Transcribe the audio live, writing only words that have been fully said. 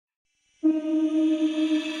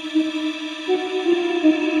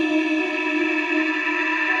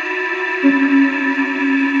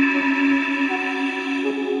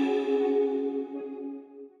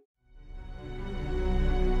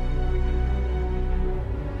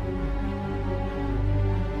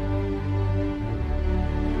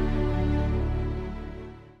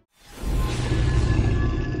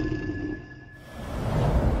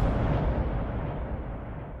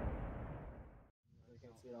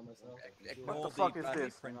What the fuck is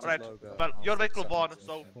this? Right, well, your vehicle won,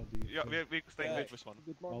 so yeah, we're staying with this one.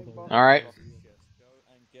 Alright.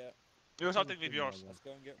 We were starting with yours.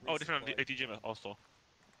 Oh, different ATGM also.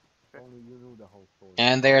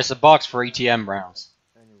 And there's a box for ATM rounds.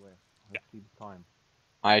 Yeah.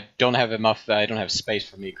 I don't have enough, I don't have space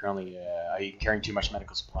for me currently, I'm carrying too much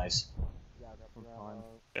medical supplies.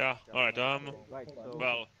 Yeah, alright,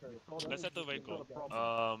 well, let's set the vehicle.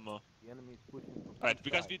 Right,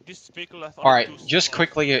 because this vehicle has Alright, just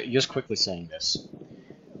quickly saying this.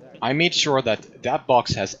 I made sure that that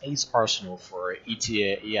box has Ace Arsenal for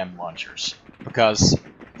EM launchers, because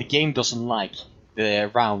the game doesn't like the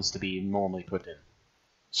rounds to be normally put in.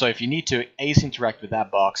 So if you need to Ace interact with that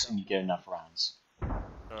box and you get enough rounds.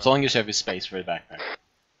 As long as you have a space for the backpack.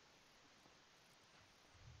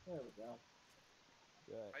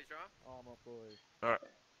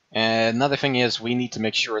 And another thing is, we need to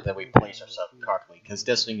make sure that we place ourselves correctly, because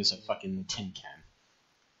this thing is a fucking tin can.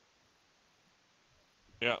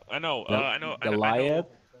 Yeah, I know, Goliath?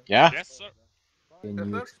 Yeah? Yes, sir.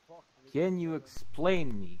 Can you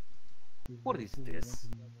explain me? What is this?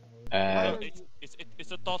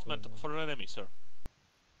 It's a tossment for an enemy, sir.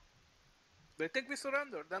 They think we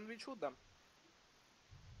surrender, then we shoot them.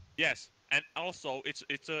 Yes, and also it's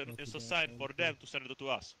a sign for them to send it to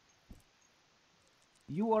us.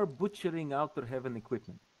 You are butchering Outer Heaven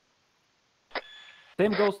equipment.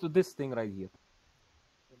 Same goes to this thing right here.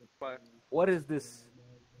 What is this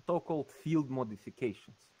so-called field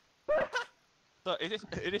modifications? So it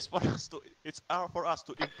is for us to for us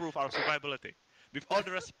to improve our survivability. With all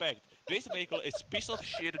the respect, this vehicle is piece of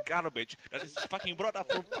shit garbage that is fucking brought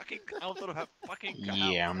up from fucking Outer fucking.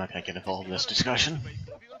 Yeah, I'm not gonna get involved in this discussion. We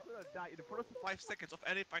are gonna die in the first 5 seconds of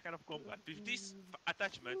any kind of combat. With these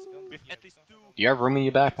attachments, with at least 2. Do you have room in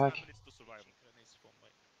your backpack?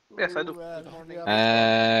 Yes, I do.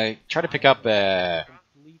 Try to pick up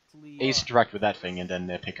Ace interact with that thing and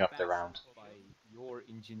then pick up the round. Your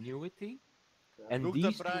ingenuity? And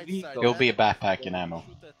these two vehicles... It'll be a backpack and ammo.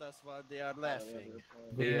 Yeah,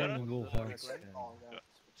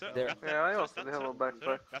 I also have a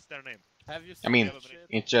backpack. That's their name. I mean,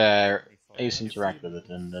 it's Ace interact with it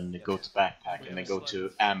and then they go to backpack and then go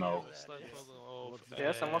to ammo.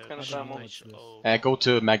 Yes, and what kind of ammo? Go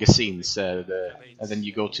to magazines and then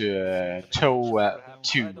you go to tow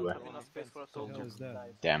 2.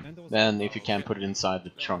 Damn. Then if you can put it inside the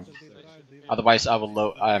trunk. Otherwise I will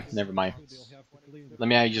load. Never mind. Let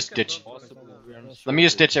me just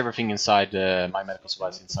ditch everything inside my medical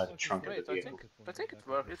supplies inside the trunk of the vehicle. I think it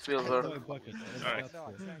works. It will work.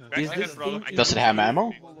 Does it have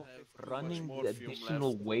ammo? Running the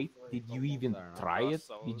additional weight, did you even try it?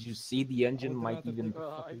 Did you see the engine might even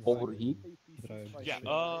overheat? Yeah,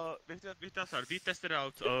 we tested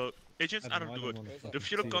out. Engines aren't good. The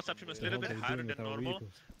fuel consumption is a little bit higher than normal,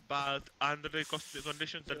 but under the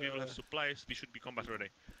conditions that we will have supplies, we should be combat ready.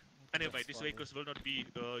 Anyway, these vehicles will not be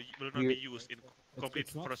used in complete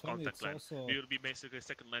first contact line. We will be basically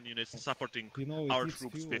second line units supporting our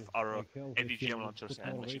troops with our NDGM launchers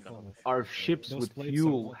and machine guns. Our ships with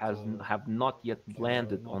fuel have not yet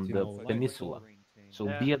landed on the peninsula, so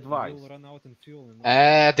be advised.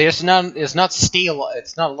 There's none. It's not steel.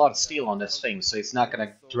 It's not a lot of steel on this thing, so it's not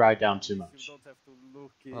gonna dry down too much.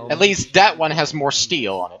 At least that one has more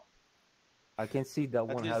steel on it. I can see that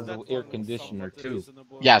one has an air conditioner too.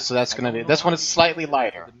 Yeah, so that's gonna be. This one is slightly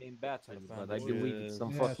lighter. But I believe it's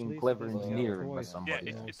some fucking clever engineering by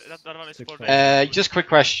somebody. Just quick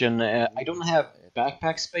question. I don't have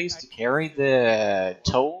backpack space to carry the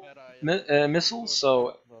tow missiles,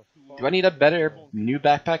 so do I need a better new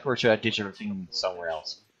backpack, or should I ditch everything somewhere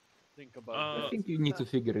else? I think you need to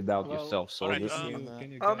figure it out yourself. So I'll be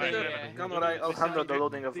there. I'll handle the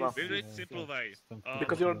loading as well. Simple way.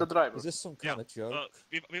 Because you're the driver. Is this some kind of joke?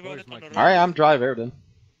 Alright, I'm driver then.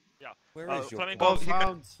 Yeah. Where is your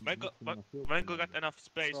Mango got enough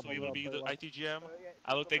space, so he will be the ITGM.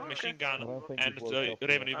 I will take machine gun, and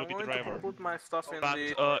Raven, you will be the driver. Put my stuff in But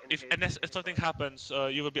if something happens,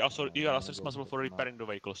 you are also responsible for repairing the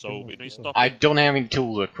vehicle. So when we stop. I don't have any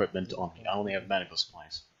tool equipment on me. I only have medical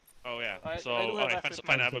supplies. Oh yeah. Yeah. I So, do have alright,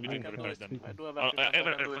 fine, I will be doing the repairs then. I do have equipment, I can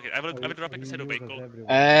do it. Okay, I will drop it inside the vehicle.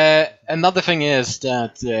 Another thing is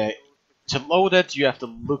that to load it, you have to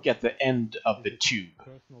look at the end of the tube.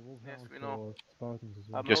 Yes, we know.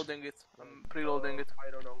 I'm Just- loading it. I'm preloading it.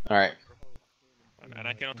 I don't know. Alright. And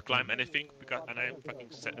I cannot climb anything because and I am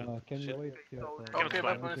fucking shit. I cannot Okay,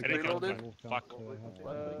 climb. weapon is And I cannot preloaded. climb. Fuck.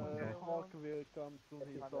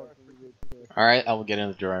 Alright, I will get in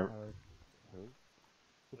the driver.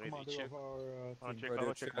 Ready, check. I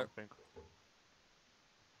will check one thing.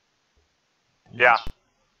 Yeah.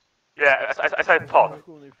 Yeah, as I thought.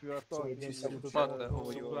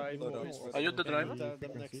 Are you the driver?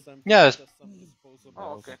 Yes.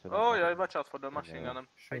 Oh, okay. Oh, yeah, watch out for the machine gun.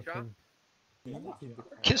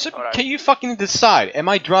 Can you fucking decide? Am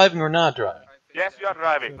I driving or not driving? Yes, you are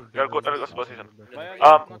driving. You are good in this position. Why are you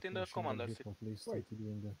not in the commander seat?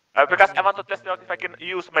 Because I want to test out if I can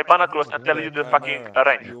use my binoculars and tell you the fucking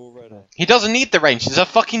range. He doesn't need the range. It's a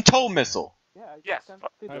fucking tow missile. Yes.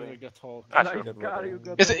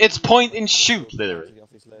 It's point and shoot, literally.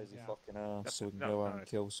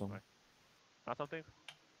 Not something?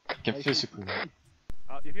 Can physically.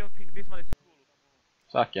 If you think this one is cool.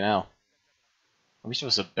 Fucking hell. I wish there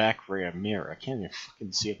was a back rear mirror. I can't even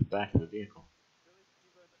fucking see at the back of the vehicle.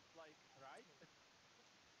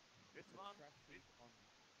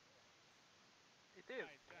 It is.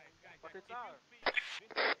 But it's ours.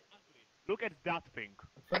 Look at that thing.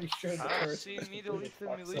 I've seen Middle Eastern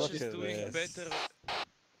militias doing better.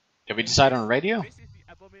 Can we decide on radio? This is the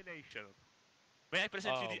abomination. May I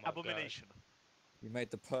present you the abomination? You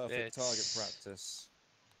made the perfect target practice.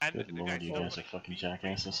 And Good lord, you guys are fucking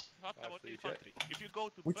jackasses. Talk about infantry. If you go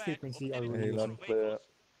to Which back frequency of are enemy we using? vehicles,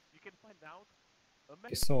 you can find out a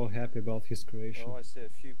He's so happy about his creation. Oh, I see a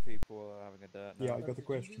few people are having a dare. Yeah, I got a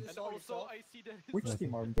question. And also, I see that Which Nothing.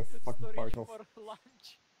 team are you the fucking part of? for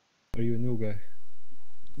lunch. Are you a new guy?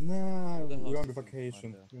 Nah, the hell's we're on the the team, vacation,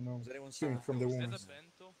 Amanda? you know, Has anyone healing seen from the There's a wounds.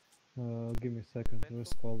 bento. Give me a second. Where's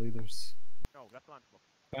squad leaders? No, that's lunchbox.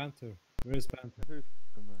 Panther. Where's Panther?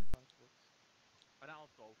 And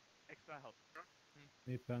also, extra help.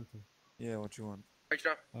 Need Panther. Yeah, what you want?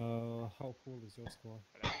 How full is your squad?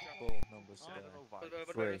 4 numbers. I don't know why.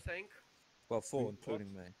 What were you 3. saying? Well, 4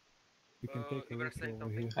 including me. You can take a you were look saying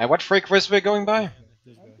over here. What frequency are we going by?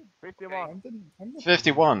 This guy. 51. I'm not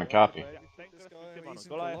 51, copy. This guy, he's in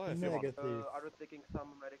Goliath, Goliath. negative. Are you taking some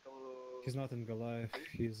medical? He's not in Goliath.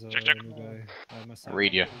 He's a Check. new guy. I must say.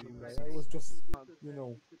 Read you. I was just, you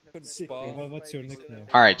know, Couldn't sick. spar. What's your nickname?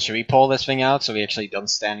 Alright, should we pull this thing out so we actually don't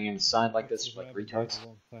standing on the side like this, like retards?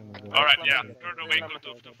 Alright, yeah. Turn the vehicle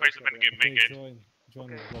to face the main gate.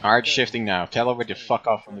 Join. Alright, shifting now. Tell over to fuck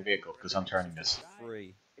off from the vehicle, because I'm turning this.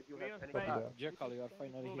 3. If you have any. Copy that. Jackal, you are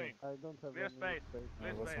finally here. I don't have Clear space. Clear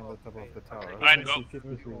I was space. on the top of the tower. Alright, go. See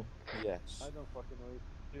 53. Yes. don't fucking know if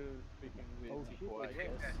you're speaking with people, I guess.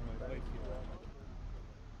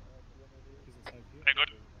 Hey,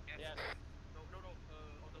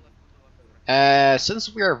 good.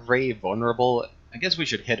 Since we are very vulnerable, I guess we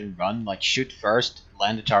should hit and run, like shoot first,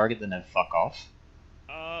 land the target, and then fuck off.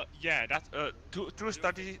 Yeah, that's two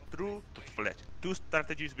strategies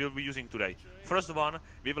we'll be using today. First one,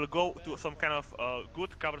 we will go to some kind of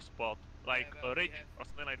good cover spot, like a ridge or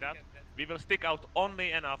something like that. We will stick out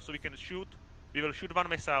only enough so we can shoot. We will shoot one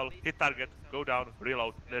missile, hit target, go down,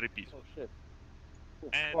 reload, then repeat. Oh shit.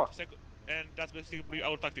 And that's basically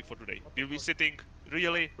our tactic for today. We'll be sitting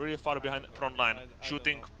really far behind front line,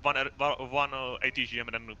 shooting one ATGM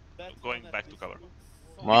and then going back to cover.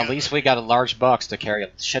 Well, at least we got a large box to carry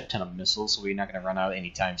a shit ton of missiles, so we're not gonna run out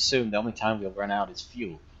anytime soon. The only time we'll run out is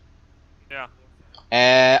fuel.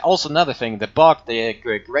 Yeah. Also, another thing, the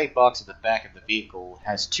gray box at the back of the vehicle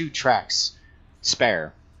has 2 tracks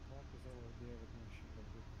spare.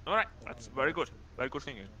 Alright, that's very good. Very good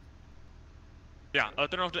thinking. Yeah,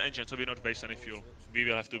 turn off the engine so we don't waste any fuel. We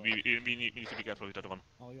will have to be. We need to be careful with that one.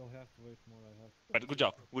 Oh, you'll have to wait more. I have. But good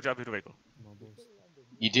job with the vehicle. No boss.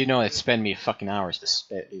 You do know it spent me fucking hours to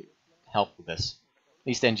help with this. At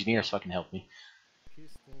least the engineers fucking helped me.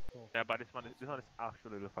 He's still talking. Yeah, but this one is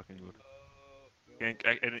actually really fucking good.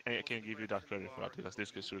 I can give you that credit for that because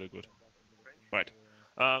this is really good. Right.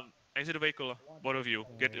 Exit the vehicle, both of you.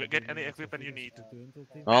 Get any equipment you need.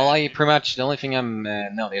 Well, I pretty much the only thing I'm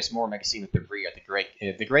no, there's more magazine at the rear.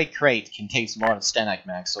 The great crate contains more than Stanite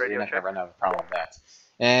mags, so we're not gonna run out of problem with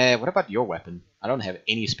that. What about your weapon? I don't have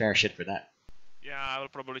any spare shit for that. Yeah, I will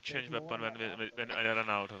probably change weapon when I run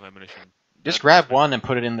out of ammunition. Just grab one and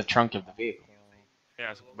put it in the trunk of the vehicle. Yeah,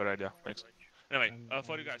 that's a good idea. Thanks. Anyway,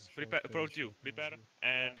 for you guys, prepare, and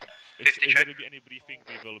if there will be any briefing,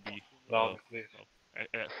 we will be.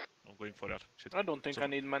 I'm going for that shit. I don't think So- I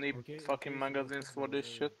need many fucking magazines for this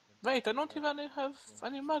shit. Wait, I don't even have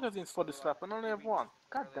any magazines for this weapon, I only have one.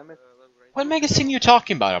 God damn it. What magazine are you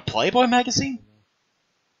talking about? A Playboy magazine?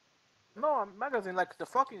 No, a magazine like the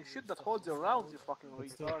fucking shit that holds your rounds, you fucking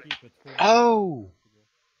retard. Oh!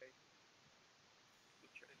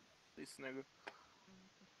 This nigga.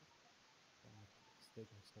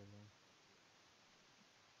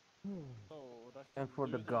 And for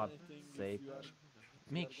the God's sake,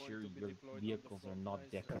 make sure your vehicles are not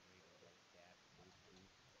decorated.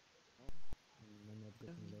 I'm not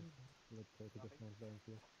getting that. Let's try to get more down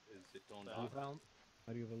here. Is it on You found?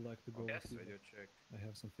 How do you would like to go? Yes. With you? Radio check. I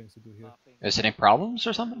have some things to do here. Is there any problems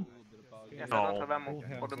or something? Yes, No. I don't have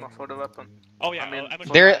ammo for the weapon. Oh yeah, I mean, I'm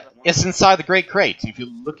There, it's inside the great crate. If you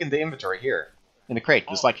look in the inventory here, in the crate,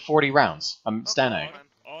 there's like 40 rounds. I'm standing.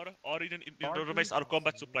 Or even in the remains are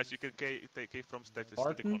combat supplies you can take from static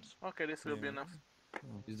Spartan? ones. Okay, this will be enough.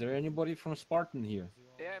 Is there anybody from Spartan here?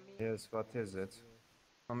 Yeah, me. Yes, what is it?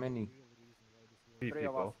 How many? 3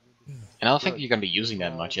 people. And I don't think you're gonna be using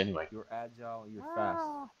that much anyway. You're agile, you're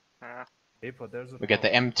fast. Yeah. People, there's a We got the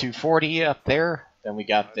M240 up there, then we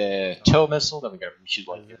got the tow missile, then we got shoot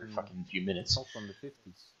like every fucking few minutes. It's on the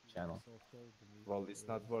 50s channel. Well, it's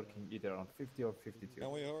not working either on 50 or 52.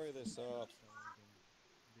 Can we hurry this up?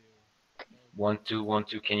 1 2 1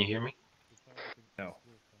 2. Can you hear me? No.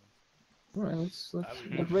 Alright, let's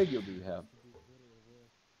what radio do you have?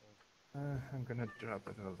 I'm gonna drop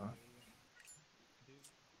it, hold on.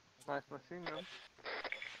 Nice machine gun.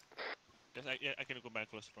 Yes, I can go back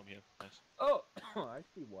closer from here. Nice. Oh, I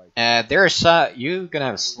see why. There's you're gonna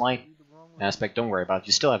have a slight aspect. Don't worry about it.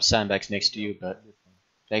 You still have sandbags next to you, but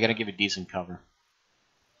they're gonna give you decent cover.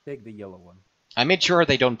 Take the yellow one. I made sure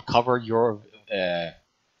they don't cover your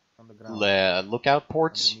On the ground. lookout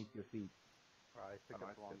ports, Underneath your feet.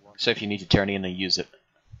 so if you need to turn in and use it.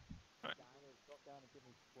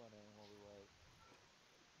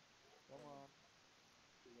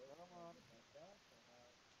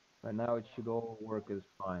 Right now it should all work as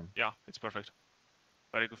fine. Yeah, it's perfect.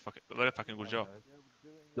 Very fucking good job.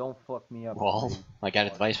 Don't fuck me up. Well, please. I got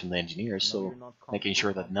advice from the engineers, so You're not making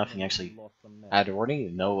sure that comfortable, nothing actually you lost some men. out of order,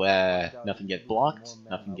 nothing gets blocked,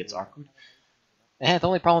 nothing gets awkward. The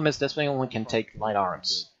only problem is this thing only can take light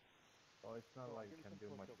arms. Well, it's not like you can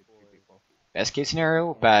do much with 3 people. Best case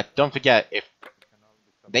scenario, but don't forget, if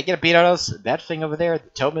they get a beat out of us, that thing over there, the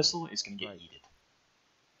tow missile, is gonna get yeeted.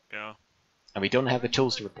 Yeah. And we don't have the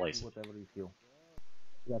tools to replace it. Whatever you feel.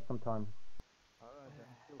 You got some time.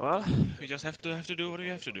 Well, we just have to do what we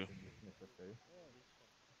have to do.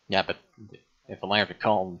 Yeah, but if I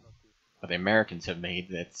recall what the Americans have made,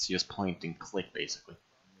 that's just point and click, basically.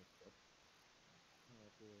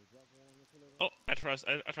 Oh, I trust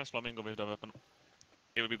Flamingo with the weapon.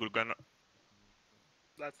 It will be good gun.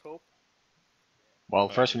 Let's hope. Well,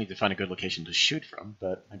 first we need to find a good location to shoot from,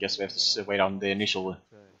 but I guess we have to wait on the initial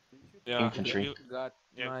infantry. You got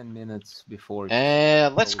 9 minutes before.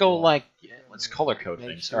 Let's go like, let's color code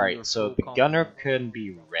things. Alright, so the gunner can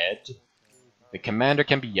be red, the commander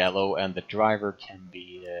can be yellow, and the driver can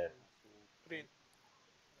be, Green.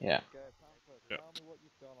 yeah.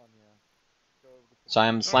 So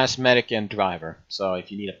I'm / medic and driver, so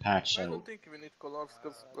if you need a patch, I don't think we need colors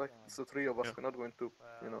because like it's the 3 of us. We're not going to,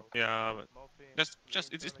 you know. Yeah, but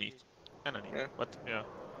just it's neat. Kinda neat. Yeah. But yeah.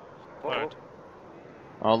 Oh, Alright.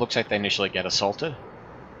 oh, it looks like they initially get assaulted.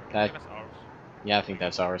 That, That's ours. yeah, I think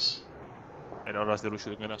that's ours. I know that's the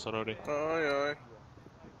shooting at us already. Aye. Alright,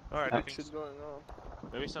 I What think shit's going on?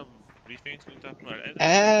 maybe some briefings will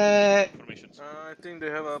happen. Information. I think they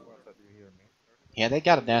have a. Yeah, they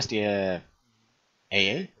got a nasty,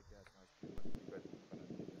 AA?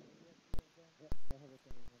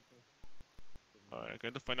 I'm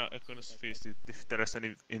going to find out. I'm going to see if there is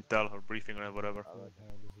any intel or briefing or whatever.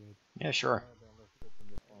 Yeah, sure.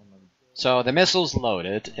 So the missile's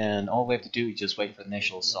loaded, and all we have to do is just wait for the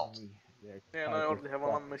initial assault. Yeah, and I already have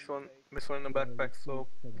one missile in the backpack, so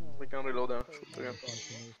we can reload and shoot again.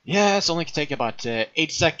 Yeah, it's only can take about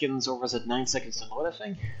 8 seconds, or was it 9 seconds to load, I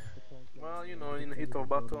think? Well, you know, in the heat of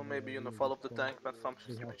battle, maybe you know, fall off the tank when some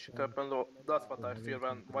stupid shit happens. Or that's what I fear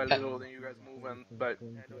when while reloading, you guys move and by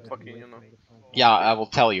fucking, you know. Yeah, I will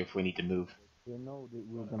tell you if we need to move. They know that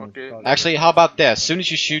we're gonna Okay. start- Actually, how about this? As soon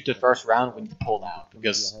as you shoot the first round, we need to pull out,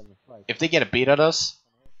 because if they get a beat at us,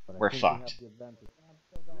 But I we're think we fucked. have the advantage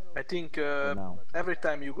I think for now. every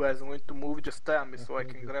time you guys are going to move, just tell me so I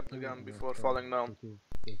can grab the gun before falling down.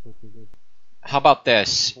 How about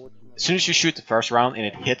this? As soon as you shoot the first round and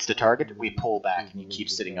it hits the target, we pull back and you keep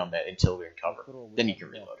sitting on that until we're in cover. Then you can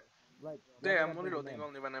reload. Yeah, I'm reloading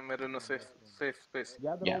only when I'm in a safe space.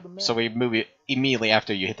 Yeah, so we move it immediately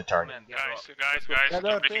after you hit the target. Guys,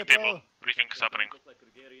 briefing table. Briefing is happening.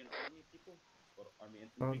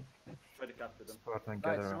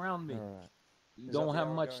 Guys, surround me. You don't have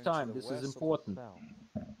much time. This is important.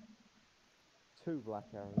 2 black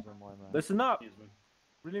arrows on my map. Listen up.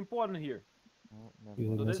 Really important here.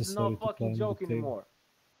 So this is no fucking joke anymore.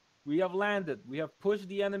 We have landed. We have pushed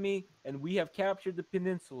the enemy, and we have captured the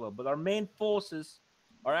peninsula. But our main forces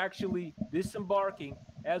are actually disembarking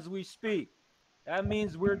as we speak. That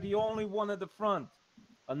means we're the only one at the front.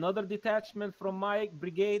 Another detachment from my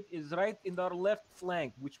brigade is right in our left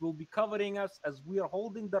flank, which will be covering us as we are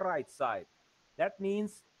holding the right side. That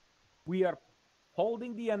means we are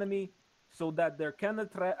holding the enemy so that their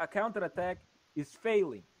counterattack is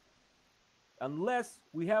failing. Unless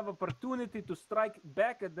we have opportunity to strike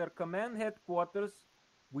back at their command headquarters,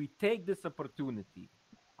 we take this opportunity.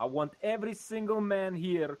 I want every single man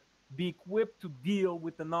here be equipped to deal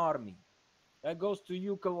with an army. That goes to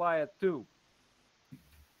you, Goliath, too.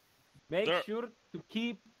 Make sure to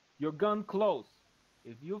keep your gun close.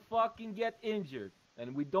 If you fucking get injured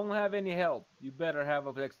and we don't have any help, you better have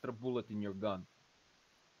an extra bullet in your gun.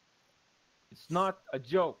 It's not a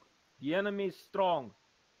joke. The enemy is strong,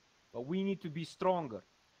 but we need to be stronger.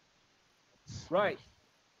 Right.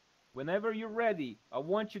 Whenever you're ready, I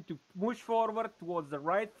want you to push forward towards the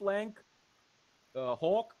right flank.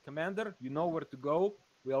 Hawk, Commander, you know where to go.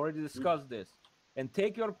 We already discussed this. And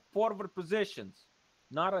take your forward positions.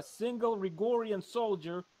 Not a single Rigorian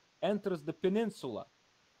soldier enters the peninsula.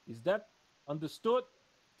 Is that understood?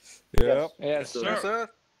 Yep. Yes, sir.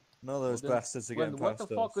 None of those bastards are getting What past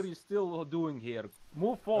the us. fuck are you still doing here?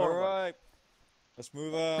 Move forward. Alright. Let's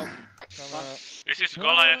move out. Come out. This is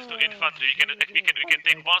Goliath to infantry. We can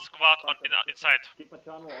take one squad on inside. Keep a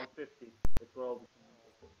channel on 50. It's well.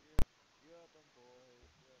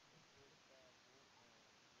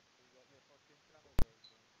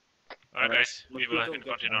 Alright guys, we will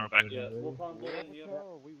continue our back. Yeah, we'll find in here.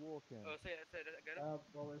 We walk in. Say that again.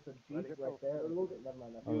 Well, there's a jeep right there.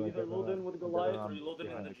 You either load in with Goliath or you load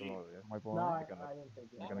in with the jeep. My boy. No, I didn't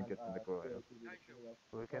think you're gonna get in the Goliath.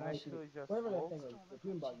 We can actually just Whatever that walk. thing is, the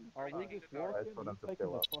dune buggy. Are we just walking? for them to Taking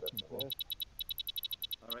fill the up, fucking that's all. piss.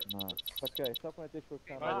 Alright. Nice. Okay, stop my dish with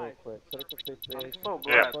camera real quick. Set it to 50.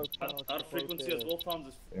 Yeah. Our frequency as well found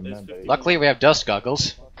is Remember, 50. Luckily, we have dust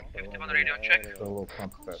goggles. 51 radio check. So we'll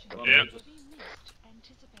come first. Yeah.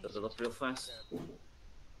 Does it look real fast?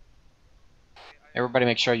 Everybody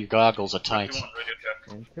make sure your goggles are tight. 51 radio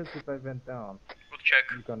check. In case if I went down, Good check.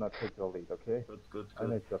 you're gonna take the lead, okay? Good. I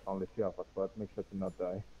know it's just only 3 of us, but make sure to not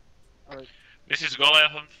die. This is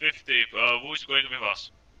Goliath on 50. Who is going with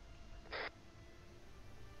us?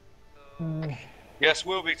 Yes,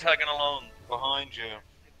 we'll be tagging along behind you.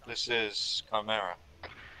 This is Chimera.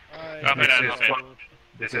 Copy that, copy.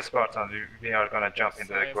 This is Spartan, we are gonna jump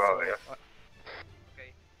into the Goliath.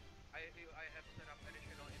 Okay. I have set up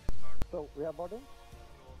additional in the car. So, we are boarding?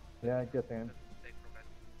 Yeah, get in.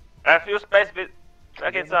 A few space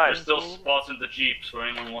back inside. There's still spots in the jeeps for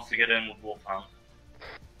anyone who wants to get in with Wolfhound.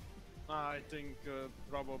 I think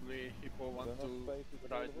probably Hippo want to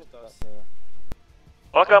ride with us.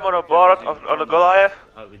 Welcome on board on the Goliath.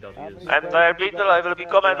 We doubt he is. And I will be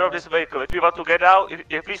commander of this vehicle. If you want to get out,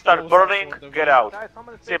 if we start burning, get out.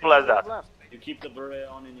 Simple as that. You keep the beret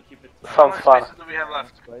on and you keep it. Sounds fun. Do we have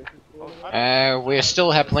left? We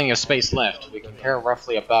still have plenty of space left. We can carry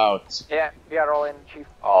roughly about... Yeah, we are all in, Chief.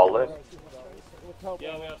 All in.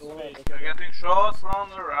 Yeah, we have space. We're getting shots from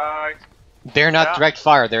the right. They're not direct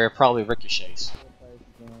fire, they're probably ricochets.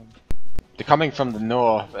 They're coming from the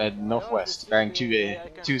northwest, bearing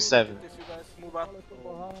 2-7.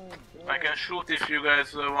 I can shoot if you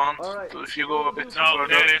guys want. So if you go a bit No, further.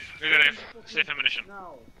 negative. Safe ammunition.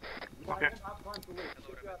 Okay.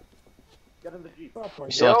 Get in the jeep.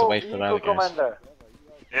 We still have to wait for that, I guess. Commander.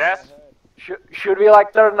 Yes? Should we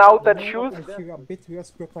like turn out and shoot? A bit less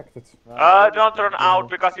protected. Don't turn out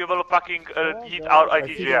because you will fucking hit our A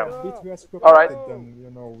bit ITGM. less protected Alright. than, you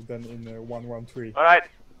know, than in 113. Alright.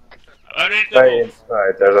 Ready to Stay move.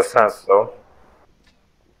 inside, there's a sense though.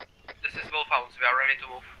 This is Wolfhounds, we are ready to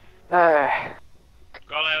move.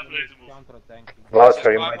 Goliath, ready to move.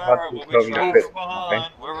 Voucher, you might Chimera, want we'll to be throw your trailing fist, from okay?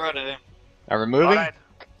 behind. We're ready. Are we moving? Alright.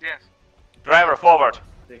 Yes. Driver, forward.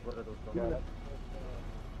 Take one of those.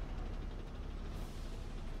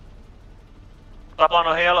 Up on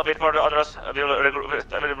a hill, a bit for the others.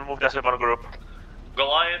 We'll move this weapon group.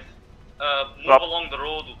 Goliath, move Stop. along the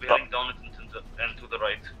road. We'll be heading down and to the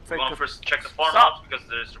right. We Thank want you. to first check the farmhouse because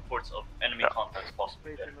there's reports of enemy contacts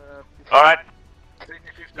possibly there. Alright. Take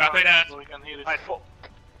me 50 Copy miles that. so we can hear it. Alright,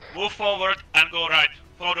 Move forward and go right.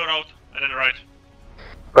 Follow the road and then right.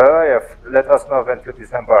 Belayev, let us know when to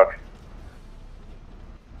disembark.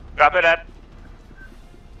 Copy that.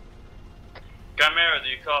 Gamera, do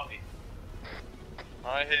you copy?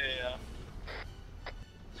 I hear ya.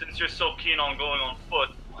 Since you're so keen on going on foot,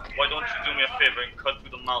 why don't you do me a favor and cut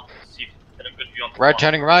through the mountains to see if you can get a good view on the Right,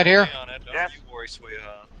 turning right here. Yes. You worry,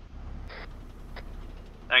 sweetheart.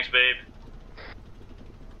 Thanks, babe.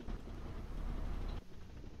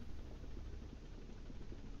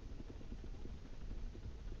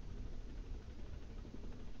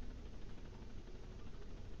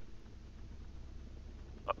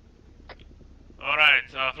 Alright,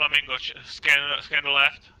 Flamingo, scan the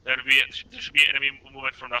left. There should be enemy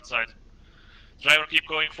movement from that side. Driver, keep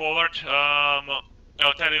going forward. I'll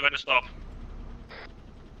tell you when to stop.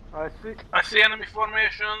 I see enemy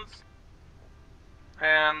formations.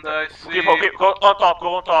 And I see... Go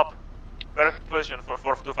on top. Better position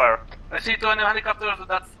to fire. I see 2 enemy helicopters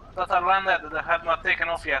that are landed that have not taken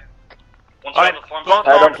off yet. Alright, go on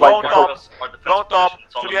top,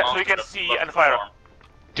 so we can see and fire.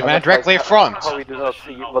 Demand directly in front. We do not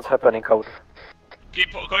see what's happening, Code.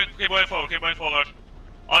 Keep going forward.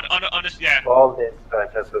 On this, yeah. All this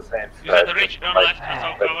has the same You said the reach on the left, that's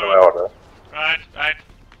how That's my cover. order.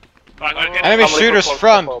 Right. Enemy shooters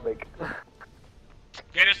front.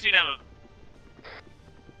 Can you see them?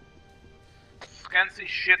 Can't see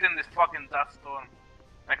shit in this fucking dust storm.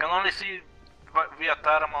 I can only see via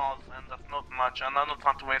thermals, and that's not much, and I don't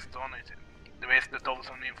want to waste the totals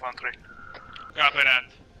on the infantry. Copy that.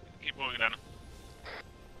 Keep moving then.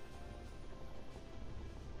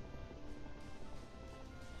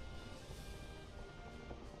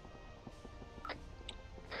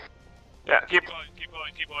 Yeah, keep going.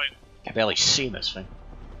 I can barely see this thing.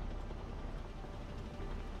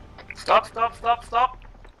 Stop! You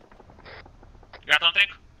got something?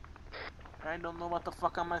 I don't know what the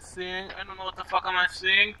fuck am I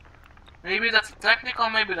seeing. Maybe that's a technical,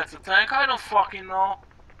 maybe that's a tank, I don't fucking know.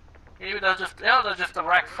 Maybe that's just a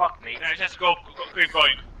wreck, fuck me. Yeah, just keep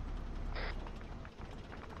going.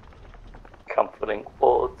 Comforting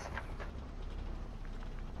words.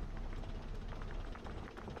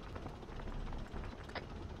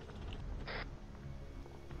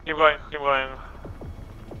 Keep going.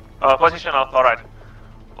 Position up, alright.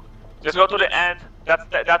 Just go to the end.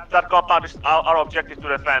 That compound is our objective to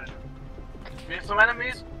defend. We have some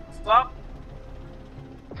enemies. Stop.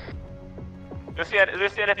 Do you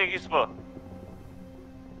see anything useful?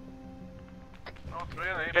 Not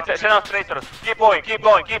really. It's enough tracers. Keep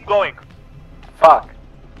going. Fuck.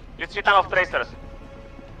 You see enough tracers.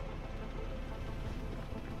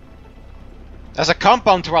 There's a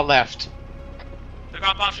compound to our left. The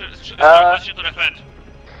compound should position to defend.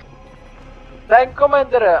 Tank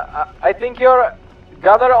Commander, I think your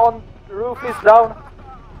gunner on roof is down.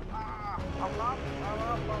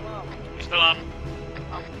 He's still up.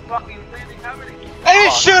 I'm fucking bleeding heavily.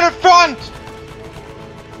 Enemy shoot in front!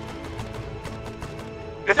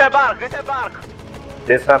 Disembark!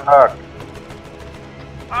 Disembark.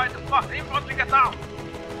 Alright, the fuck, the infantry get down!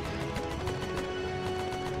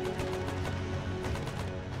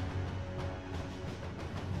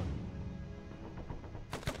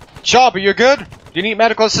 Chopper, you good? Do you need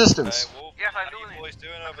medical assistance? Yes, I do need. What are you boys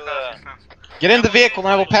doing over there? Get in the vehicle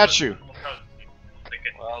and I will patch you.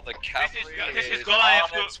 Well, the cavalry This is is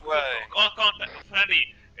Goliath on its way. on contact.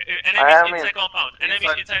 Friendly. Enemies inside compound.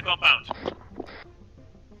 Inside compound.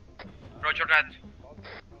 Roger that.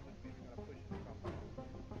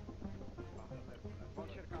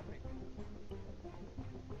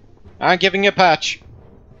 I'm giving you a patch.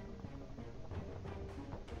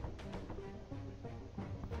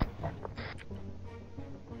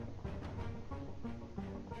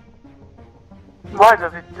 Why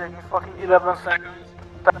does it take me fucking 11 seconds?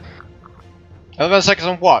 11 seconds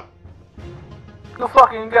on what? To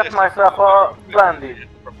fucking get myself a bandage.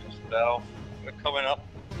 We're coming up.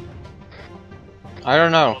 I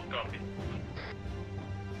don't know.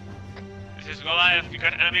 This is Goliath. We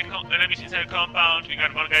got enemies inside compound. We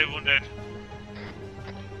got one guy wounded.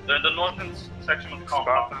 They're in the northern section of the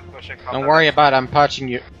compound. Don't worry about it, I'm patching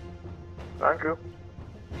you. Thank you.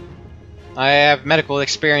 I have medical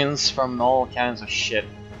experience from all kinds of shit.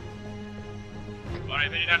 Alright,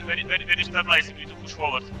 when you stabilize, you need to push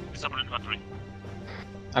forward with some infantry.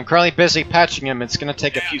 I'm currently busy patching him, it's gonna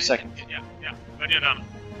take a few seconds. Yeah. When you're done.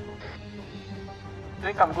 I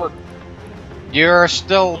think I'm good. You're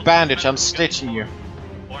still bandaged, I'm stitching you.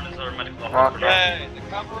 Okay.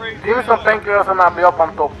 Give me some painkillers and I'll be up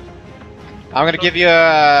on top. I'm gonna give you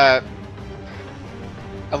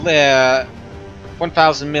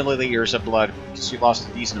 1,000 milliliters of blood, because you lost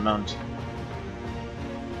a decent amount.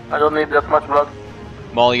 I don't need that much blood.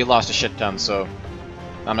 Well, you lost a shit ton, so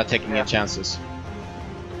I'm not taking any chances.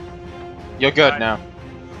 You're good now.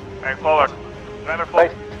 Hey, forward. Driver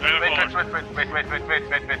forward. Wait. Wait.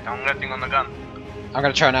 I'm getting on the gun. I'm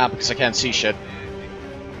gonna turn out because I can't see shit.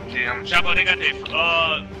 Chapo negative.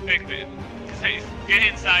 Get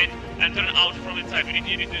inside and turn out from inside. We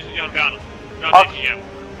need your gun. Not the GM.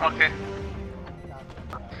 Okay.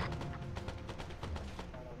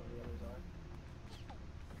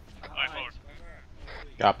 Alright, forward.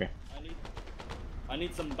 Copy. I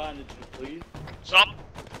need some bandages, please. Stop.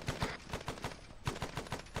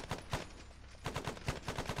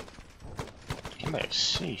 Can't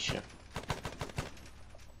see shit.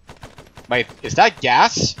 Wait, is that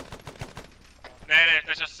gas? No,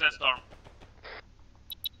 that's just a sandstorm.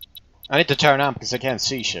 I need to turn on because I can't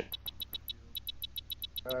see shit.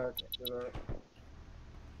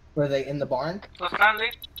 Were they in the barn? So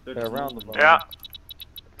Stanley? They're around the barn. Yeah.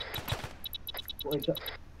 Wait,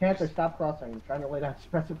 Panther, stop crossing. I'm trying to lay down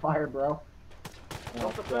suppressive fire, bro.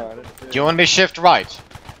 Oh, God. Do you want me to shift right?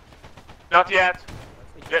 Not yet.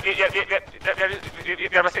 You can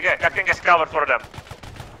get cover for them.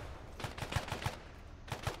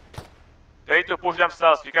 They need to push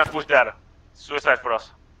themselves. You can't push there. Suicide for us.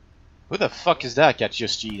 Who the fuck is that got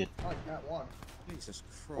just cheated? Oh, I got one. Jesus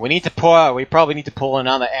Christ. We need to pull. We probably need to pull in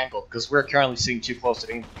on the angle because we're currently sitting too close to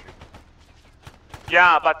the infantry.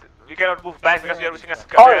 Yeah, but we cannot move back because we are using a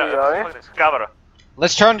cover.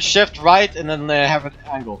 Let's turn the shift right and then have an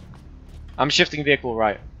angle. I'm shifting vehicle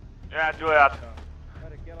right. Yeah, do that.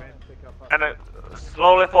 And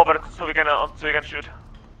slowly forward so we can shoot.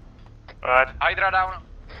 Alright. Hydra down.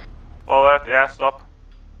 Forward, yeah, stop.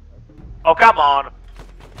 Oh, come on!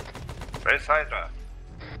 Where's Hydra?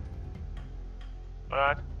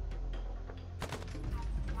 Alright.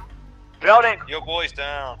 Reloading! Your boy's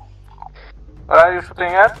down. Where are you shooting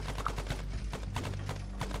at?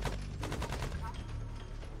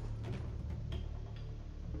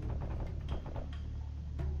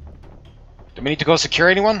 Do we need to go secure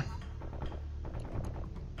anyone?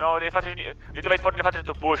 No, the infantry need to wait for the infantry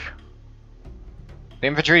to push. The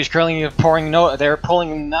infantry is currently they're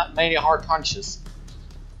pulling not many hard punches.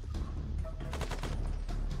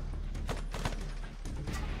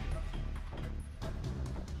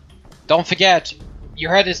 Don't forget,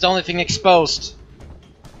 your head is the only thing exposed.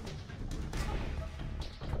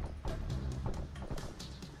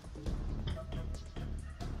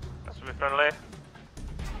 That's to be friendly.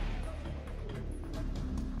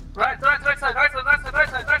 Right side.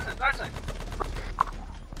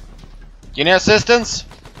 You need assistance?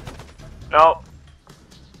 No.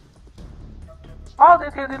 How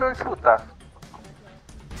did he didn't shoot us?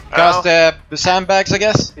 Because the sandbags, I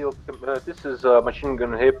guess? This is Machine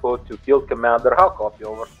Gun Hippo to Field Commander. How copy,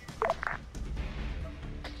 over?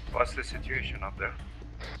 What's the situation up there?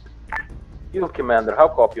 Field Commander, how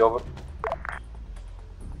copy, over?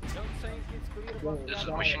 This is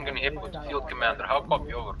Machine Gun Hippo to Field Commander. How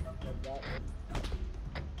copy, over?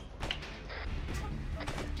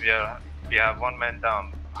 Yeah, we have one man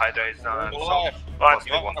down. Hydra is down. Alive. Right,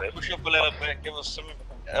 You want to push up a little bit, give us some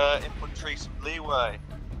infantry, some leeway.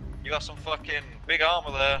 You got some fucking big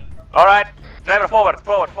armor there. Alright, driver forward.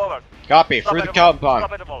 Copy, Stop through at the wall,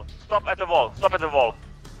 compound. Stop at the wall.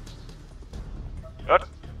 Good.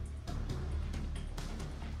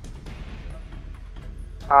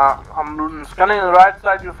 I'm scanning the right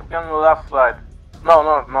side, you scan the left side. No,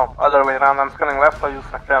 other way around. I'm scanning left side, you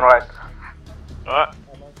scan right. Alright.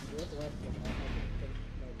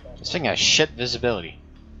 This thing has shit visibility.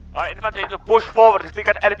 Alright, infantry need to push forward. If we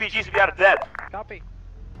got LPGs, we are dead. Copy.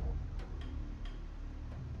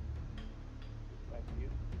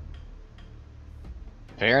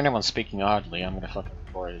 If I hear anyone speaking oddly, I'm gonna fucking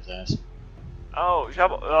record his ass. Oh,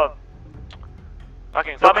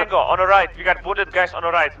 fucking Flamingo, on the right. We got wounded guys on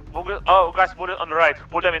the right. Oh, guys wounded on the right.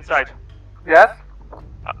 Pull them inside. Yes?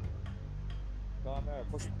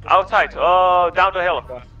 Outside, down the hill.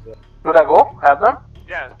 Should I go? Have them?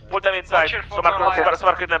 Yeah, pull them inside.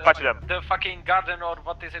 Someone can patch them. The fucking garden or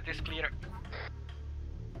what is it is clear.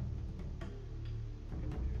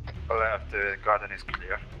 Left, the garden is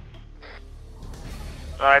clear.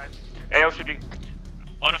 Alright, AO should be...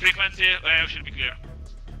 On the frequency, AO should be clear.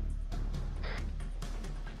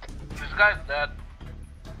 This guy's dead.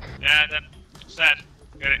 Yeah, then, sad.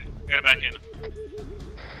 Get it back in.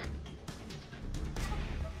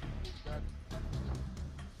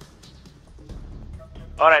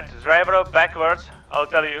 Alright, driver backwards, I'll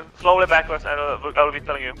tell you. Slowly backwards, and I'll be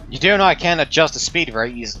telling you. You do know I can't adjust the speed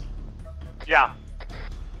very easily. Yeah.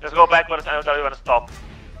 Just go backwards and I'll tell you when to stop.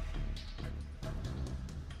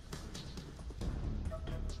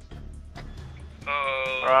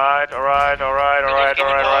 Alright.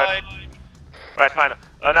 Right, fine.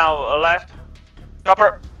 Now, left.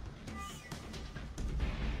 Chopper.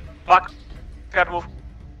 Fuck. Can't move.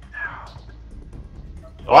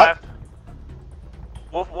 What? Left.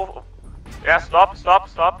 Move. Yeah, stop.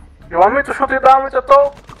 You want me to shoot it down with a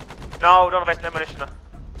tow? No, don't waste ammunition.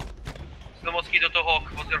 The Mosquito to Hawk,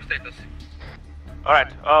 what's your status?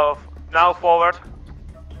 Alright, now forward.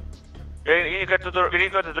 We need to get to the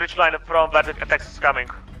ridge line from where the attack is coming.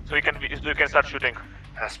 So we can start shooting.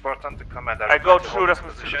 Escort on the commander. I go through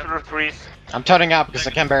the trees. I'm turning out because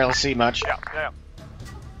I can barely see much. Yeah.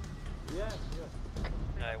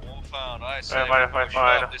 Hey, Wolfhound, I say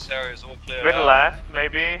Fine. this area is all clear. Middle left,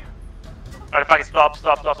 maybe. Alright, fucking stop.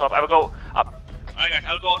 I will go up. Alright,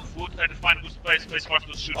 I'll go on foot and find good place for us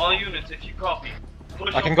to shoot. All units, if you copy.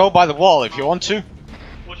 I can go by the wall if you want to.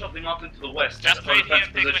 Push up the mountain to the west. Just wait here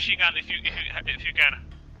and take the machine gun if you can.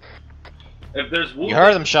 If there's wounded, You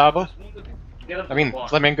heard him, Shabo. I mean,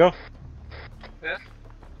 Flamingo. Yes?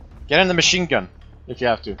 Get in the machine gun if you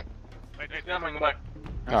have to. Wait, coming back.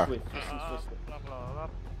 Oh.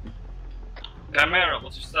 Chimera,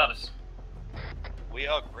 what's your status? We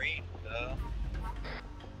are green.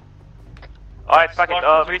 Alright, fuck it.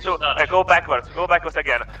 We need to go backwards.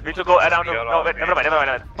 Again. We need to go around the... No, wait, never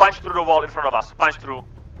mind. Punch through the wall in front of us. Punch through.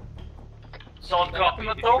 Solid copy.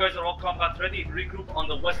 If you guys are all combat ready, regroup on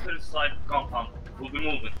the western side of the compound. We'll be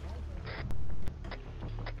moving.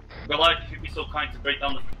 Goliath, if you'd be so kind to break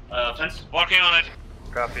down the fence. Working on it.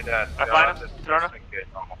 Copy that. I find it. Turn.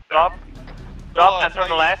 Stop. And turn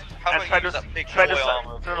the left. And try to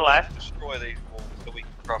turn the left. Destroy these walls so we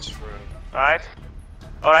can cross through.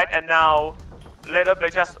 Alright, and now little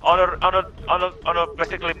bit just on a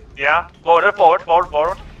basically, yeah. Forward.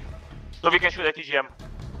 So we can shoot at TGM.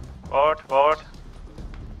 Forward.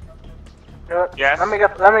 Good. Yes. Let me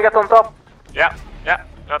get on top. Yeah.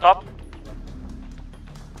 On top.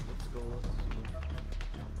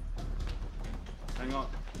 Hang on.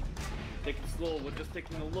 Take it slow, we're just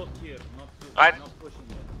taking a look here, not pushing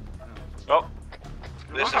it. Go.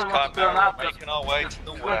 This is Chimera, we're making our way to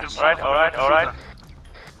the west. Alright.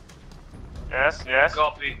 Yes.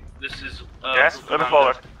 Copy. This is. Yes, a little bit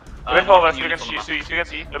forward. A bit forward so you can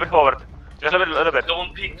see. A little bit forward. Just a little bit.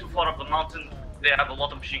 Don't peek too far up the mountain. They have a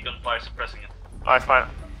lot of machine gun fire suppressing it. Alright, fine.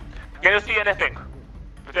 Can you see anything?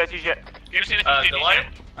 With the TGM? Can you see anything?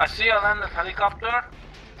 I see a landed helicopter.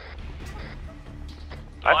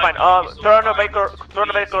 Alright, fine. Turn the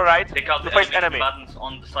vehicle right Take out to the face enemy. combatants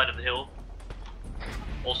on the side of the hill.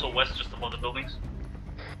 Also west, just above the buildings.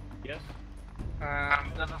 Yes.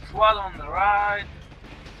 There's a squad on the right.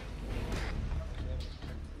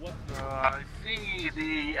 I see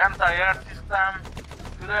the anti-air system.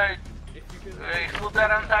 Could I shoot that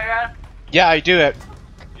anti-air? Yeah, I do it.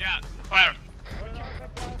 Yeah, fire.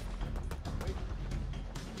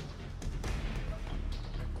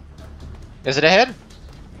 Is it ahead?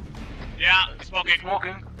 Yeah,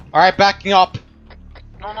 smoking. Alright, backing up.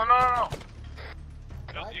 No. No,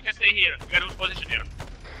 you can stay here. We got a position here.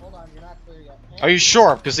 Hold on, you're not clear yet. Are you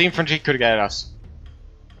sure? Because the infantry could get us.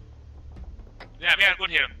 Yeah, we are good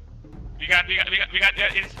here. We got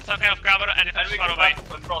it's some kind of cover and it's far away.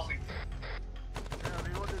 Crossing.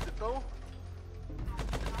 Reloaded the tow.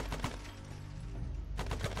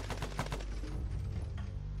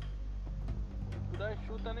 Could I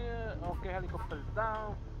shoot any? Okay, helicopter is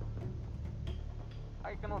down.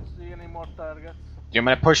 I cannot see any more targets. Do you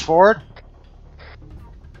want me to push forward?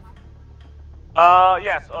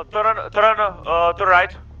 Yes. Turn to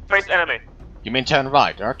right. Face enemy. You mean turn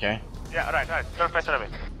right? Okay. Yeah, right. Turn face enemy.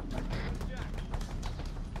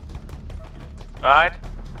 Right.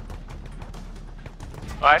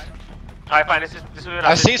 Fine. This is.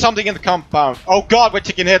 I see something in the compound. Oh god, we're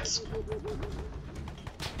taking hits.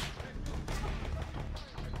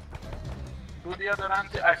 To the other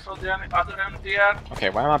I saw the other MTR. Okay,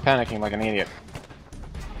 why am I panicking like an idiot?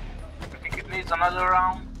 I think it needs another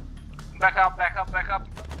round. Back up.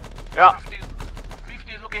 Yeah. 50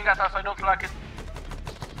 is looking at us, I don't like it.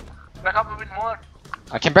 Back up a bit more.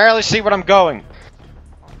 I can barely see where I'm going.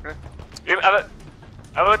 Okay.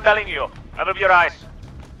 I was telling you. I will be your eyes.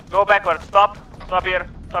 Go backward. Stop here.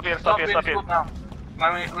 Stop here. Good now.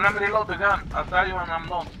 Let me reload the gun. I'll tell you when I'm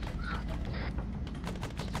done.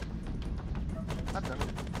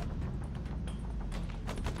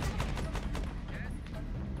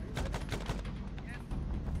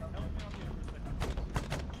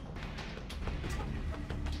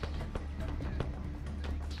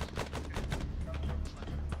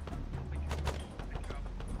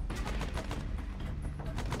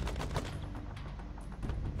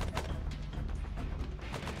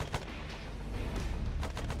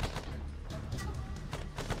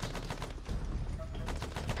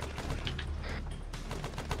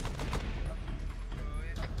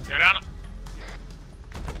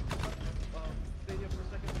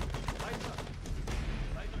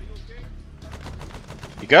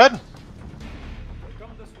 good?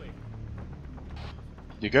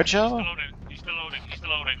 You good, Shallow? He's still loading. He's still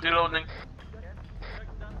loading. Still loading.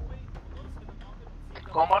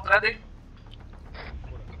 Combat ready?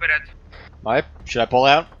 Ready. Alright, should I pull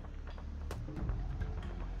out?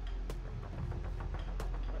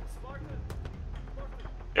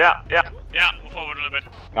 Yeah. Move forward a little bit.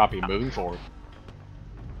 Copy, moving forward.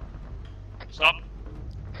 Stop.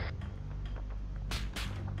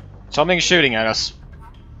 Something's shooting at us.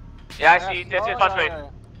 Yeah, I see. That's it. Fast rate.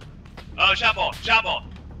 Shabo.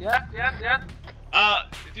 Yeah.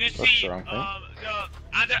 Do you see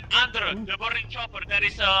under the boarding chopper? There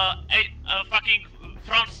is a fucking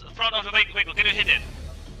front of the vehicle. Can you hit it?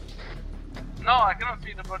 No, I cannot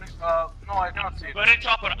see the building. No, I cannot see it. Boarding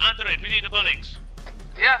chopper under it. We need the buildings.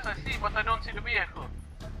 Yes, I see, but I don't see the vehicle.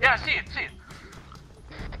 Yeah, see it.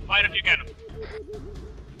 Fire if you can.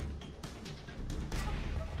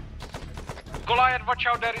 Goliath, watch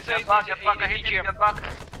out, there is Get back, I hit him, get back.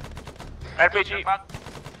 RPG.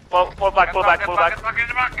 Fall back. Get back. Pull back.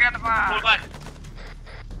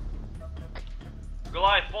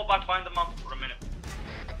 Goliath, fall back behind the mountain for a minute.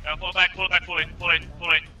 Fall back, pull in.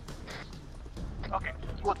 Okay,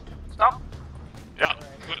 good. Stop. Yeah,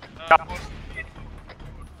 good.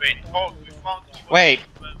 Wait, hold, we found you. Wait.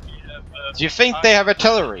 Do you think they have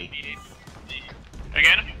artillery?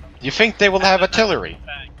 Again? Do you think they will have artillery?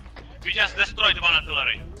 We just destroyed one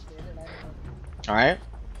artillery. Alright.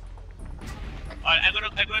 I'm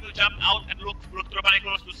going to jump out and look through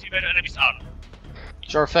binoculars to see where the enemies are.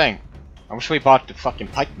 Sure thing. I wish we bought the fucking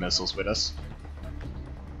pike missiles with us.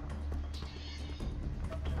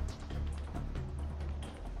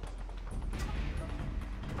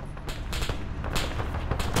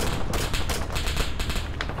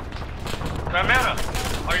 Chimera,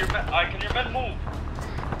 can your men move?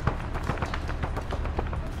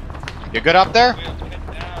 You good up there? We're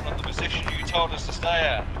down on the position you told us to stay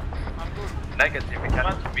at. Negative, we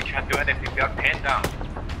can't do anything, we are pinned down.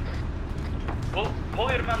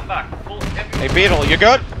 Pull your men back. Pull everyone. Hey Beetle, you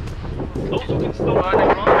good? Those who can still run.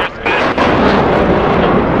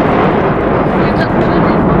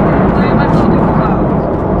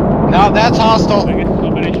 No, that's hostile.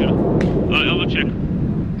 I'll check.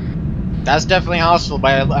 That's definitely hostile,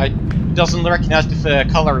 but I doesn't recognize the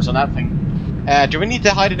colors on that thing. Do we need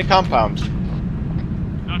to hide in the compound?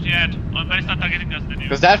 Not yet. Better start targeting us than you.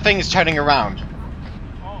 Because that thing is turning around.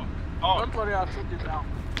 Don't worry, I'll shoot it down.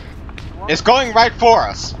 It's going right for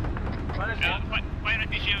us. Fire at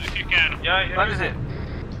the shield if you can. Yeah. What is it?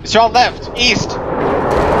 It's your left, east.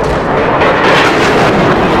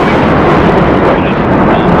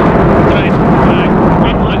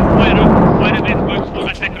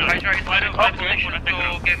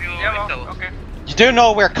 You do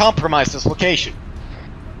know we're compromised this location.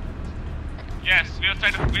 Yes, we will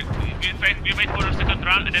try to we wait for a second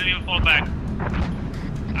round and then we will fall back.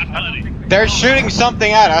 Artillery. They're shooting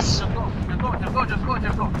something at us.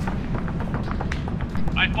 Just go.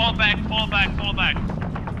 I fall back.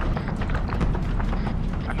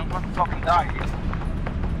 I don't want to fucking die here.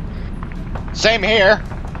 Same here.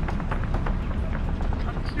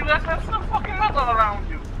 You guys have some fucking metal around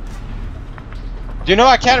you. You know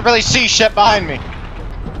I can't really see shit behind me.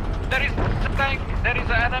 There is a tank, there is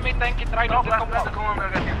an enemy tank right on the compound.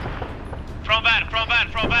 From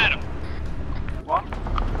where? What?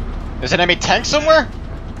 Is an enemy tank somewhere?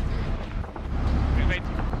 Wait.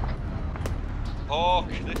 Oh,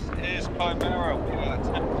 this is Chimera. We are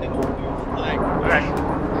attempting to flank.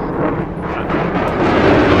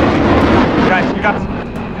 Guys, you got.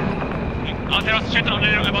 There was chat on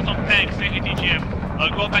about some tanks in TGM.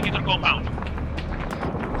 I'll go back into the compound.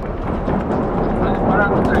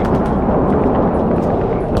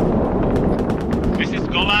 This is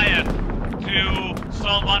Goliath to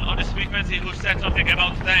someone on this frequency who said something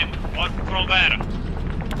about tank or from where.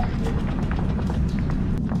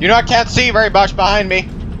 You know I can't see very much behind me.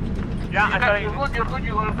 Yeah, I'm telling you.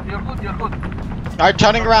 You're good. Alright,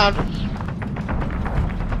 turning around.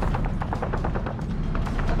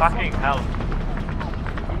 Fucking hell.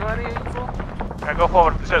 You know any info? Yeah, go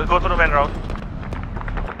forward. So go to the main road.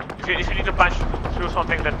 If you need to punch through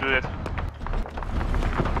something, then do it.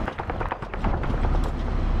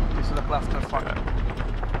 This is a clusterfuck.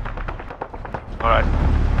 Alright. I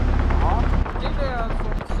think they are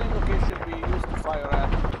from the same location we used to fire at.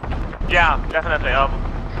 Yeah, definitely.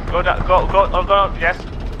 Go. Yes.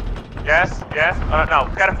 Alright, now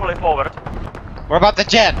carefully forward. What about the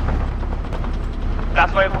jet?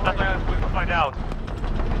 That's why we can find out.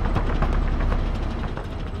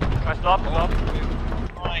 Right, stop.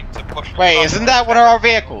 Trying to push. Wait, isn't that one of our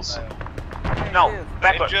vehicles? No,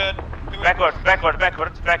 backward. Injured. Who Backwards.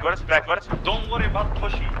 Don't worry about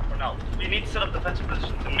pushing for now. We need to set up defensive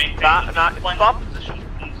position to maintain Stop. position.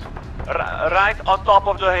 Right on top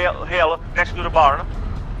of the hill next to the barn.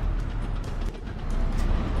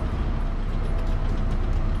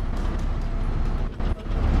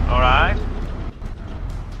 Alright.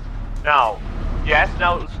 Now. Yes,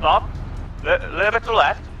 now stop. Little bit to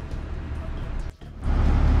left.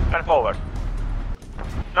 And forward.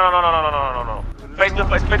 No. Face the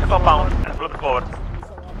compound and a little bit forward.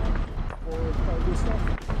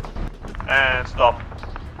 And stop.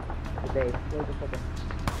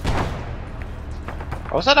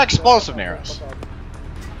 What was that explosive near us?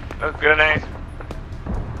 Grenade.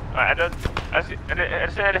 I don't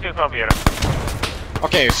see anything from here.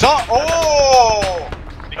 Okay, so oh!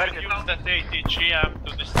 We can use that ATGM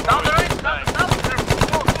to destroy Down the right, down.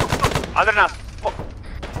 Under us.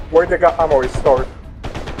 Where the ammo is stored.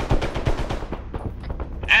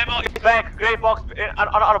 Ammo is back. Grey box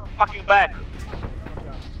on a fucking back.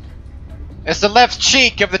 It's the left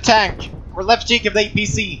cheek of the tank, or left cheek of the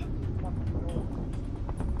APC.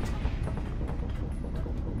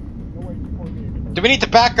 Do we need to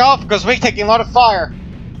back off because we're taking a lot of fire?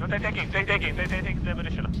 No, they're taking the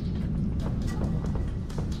ammunition.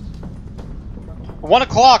 1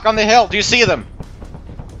 o'clock on the hill. Do you see them?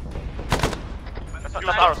 That's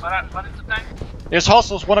ours. What is the tank? There's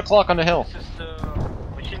hostels 1 o'clock on the hill. This is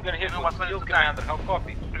machine gun hit with field commander. How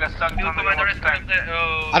copy? Field commander is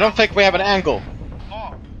I don't think we have an angle.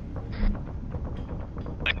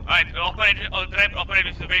 Alright,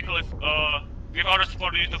 operating the vehicle is, give orders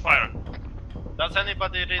for the use of fire. Does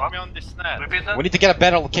anybody read me on this net? We need to get a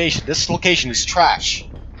better location. This location is trash.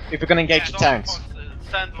 If we're gonna engage the tanks.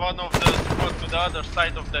 Send one of the squad to the other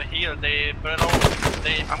side of the hill. They break.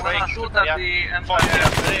 I'm gonna shoot at the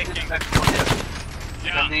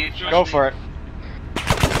breaking. Go for it.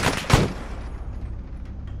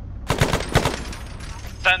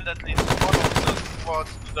 Send at least one of the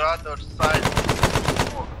squads to the other side of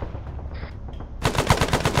the wall.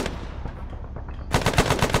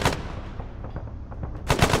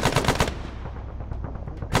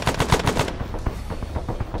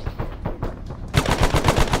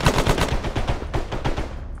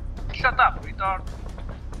 Shut up, retard.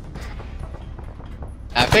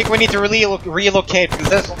 I think we need to relocate because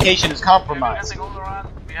this location is compromised.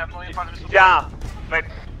 We have no infantry support. Yeah. Wait.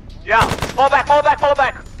 Yeah. Fall back.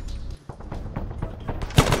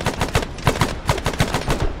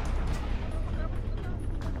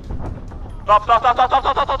 Stop.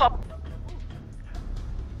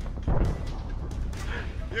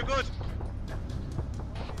 You're good.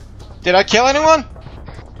 Did I kill anyone?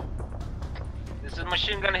 This is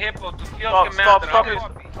machine gun hippo to field Stop commander.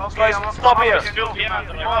 Stop here. This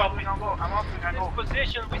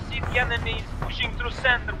position, we see the enemies pushing through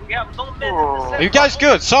center. We have no men in the center. Are you guys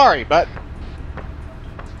good? Sorry, but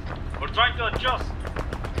We're trying to adjust.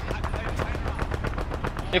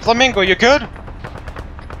 hey Flamingo, you good?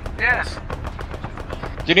 Yes.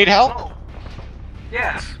 Do you need help?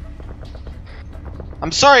 Yes.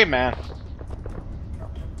 I'm sorry, man.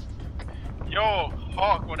 Yo,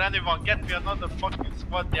 Hawk, would anyone get me another fucking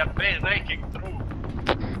squad? They are breaking through.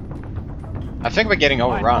 I think we're getting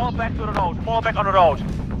Fall overrun. back to the road. Fall back on the road.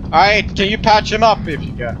 Alright, can you patch him up if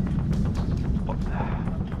you can?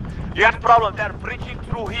 You have a problem. They're breaching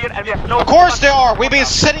through here and we have no... Of course they are! We've been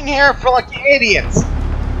sitting here for like idiots!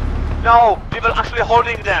 No, we will actually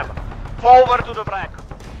holding them. Forward to the back.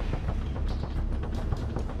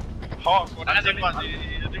 Hawk, would anybody...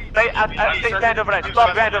 Stay behind the right.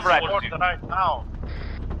 Stop behind the right. Right now.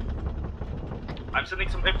 I'm sending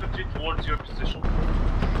some infantry towards your position.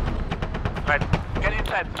 Right. Get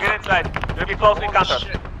inside. We'll be close encounter.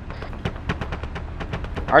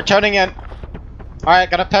 Alright, turning in. Alright,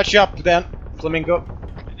 gotta patch you up then, Flamingo.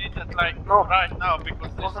 We need it like right now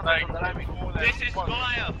because this like... This is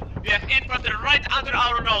Goliath. We have infantry right under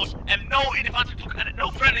our nose, and no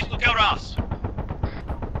friendlies to cover us.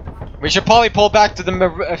 We should probably pull back to the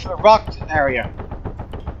rock area.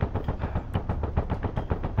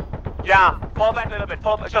 Yeah, fall back a little bit.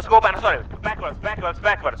 Just go back. Sorry, backwards.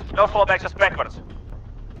 No fall back, just backwards.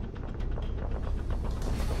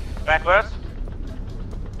 Backwards.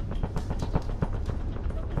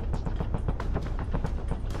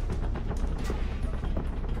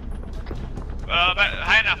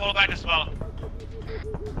 Hyena, fall back as well.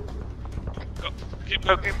 Keep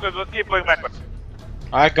going backwards.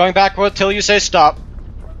 Alright, going backward till you say stop.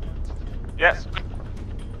 Yes.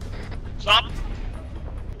 Stop.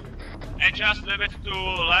 And just a little bit to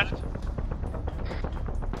left.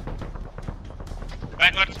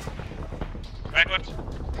 Backwards.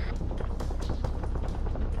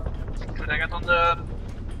 Should I get on the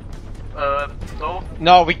door?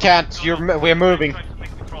 No, we can't. We're moving.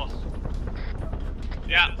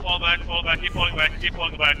 Yeah, fall back, keep falling back.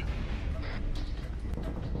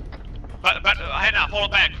 But Hannah, fall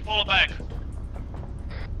back.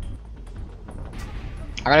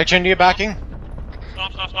 I'm gonna turn to your backing.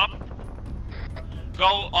 Stop. Go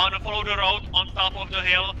on, follow the road on top of the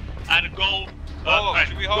hill and go. Go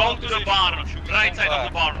to the barn, right side of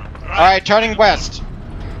the barn. Right. Alright, turning west.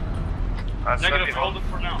 Negative, hold it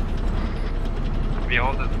for now. We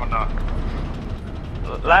hold it for now.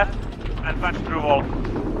 Left and punch through wall.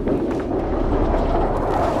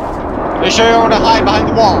 Make sure you want to hide behind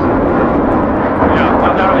the wall.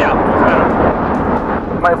 Yeah.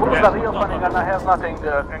 My wounds are reopening and I have nothing.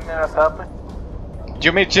 Can you help me? Do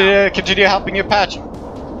you want me to continue helping you, Patch?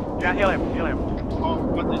 Yeah, heal him. Oh,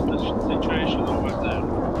 what is the situation over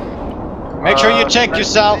there? Make sure you check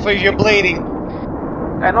yourself if you're bleeding.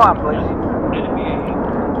 I know I'm bleeding.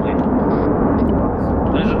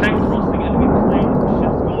 There's a tank crossing enemy plane.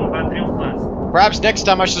 Shit's going bad real fast. Perhaps next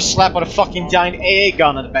time I should slap on a fucking giant AA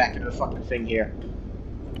gun on the back of the fucking thing here.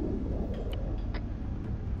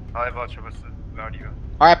 I'll watch over you.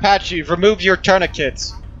 Alright, Patchy, remove your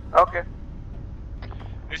tourniquets. Okay.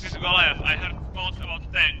 This is Goliath. I heard calls about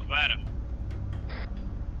the tank. Where?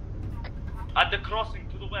 At the crossing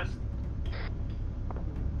to the west.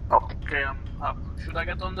 Okay, I'm up. Should I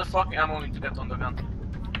get on the fucking? I'm only to get on the gun.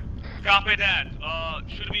 Copy that.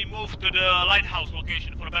 Should we move to the lighthouse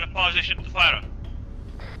location for a better position to fire?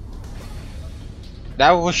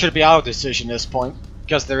 That should be our decision at this point,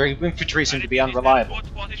 because their infantry seem to be unreliable.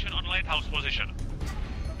 Good position on lighthouse position.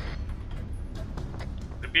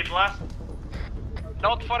 Repeat last.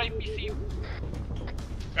 Not for APC.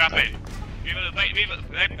 Copy. We will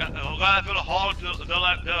hold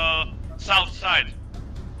the south side.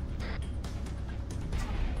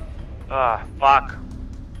 Ah, fuck.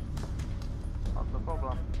 What's the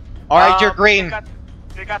problem? Alright, you're green.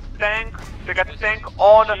 We got tank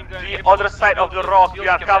on the other side of the rock we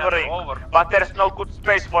are covering, but there is no good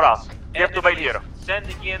space for us. We have to wait here.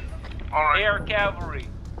 Sending in air cavalry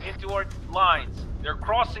into our lines. They're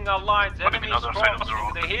crossing our lines. Enemies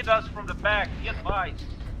crossing. They hit us from the back. Be advised.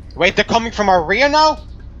 Wait, they're coming from our rear now?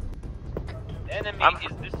 Enemy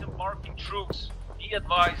is disembarking troops. Be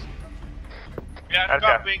advised. We are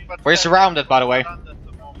copying, but we're surrounded, by the way.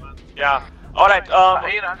 Yeah. Alright,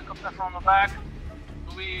 Here, helicopter from the back.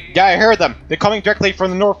 Yeah, I heard them. They're coming directly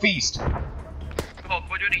from the northeast.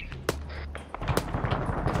 What do you need?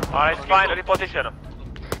 Alright, fine, reposition.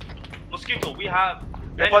 Mosquito, we have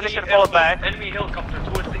Reposition, fall back. Enemy helicopter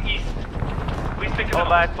towards the east. Please pick it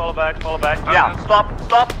Fall up. back. Yeah, stop.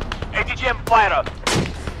 ATGM, fire up.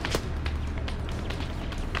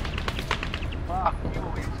 Fuck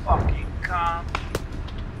you fucking cunt.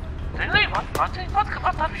 Really? What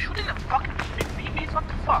are we shooting at fucking BBs? What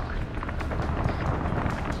the fuck?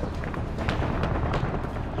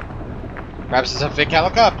 Perhaps it's a fake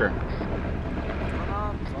helicopter.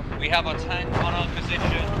 we have a tank on our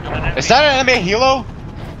position. Is that an enemy helo?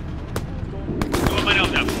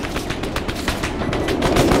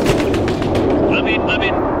 I'm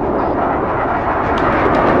in.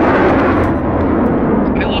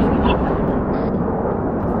 I lost the look.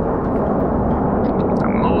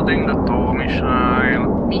 I'm loading the tow missile.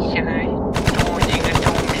 Loading the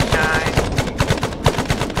tow missile.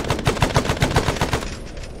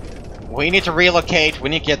 We need to relocate. We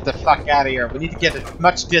need to get the fuck out of here. We need to get as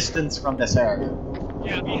much distance from this area.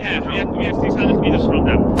 Yeah, we have 600 meters from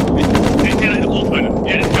them. They're open.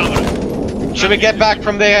 Yeah, it's covered. Should we get back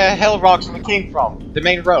from the hill rocks we came from? The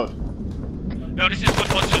main road? No, this is good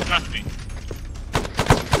position, trust me.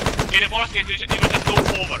 In the worst case, we just go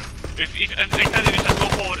forward. If next time we just go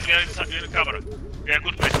forward, we are in cover. We are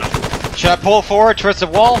good place now. Should I pull forward towards the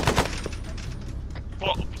wall?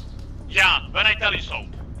 Yeah, when I tell you so.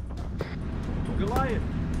 Goliath.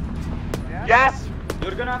 Yes?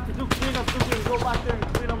 You're gonna have to do cleanup duty. Go back there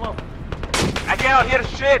and clean them up. I cannot hear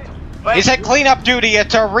shit. Wait. He said cleanup duty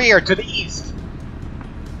at our rear, to the east.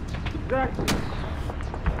 Exactly.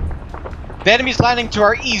 The enemy's landing to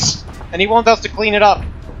our east, and he wants us to clean it up.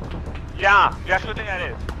 Yeah, we are shooting at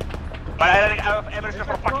it. But I don't have ammunition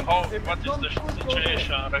for fucking. Oh, what is the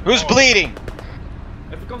situation? Who's bleeding?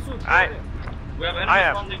 If it comes soon, We have I enemies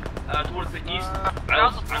am. running towards the east.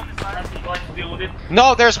 I'm going to deal with it.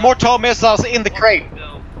 No, there's more tow missiles in the crate.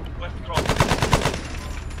 West cross.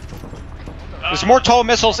 There's more tow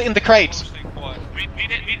missiles in the crates.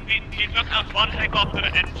 We knocked out one helicopter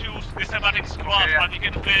and two systematic squads, but we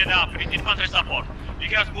can clear it up. We need counter support. You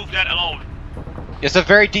can't move that alone. It's a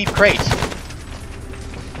very deep crate.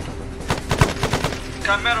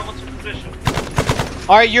 Camera, what's position.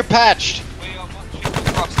 Alright, you're patched. We are marching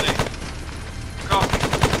across the... Copy.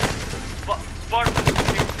 Spartan, if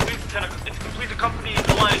you complete the company in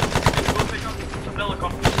the line, it will pick up some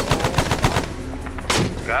helicopters.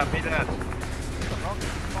 Grab me that.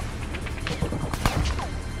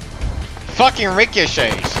 Fucking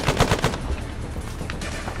ricochets.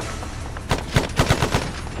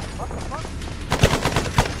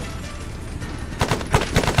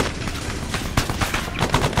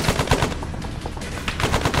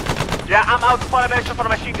 Yeah, I'm out for ammunition for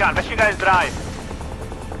machine gun. Machine gun is dry.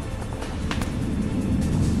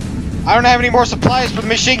 I don't have any more supplies for the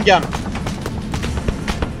machine gun.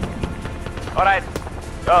 Alright.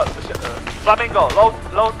 Flamingo, load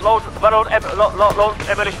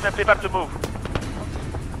ammunition and prepare to move.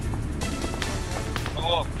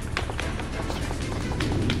 Oh.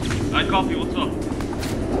 I copy, what's up?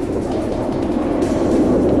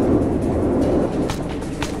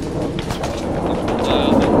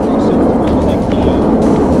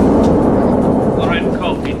 Alright,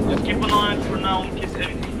 copy. Just keep an eye out for now in case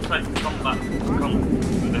anything decides to come back. Come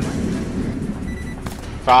to them.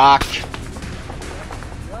 Fuck.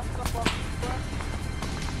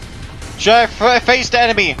 Should I face the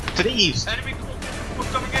enemy to the east? Enemy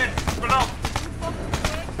coming in. For now.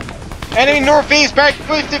 Enemy northeast, back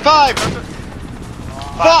 55.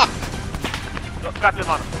 Fuck. Got him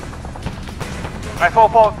on. Right,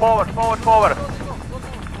 forward.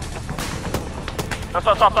 No,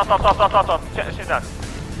 stop. Shit that.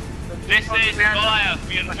 This is Goliath.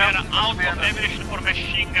 We are out of ammunition for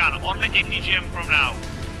machine gun. Only ATGM from now.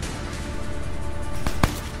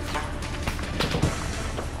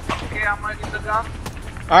 Okay, I'm ready to gun.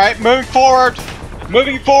 Alright, moving forward.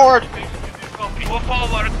 Moving forward. Go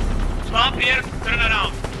forward. Stop here. Turn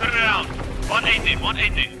around.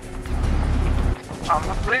 180. I'm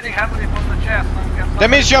bleeding heavily from the chest. That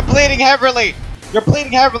means you're bleeding heavily. You're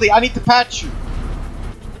bleeding heavily. I need to patch you.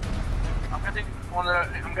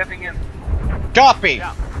 I'm getting in. Copy.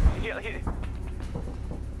 Yeah.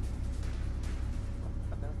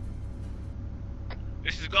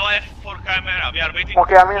 This is Goliath for camera. We are waiting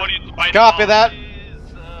Okay, I'm for you to buy the Copy bomb. that.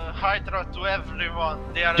 Hydra to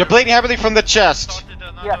everyone. They are You're bleeding heavily from the chest.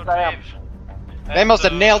 Yes, I am. They must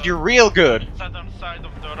have nailed you real good. southern side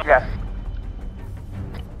of the road. Yes.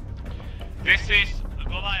 This is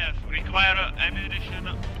Goliath. Require ammunition.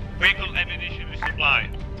 Vehicle ammunition is supply.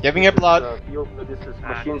 Giving it blood. This is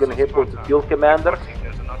machine gun hit with the field commander.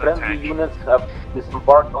 Friendly units have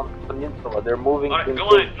disembarked on the peninsula. They're moving Alright, in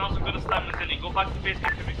Goliath, now's a good establishment. Go back to base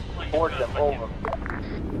camp to resupply. towards them. Over.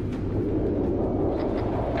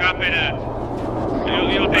 Copy that.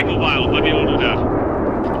 It'll take a while, but we will do that.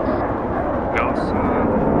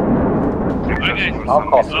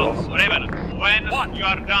 Okay, so Raven, when you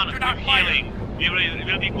are done with healing, we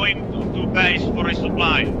will be going to base for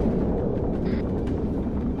resupply.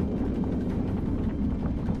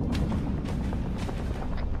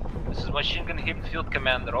 This is machine gun hit field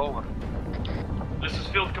commander, over. This is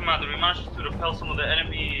field commander. We managed to repel some of the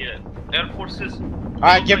enemy air forces.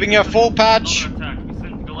 Alright, giving you a full patch. Attack. We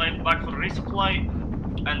sent Goliath back for resupply,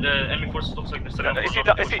 and the enemy forces looks like they're surrounded.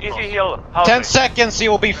 Is he healed? 10 seconds, he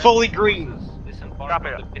will be fully green. Disembark on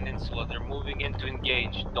the peninsula. They're moving in to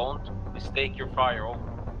engage. Don't mistake your fire, over.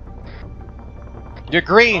 You're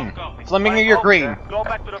green. Flamingo, you're green. Go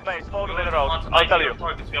back to the base, follow the road. I'll tell you.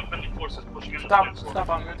 Targets. We have friendly forces pushing in. Stop,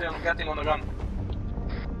 I'm getting on the gun.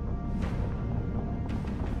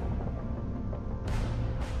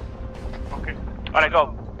 Okay. Alright,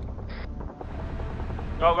 go.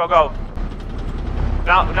 Go.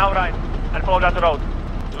 Now right. And follow down the road.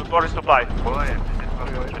 For resupply. Goliath, is it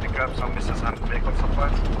possible to grab some missiles and vehicle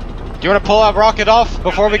supplies? Do you want to pull a rocket off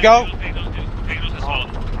before we go?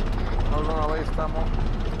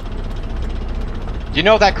 You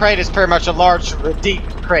know that crate is pretty much a large, deep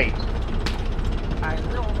crate. I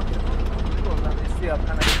know, but it's still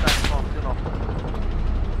kind of you know.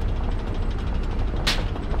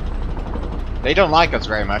 They don't like us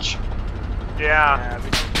very much. Yeah. We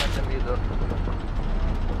don't let them either.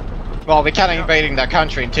 Well, we kind of invading their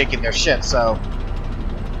country and taking their shit, so...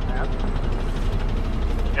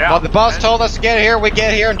 Yeah. Well, the boss told us to get here, we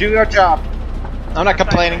get here and do our job. I'm not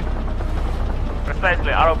complaining.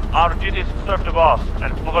 Precisely. Our duty is to serve the boss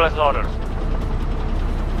and follow his orders.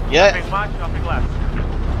 Yeah. Nothing much, nothing less.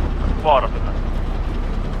 More of it.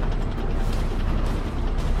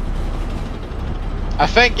 I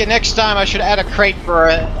think next time I should add a crate for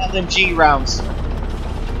LMG rounds.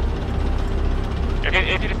 If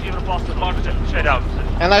it is even possible, straight out.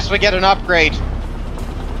 Unless we get an upgrade.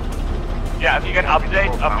 Yeah, if you get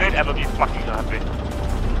upgrade, I will be fucking happy.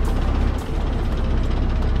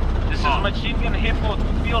 This is Machine Gun Hippo to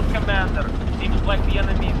Field Commander. Seems like the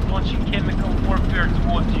enemy is launching chemical warfare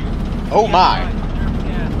towards you. Oh my!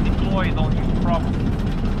 Deployed on you, probably.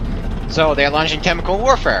 So they're launching chemical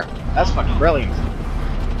warfare. That's fucking brilliant.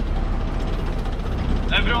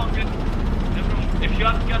 Everyone, if you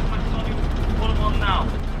have gas masks on you, put them on now.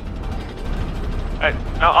 Hey,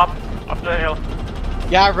 now up the hill.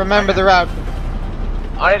 Yeah, I remember the route.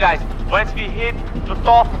 Alright guys, once we hit the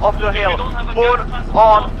top of the hill, put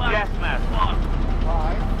on gas mask.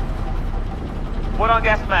 Put on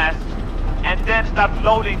gas mask, and then start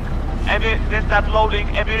loading.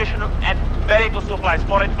 Ammunition and medical supplies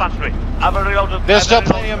for infantry. I will reload the. There's still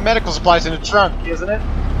plenty of medical supplies in the trunk, isn't it?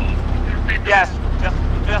 Yes,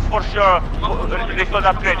 just for sure. Refill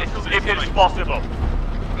that crate if it is possible.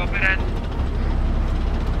 Copy that.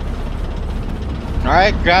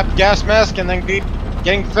 Alright, grab gas mask and then keep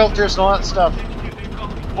getting filters and all that stuff.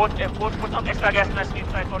 Put some extra gas mask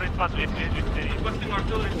inside for infantry if they need. Requesting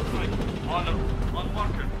artillery supply on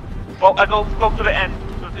marker. Go to the end,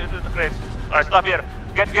 to the crates. Alright, stop here.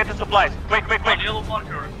 Get the supplies. Quick. On yellow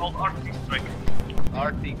marker called Arctic Strike.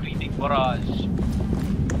 Arctic Reading Barrage.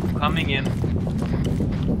 Coming in.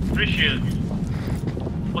 Appreciate it.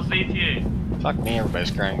 What's the ETA? Fuck me,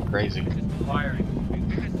 everybody's crying crazy. Firing.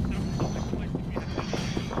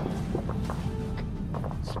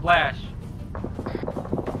 Splash.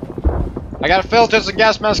 I got filters and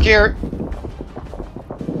gas mask here.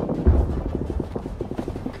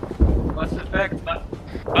 What's the effect? Bad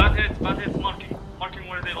hits marking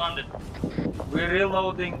where they landed. We're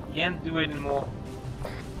reloading, can't do it anymore.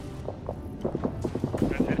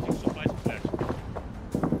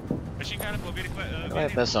 I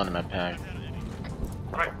have this on in my pack.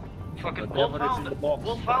 Right. Fucking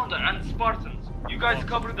Wolfounder and Spartans. You guys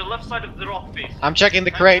cover the left side of the rock face. I'm checking the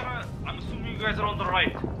crate. I'm assuming you guys are on the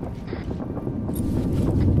right.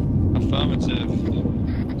 Affirmative.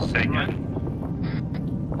 Second.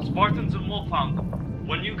 Spartans and Wolfounder.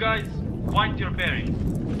 When you guys find your bearings,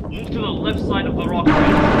 move to the left side of the rock face. This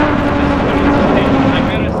is where you stay.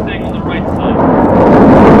 Chimera is staying on the right side.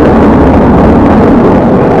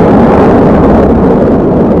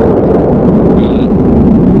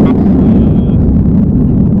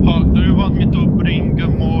 Do you want me to bring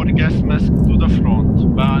more gas mask to the front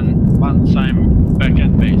once I'm back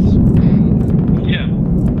at base? Yeah.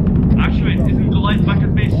 Actually, isn't the light back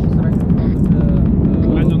at base? I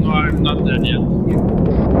don't know, I'm not there yet.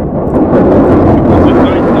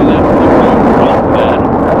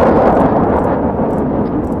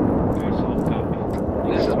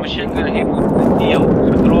 This is Machine Gun Hippo to the field.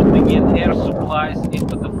 We're dropping in air supplies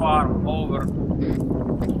into the farm. Over.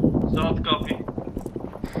 Solid copy.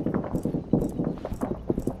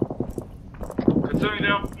 Considering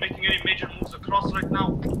they're not making any major moves across right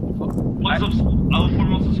now, I'll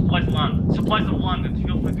inform once the supplies land. Supplies have landed.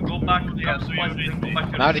 Feel free to go back to the supplies and go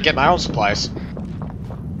back to Now to get my own supplies.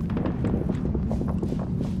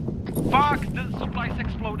 Fuck! The supplies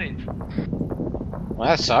exploded. Well,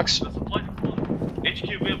 that sucks. The supplies exploded.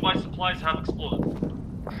 HQ nearby supplies have exploded.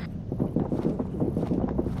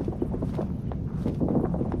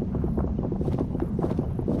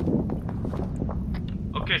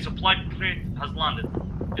 Okay, supply crate has landed.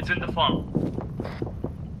 It's in the farm.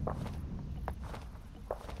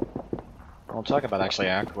 I'll talk about actually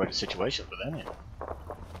an accurate situation for them.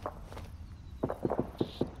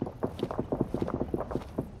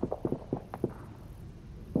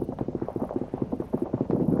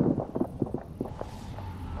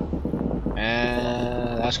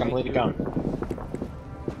 And that's completely gone.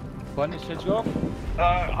 Finish the job.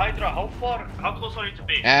 Hydra, how close are you to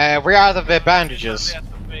base? We're out of the bandages.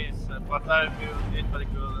 But I will need very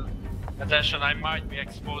good attention. I might be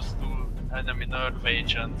exposed to enemy nerve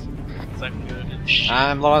agent.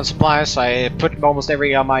 I'm low on supplies. I put almost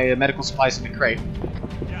every of my medical supplies in the crate.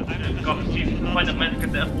 Find a medic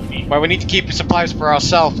at the FOB. Well, we need to keep the supplies for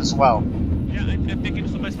ourselves as well. Yeah, I'm taking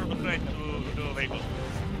supplies from the crate to the vehicle.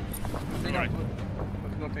 Alright.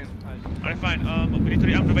 Alright, fine. We need to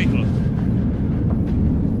rearm the vehicle.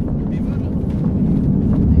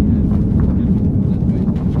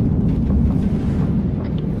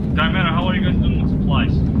 Chimera, how are you guys doing with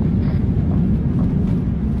supplies?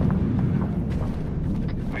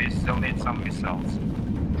 We still need some missiles.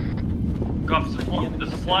 The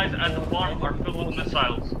supplies at the farm are filled with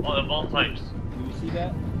missiles of all types. Do you see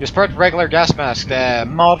that? Just put regular gas mask. The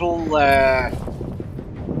model, the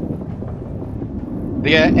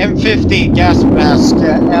M50 gas mask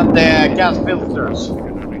and the gas filters.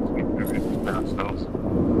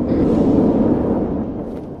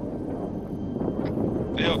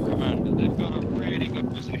 Field Commander, they've got a really good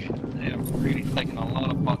position. They are really taking a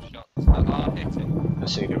lot of pot shots. that are hitting.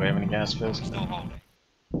 Let's see, do we have any gas pills? Still holding.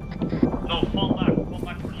 No, fall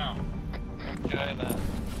back for now. Okay then.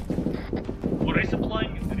 We're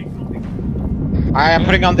resupplying and recruiting. Alright, I'm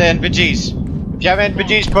putting on the NVGs. If you have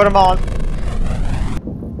NVGs, put them on.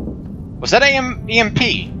 Was that EMP?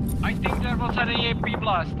 I think there was an EMP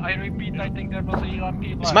blast. I repeat, I think there was an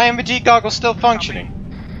EMP blast. Is my NVG goggles still functioning?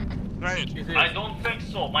 Right. I don't think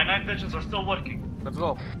so. My night visions are still working. Let's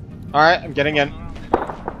go. Alright, I'm getting in.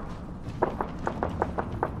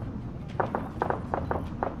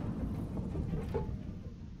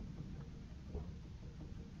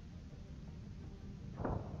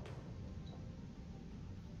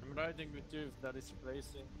 I'm riding with you if that is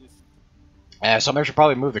placing this. Someone should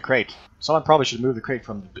probably move the crate. Someone probably should move the crate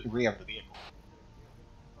from the rear of the vehicle.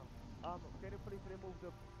 Can you please remove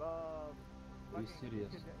the Are you serious?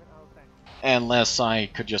 Unless I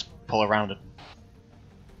could just pull around it.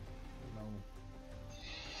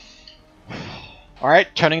 No.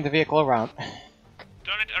 Alright, turning the vehicle around. Turn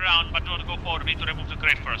it around, but don't go forward. We need to remove the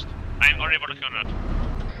crate first. I'm already working on that.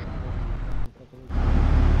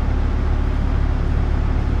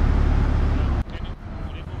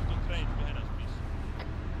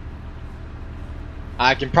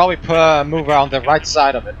 I can probably move around the right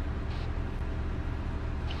side of it.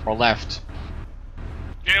 Or left.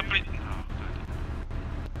 Can you please...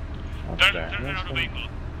 Turn around the vehicle.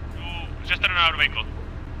 Just turn around the vehicle.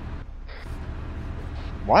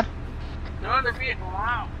 What? Turn the vehicle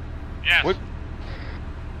around. Yes. What?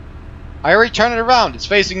 I already turned it around. It's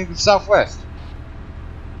facing southwest.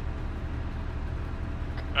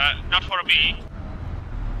 Not for me.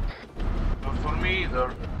 Not for me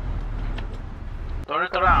either. Turn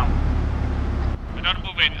it around. Don't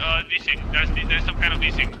move it. Desync. There's some kind of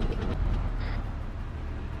desync.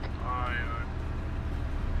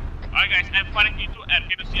 Alright guys, I'm firing into air.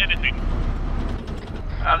 Can you see anything?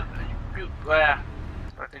 I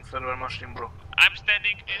think server machine broke. I'm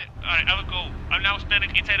standing in... Alright, I will go. I'm now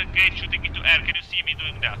standing inside a gate shooting into air. Can you see me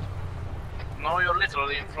doing that? No, you're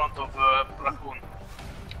literally in front of Raccoon.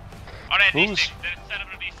 Alright, desync. There is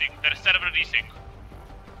cerebral desync. There is cerebral desync.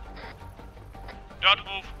 Don't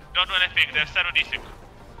move. Don't do anything. There's cerebral desync.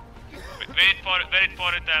 Wait for it to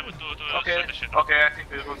okay. the shit. Okay, I think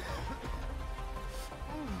we're good.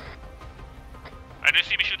 Do you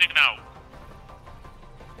see me shooting now?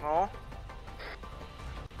 No.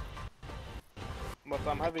 But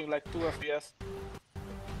I'm having like 2 FPS.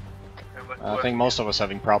 I think most of us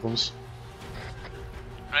having problems.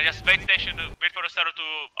 Just wait station, wait for the server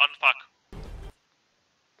to unfuck.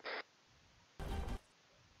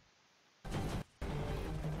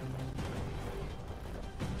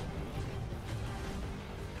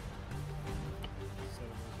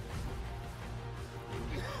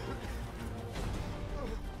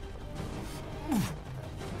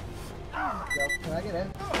 Can I get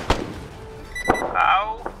in?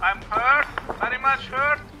 Ow, I'm hurt, very much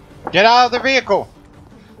hurt. Get out of the vehicle!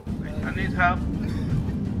 I need help.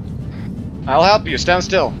 I'll help you, stand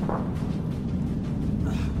still.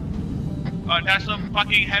 There's some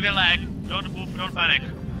fucking heavy lag. Don't move, don't panic.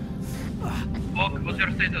 Hawk, what's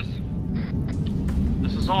your status?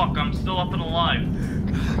 This is Hawk, I'm still up and alive.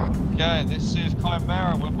 Okay, this is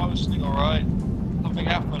Chimera, we're posting, alright? Something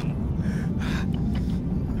happened.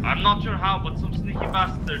 I'm not sure how, but some sneaky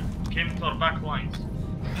bastard came to our back lines.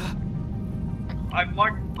 I've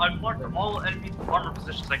marked all enemy armor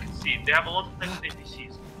positions I can see. They have a lot of things with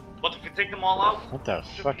APCs. But if we take them all out... What the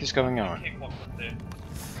fuck is going on? Can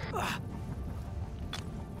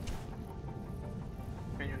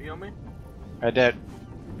you hear me? I did.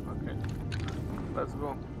 Okay. Let's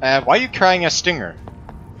go. Why are you carrying a stinger?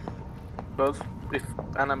 Because if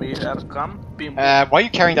enemy air come, beam. Why are you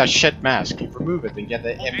carrying that shit mask? You remove it and get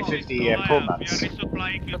the M50 Pro Max. We are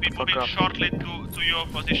resupplying. We'll be moving shortly to your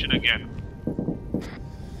position again.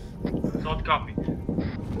 Not copy.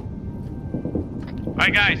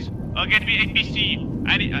 Alright guys, get me APC.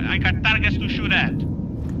 I got targets to shoot at.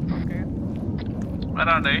 Okay. Where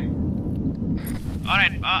are they?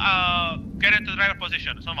 Alright, get into driver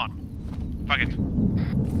position, someone. Fuck it.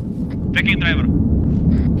 Taking driver.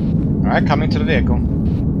 Alright, coming to the vehicle.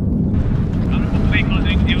 I'm put the vehicle,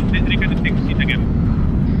 you can take seat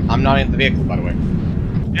again. I'm not in the vehicle, by the way.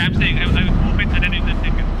 Yeah, I'm saying, I will move it and then you can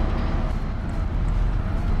take it.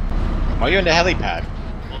 Why are you in the helipad?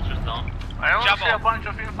 Vulture's down. I only see a bunch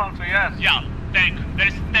of infantry, yes. Yeah, tank. There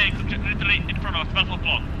is a tank literally in front of us, 12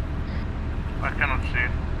 o'clock. I cannot see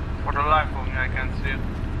it. For the life of me, I can't see it.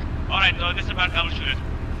 Alright, this is about I will shoot it.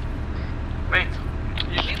 Wait,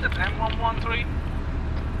 you mean the M113?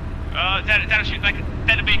 There are like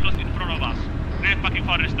 10 vehicles in front of us. Really fucking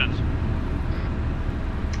far distance.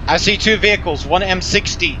 I see two vehicles, one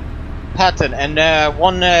M60 Patton and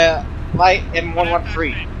one light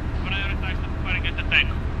M113. Okay, I'm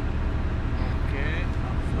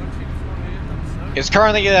searching for it. It's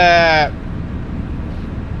currently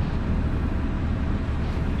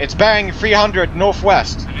it's bearing 300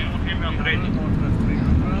 northwest.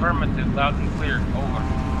 Affirmative, loud and clear. Over.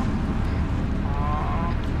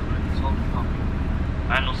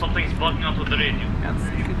 I know something's blocking out with the radio.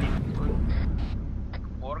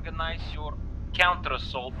 Organize your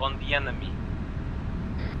counter-assault on the enemy.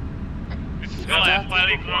 Firing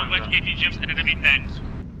like ATGMs and enemy tanks.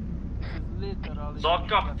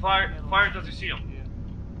 Zog up, fire as you see them.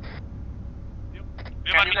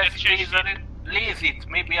 Can you guys laser it?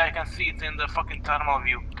 Maybe I can see it in the fucking thermal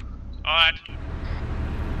view. Alright.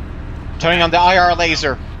 Turning on the IR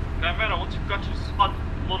laser. Chimera, once you've got your squad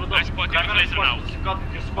loaded up, Chimera squad, once you've got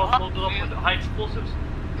your squad loaded up with high explosives,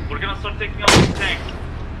 we're gonna start taking out the tank.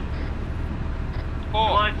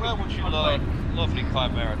 Oh, where would you like lovely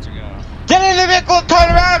Chimera to go? Get in the vehicle, turn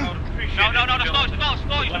around! No,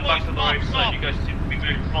 slow, Went back to the right side, you guys seem to be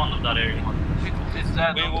very fond of that area.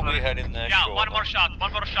 We will be heading there. Yeah, shortly. one more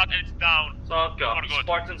shot and it's down. So,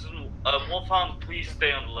 Spartans and Wolfhound, please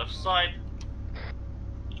stay on the left side.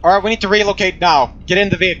 Alright, we need to relocate now. Get in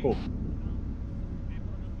the vehicle.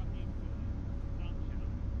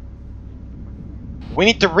 We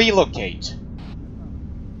need to relocate.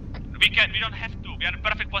 We don't have to. We are in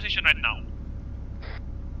perfect position right now.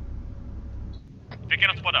 They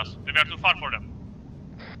cannot spot us. We are too far for them.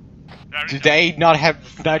 Do they not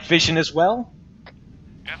have night vision as well?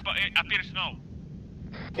 It appears no.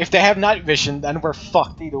 If they have night vision, then we're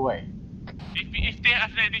fucked either way. If they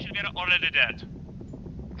have night vision, we are already dead.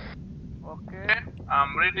 Okay,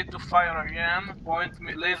 I'm ready to fire again. Point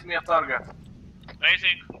me, lace me a target.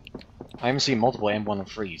 Raising. I haven't seen multiple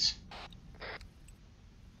M113s.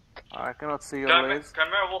 I cannot see your lace.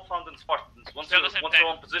 Chimera, Wolfhound, and Spartans. Once you're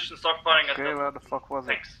on position, start firing at them. Okay, where the fuck was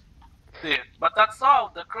it? Thanks. Yeah, but that's all.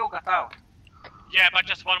 The crew got out. Yeah, but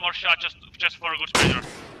just one more shot, just for a good measure.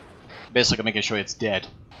 Basically making sure it's dead.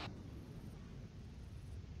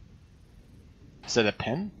 Is that a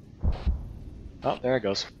pen? Oh, there it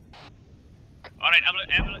goes. Alright, I'm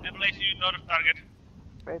placing you north target.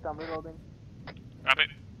 Wait, I'm reloading. Grab it.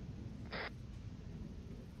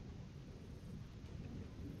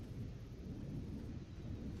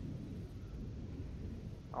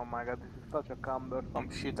 Oh my god, this is such a cumbersome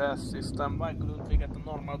shit ass system. Why couldn't we get a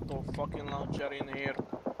normal tow fucking launcher in here?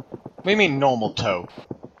 What do you mean normal tow?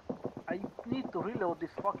 I need to reload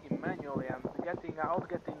this fucking manually and getting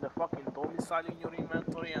the fucking tow missile in your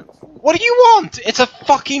inventory and food. What do you want? It's a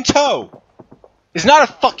fucking tow! It's not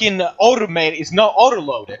a fucking automated, it's not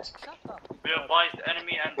auto-loaded. We advised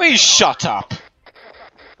enemy and... Will you shut up?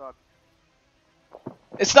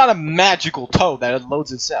 It's not a magical tow that it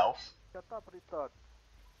loads itself. Shut up, retard.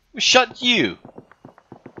 Shut you!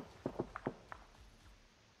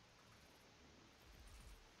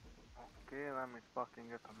 Okay, let me fucking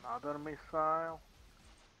get another missile.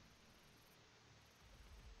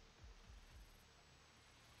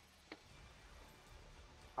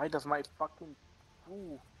 Why does my fucking...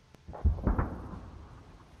 Ooh.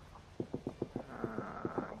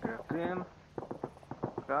 Get in.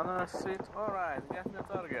 Gunner seat. Alright, get me a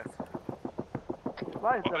target.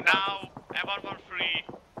 Why is there now, M113,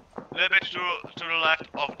 a little bit to the left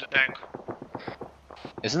of the tank.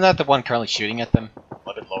 Isn't that the one currently shooting at them? A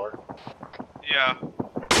little bit lower. Yeah.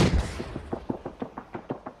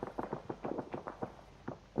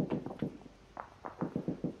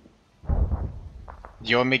 Do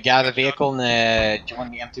you want me to get out of the vehicle and do you want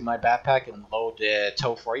me to empty my backpack and load the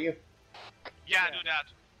tow for you? Yeah, do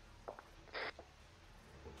that.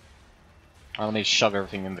 Or let me shove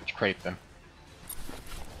everything in the crate then.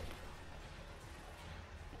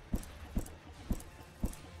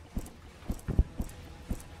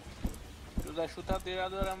 Should I shoot at the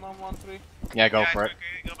other M113? Yeah, go for it.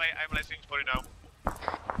 Okay, I'm listening for you now.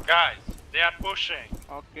 Guys, they are pushing.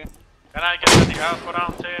 Okay. Can I get any help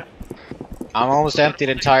around here? I'm almost emptied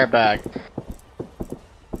the entire bag.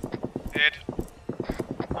 Hit.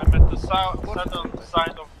 I'm at the southern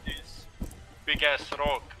side of this big ass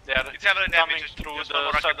rock. They are coming through the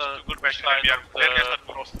southern side of the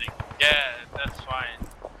crossing. Yeah, that's fine.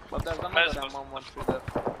 But there's another M113 there.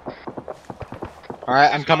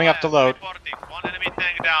 Alright, I'm coming up to load. Reporting. One enemy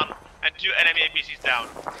tank down and 2 enemy APCs down.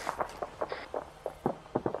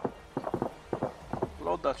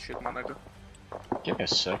 Load that shit, my nigga. Give me a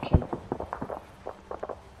second.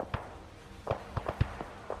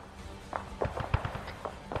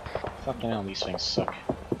 Fucking hell, these things suck.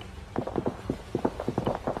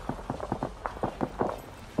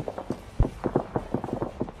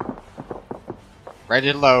 Ready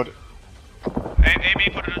to load. Amy,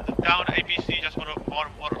 put it down APC just one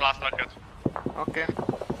last rocket. Okay.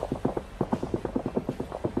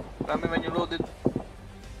 Tell me when you load it.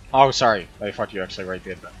 Oh, sorry. I thought you actually already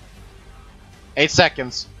did that. 8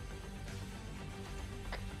 seconds.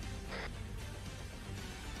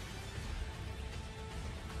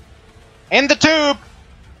 In the tube!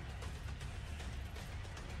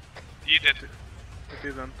 You did. It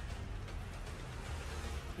isn't.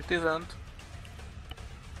 It isn't.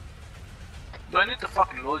 Do I need to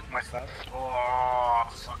fucking load it myself? Oh,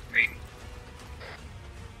 fuck me.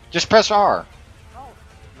 Just press R. Oh.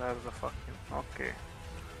 There's a fucking... Okay.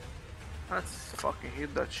 Let's fucking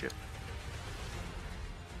hit that shit.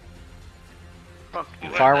 Fuck you.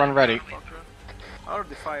 Fire one ready. I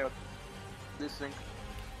already fired this thing.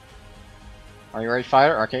 Are you ready to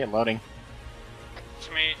fire? Okay, loading. It's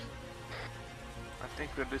me. I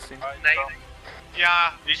think we're dissing.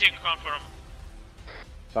 Yeah, dissing confirm.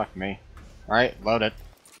 Fuck me. Alright, load it.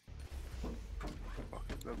 Fuck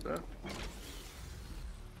is that there?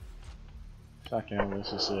 Fucking hell,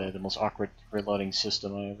 this is the most awkward reloading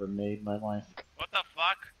system I ever made in my life. What the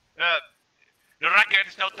fuck? The rocket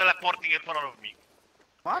is now teleporting in front of me.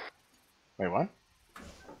 What? Wait, what?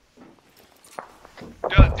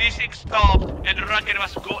 The dissing stopped and the rocket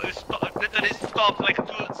was literally stopped like 2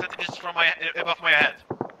 centimeters from above my head.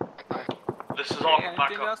 This is all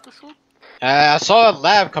Anything else to shoot? I saw a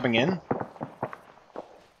lab coming in.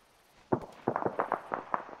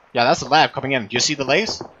 Yeah, that's the lab coming in. Do you see the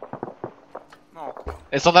lace? No.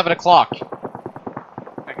 It's 11 o'clock.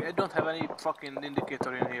 I don't have any fucking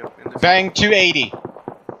indicator in here. In this Bang 280.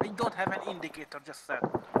 I don't have an indicator, just said.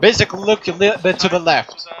 Basically, look a little bit to the left.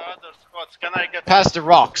 To the other squads. Can I get Past the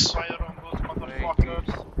rocks. fire on those motherfuckers?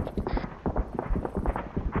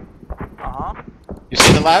 Uh-huh. You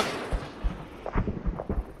see the lab?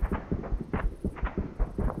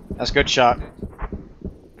 That's a good shot.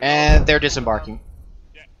 And they're disembarking.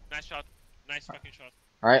 Yeah, nice shot. Nice fucking shot.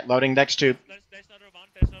 Alright, loading next tube. There's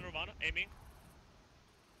another one, aiming.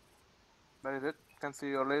 Where is it? Can see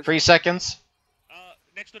your laser. 3 seconds.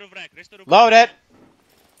 Next to the wreck, Load it!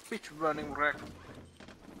 Which burning wreck?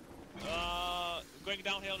 Going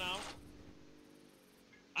downhill now.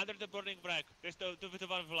 Under the burning wreck. There's the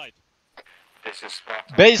one with light. This is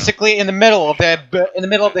Spartan. Basically in the middle of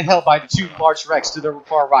the hill by the 2 large wrecks to the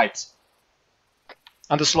far right.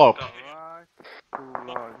 On the slope.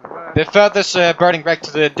 The furthest burning wreck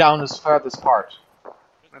to the down is furthest part.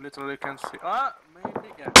 I literally can't see. Ah, maybe.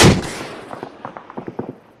 Yeah.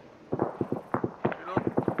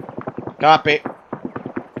 Copy.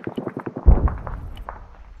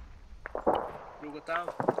 You got down.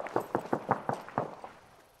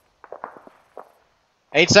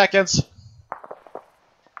 8 seconds.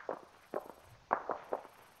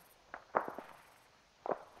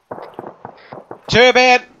 Tube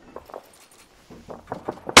it.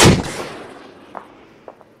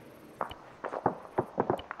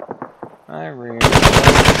 I really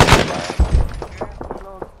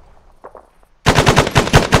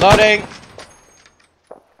loading.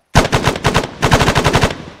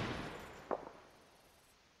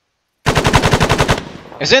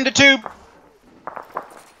 It's in the tube.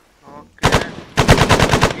 Okay.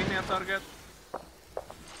 Give me a target.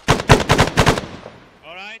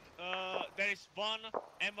 Alright, there is one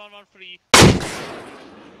M113.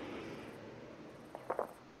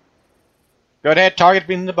 Go ahead, target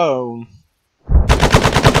being the bone.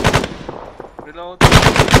 Reload.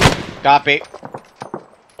 Copy.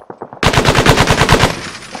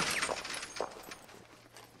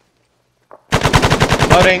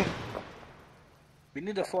 Loading. We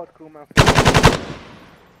need a 4th crewman.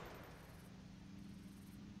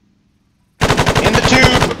 In the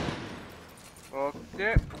tube.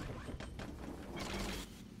 Okay.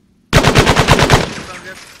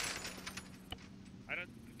 Target. I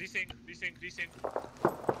don't. Desync.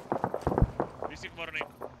 Desync warning.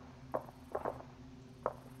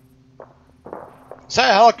 Is that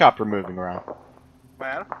a helicopter moving around?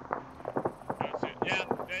 Where? Yeah,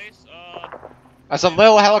 there is. That's a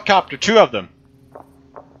little helicopter, 2 of them.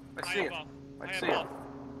 I see it. I see it.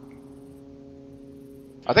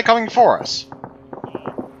 Are they coming for us?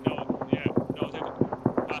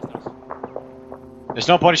 There's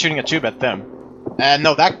no point in shooting a tube at them. And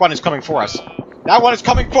no, that one is coming for us. That one is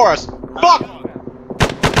coming for us! Fuck!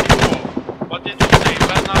 What did you say?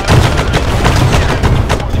 When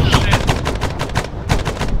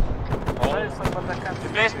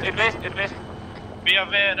It missed. Be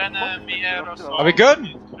aware, enemy aerosol. Are we good?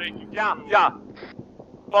 Yeah.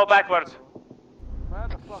 Fall backwards. Where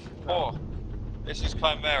the fuck is that? Oh, this is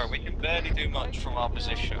Chimera. We can barely do much from our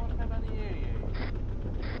position.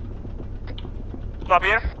 Stop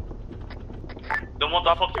here. Then what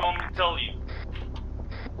the fuck you want me to tell you?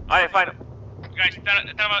 Alright, fine. Guys, there are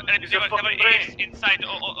inside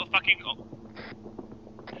fucking...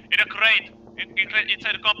 in a crate.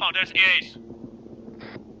 Inside the compound, there's AAs.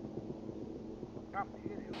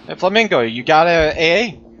 Hey, Flamingo, you got a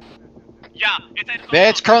AA? Yeah, inside the compound.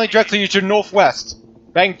 It's currently directly to your northwest.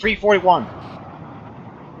 Bang 341.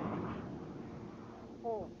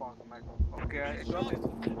 Oh fuck, man. Okay, I got it.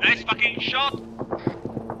 Nice fucking shot! Do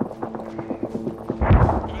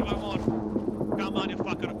it one more. Come on, you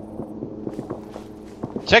fucker.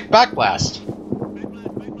 Check backblast.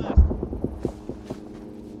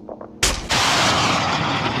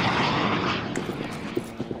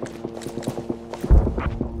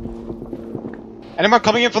 Anyone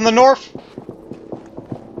coming in from the north?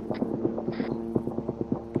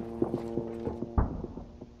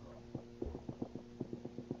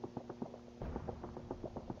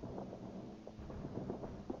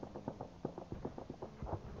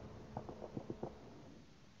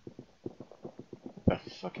 What the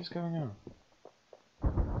fuck is going on?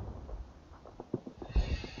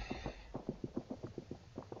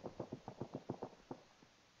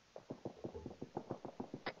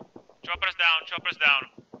 Choppers down.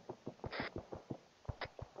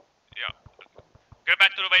 Yeah. Get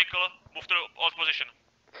back to the vehicle, move to the old position.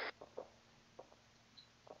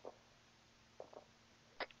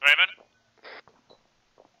 Raven?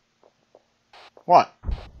 What?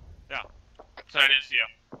 Yeah. Sorry, I didn't see you.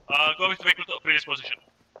 Go with the vehicle to previous position.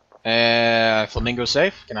 Flamingo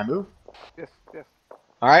safe? Can I move? Yes, yes.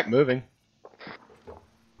 Alright, moving.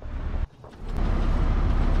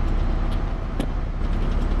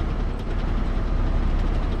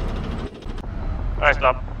 Alright,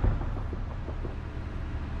 stop.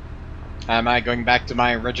 Am I going back to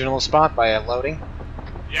my original spot by loading?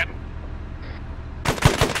 Yep.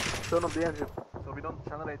 Turn off the engine so we don't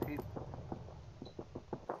generate heat.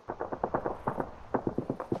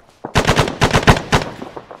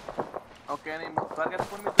 Okay, any more targets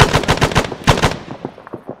for me to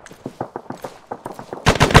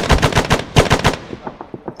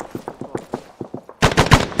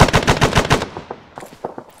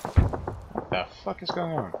What the fuck is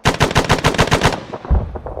going on?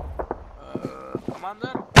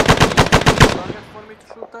 Commander? Targets for me to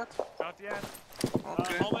shoot at? Not yet.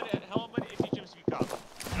 Okay. How many ETGMs we got?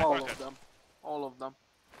 All of them. All of them.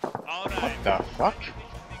 Alright. What the fuck?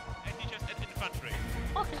 ETGMs at infantry.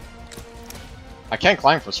 Okay. I can't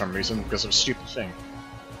climb for some reason because of a stupid thing.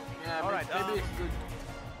 Yeah, alright, maybe it's good.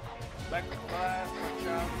 Back to class, watch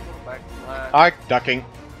out, back to class. Alright, ducking.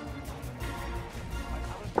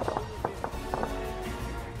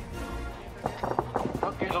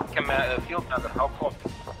 Okay, look, Field Commander, how copy?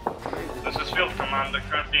 This is Field Commander,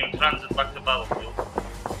 currently in transit back to battlefield.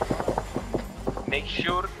 Make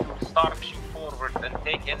sure to start pushing forward and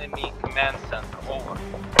take enemy command center. Over.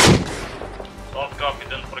 Don't copy,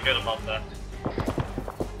 don't forget about that.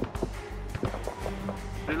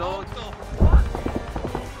 Reload.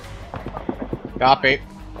 Copy.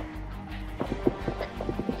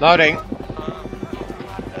 Loading.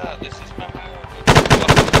 Yeah, this is my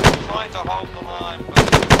move. Trying to hold the line, but...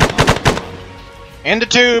 In the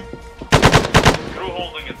tube. Crew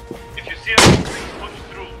holding it. If you see anything, please push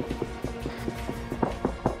through.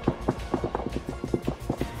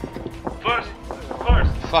 First.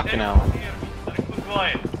 Fucking hell. Here, quick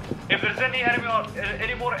line. If there's any enemy or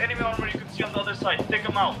any more enemy armor you can see on the other side, take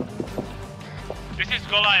them out. This is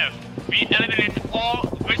Goliath. We eliminated all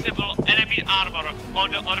visible enemy armor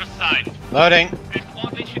on the other side. Loading. There's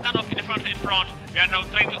only shit enough in front. We are now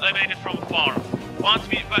trying to eliminate it from far. Once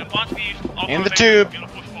we use all In the tube. we'll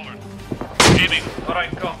push forward. Aiming.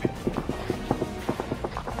 Alright, copy.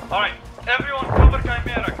 Alright, everyone cover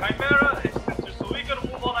Chimera. Chimera is center, so we can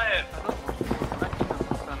move on ahead.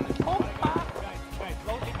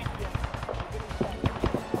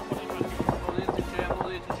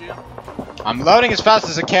 I'm loading as fast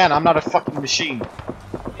as I can. I'm not a fucking machine.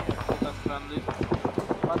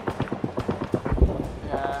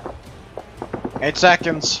 Yeah. 8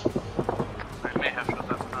 seconds. I may have shot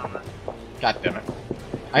that standard. God damn it.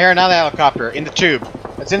 I hear another helicopter in the tube.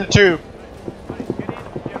 It's in the tube.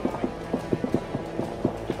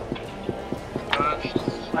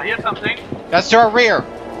 I hear something. That's to our rear.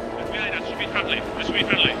 That should be friendly. That should be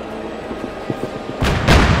friendly.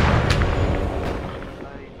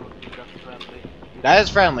 That is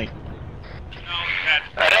friendly.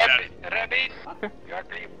 Rabbit, okay. You are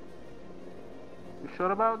clear. You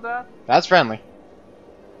sure about that? That's friendly.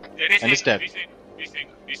 Yeah, And it's dead.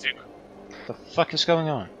 Desync. What the fuck is going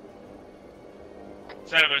on?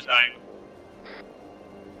 Server's dying.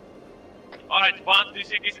 Alright, once this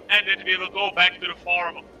thing is ended, we will go back to the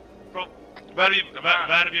farm from where we were.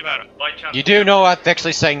 By chance. You do know what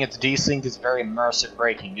actually saying it's desync is very immersive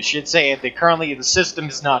breaking. You should say that currently the system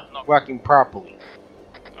is not working properly.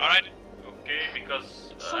 Alright. Okay,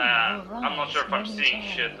 because I'm not sure if I'm seeing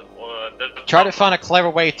shit. Try to find a clever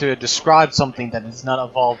way to describe something that does not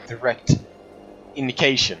involve direct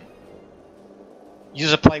indication.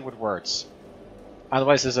 Use a play with words.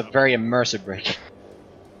 Otherwise, it's a very immersive break.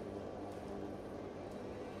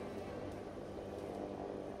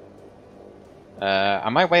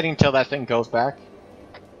 Am I waiting until that thing goes back?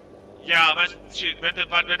 Yeah, when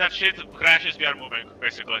that shit crashes, we are moving,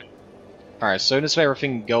 basically. Alright, so this way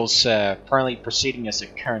everything goes apparently proceeding as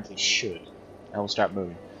it currently should. I will start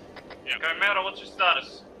moving. Yeah. Chimera, what's your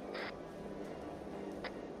status?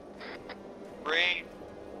 Green.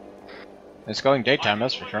 It's going daytime,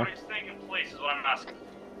 that's for sure. Are you staying in place is what I'm asking.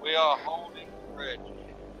 We are holding the bridge.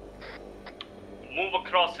 Move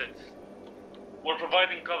across it. We're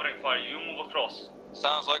providing covering fire. You move across.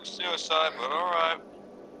 Sounds like suicide, but alright.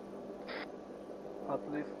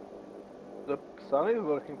 At least the sun is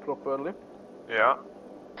working properly. Yeah.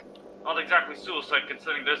 Not exactly suicide,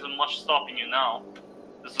 considering there isn't much stopping you now.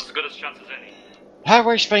 This is as good a chance as any. I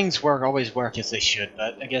wish things always work as they should,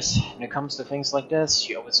 but I guess when it comes to things like this,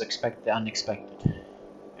 you always expect the unexpected.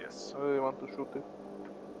 Yes. I really want to shoot it.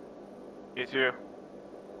 Me too.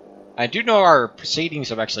 I do know our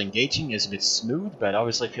proceedings of actually engaging is a bit smooth, but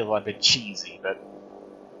obviously feel a bit cheesy, but...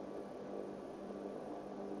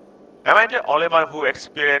 Am I the only one who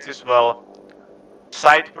experiences, well,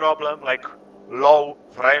 sight problem, like low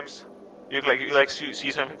frames? You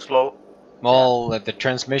see something slow? Well, the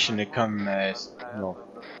transmission it come no.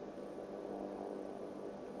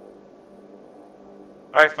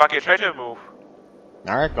 Alright, fuck it, try to move.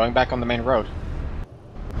 Alright, going back on the main road.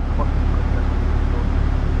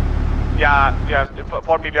 Yeah,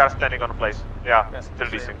 for me we are standing on a place. Yeah, still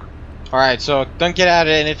desync. Alright, so don't get out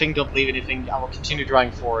of anything, don't leave anything. I will continue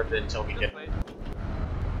driving forward until we get...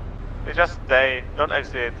 You just stay, don't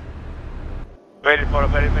exit. Wait for it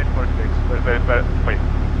to fix.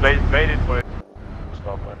 Wait for it to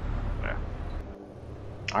stop. Yeah.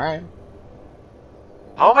 Alright.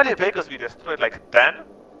 How many vehicles we destroyed? Like 10?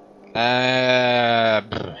 I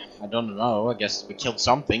don't know. I guess we killed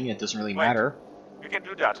something. It doesn't really matter. We can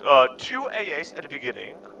do that. 2 AAs at the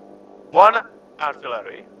beginning, 1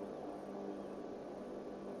 artillery.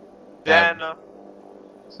 Then...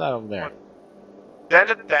 What's that over there? Then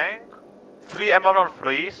the tank, 3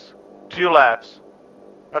 M113s, 2 labs.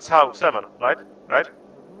 That's how, 7, right? Right?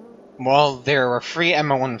 Well, there are 3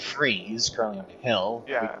 M113s currently on the hill.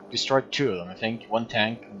 Yeah. We destroyed 2 of them, I think. 1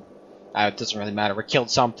 tank. It doesn't really matter. We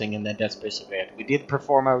killed something, and then that's basically it. We did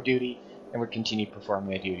perform our duty, and we continue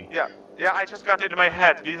performing our duty. Yeah, I just got it in my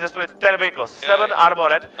head. We destroyed 10 vehicles, 7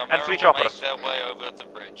 armored, and 3 choppers. Make their way over the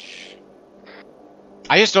bridge.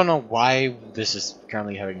 I just don't know why this is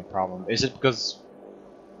currently having a problem. Is it because...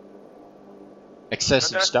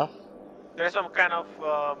 excessive stuff? There's some kind of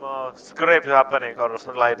script happening or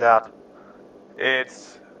something like that.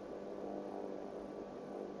 It's...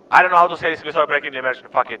 I don't know how to say this without breaking the immersion,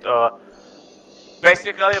 fuck it.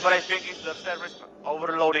 Basically, what I think is the server is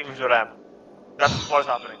overloading with the RAM. That's what's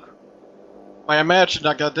happening. I imagine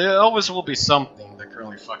that there always will be something that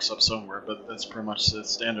currently fucks up somewhere, but that's pretty much the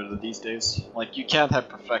standard of these days. Like, you can't have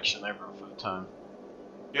perfection ever for the time.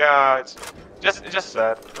 Yeah, it's just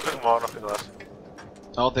sad. Nothing more, nothing less.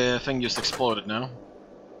 Oh, the thing just exploded now.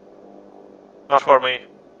 Not for me.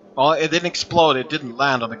 Well, it didn't explode, it didn't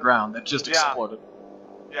land on the ground, it just exploded.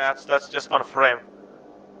 Yeah, that's just 1 frame.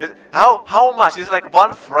 How much? Is it like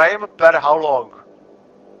 1 frame per how long?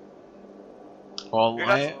 Well,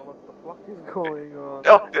 What is going on?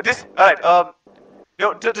 Oh, this, alright,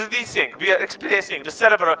 this thing, we are experiencing, the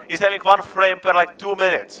server is having 1 frame per like 2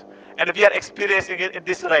 minutes. And we are experiencing it in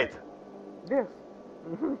this rate. Yes.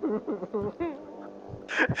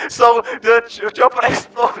 So the chopper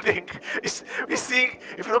exploding is, we see,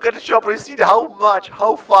 if you look at the chopper, you see how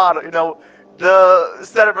far, the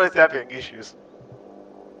server is having issues.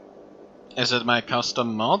 Is it my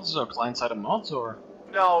custom mods or client-sided mods or?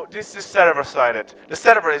 No, this is server-sided. The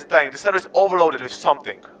server is dying. The server is overloaded with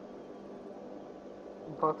something.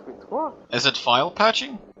 But with what? Is it file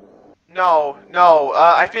patching? No.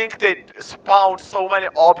 I think they spawned so many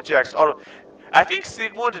objects, or I think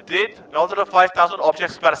Sigmund did another 5,000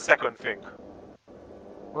 objects per second thing.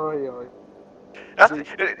 Oi. That's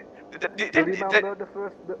remember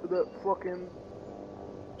the fucking.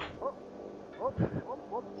 What?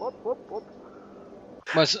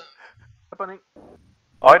 What's happening?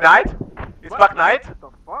 Oh, night? It's back night? What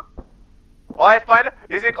the fuck? Alright, fine.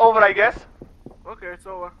 Is it over, I guess? Okay, it's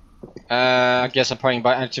over. I guess I'm pointing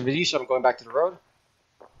by activity, so I'm going back to the road.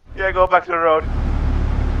 Yeah, go back to the road.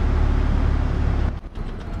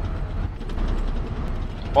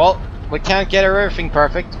 Well, we can't get everything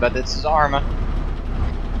perfect, but this is Arma.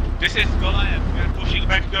 This is Goliath. We are pushing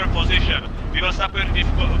back to your position. We will support with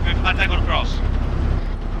attack or cross.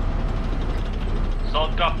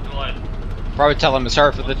 Solid copy, Goliath. Probably tell him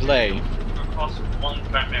sorry for the delay. Across one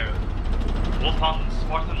primary. Wolfhound and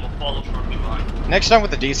Spartan will follow shortly behind. Next time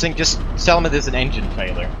with the desync, just tell him it is an engine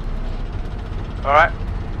failure. Alright.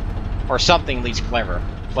 Or something at least clever.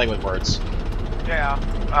 Play with words. Yeah,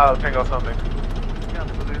 I'll think of something. Yeah,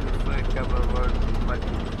 so they just say clever words, like,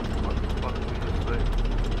 what the fuck we just say.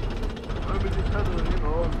 I mean, it's kind of, you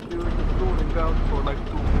know, during the cooling out for like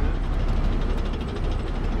 2 minutes.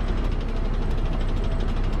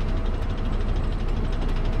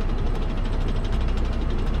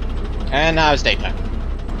 And now it's daytime.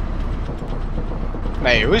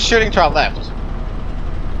 Hey, who's shooting to our left?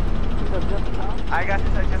 I guess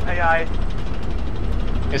it's just AI.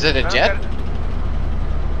 Is it a jet?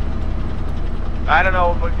 I don't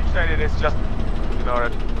know, but each time it is just ignore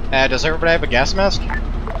it. Does everybody have a gas mask?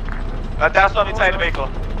 There's one inside the vehicle.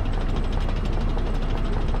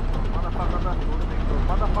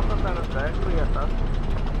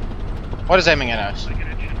 What is aiming at us?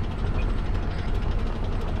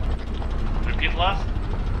 Repeat last.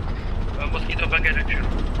 Mosquito back in action.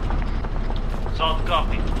 Solid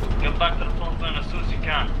copy. Get back to the front line as soon as you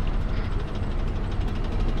can.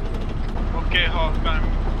 Okay, Hawk,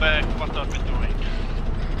 I'm back. What are we doing?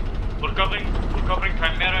 We're covering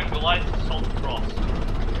Chimera and Goliath Salt Cross.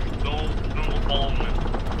 No follow me.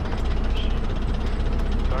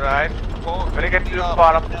 Alright. When you get to the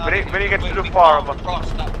farm, when you get to the farm,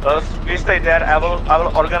 we stay there. I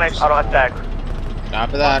will organize our attack.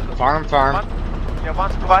 Copy that. Farm. Yeah,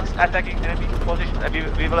 once attacking enemy positions,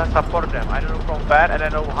 we will support them. I don't know from where and I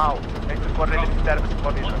know how. And to coordinate with their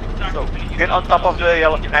position. So get on top of the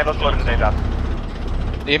yellow and I will coordinate that.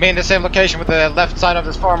 You mean the same location with the left side of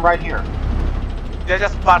this farm right here? Yeah,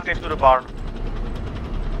 just park next to the barn.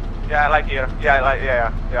 Yeah, like here.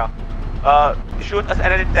 Yeah. Shoot us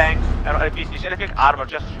enemy tanks and NPCs. Anything armor,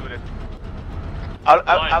 just shoot it.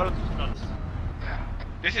 I will.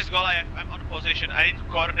 This is Goliath. I'm on position. I need to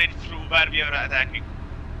coordinate through where we are attacking.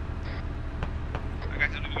 I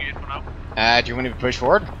got something to for now. Do you want to push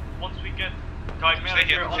forward? Once we get Chimera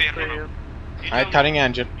here on the Alright, cutting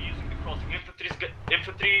engine. using the crossing.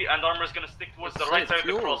 Infantry and armor is gonna stick towards the right side of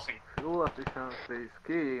the crossing. Fuel efficiency,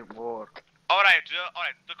 scheme, or... Alright,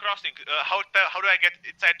 the crossing. How do I get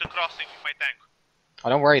inside the crossing with my tank? Oh,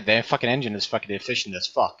 don't worry, the fucking engine is fucking efficient as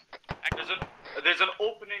fuck. There's an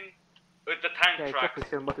opening with the tank track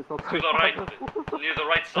but it's not to the right, near the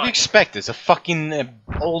right side. What do you expect? It's a fucking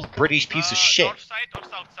old British piece of shit. North side or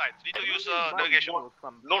south side? Need to use navigation.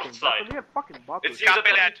 North side. It seems Copy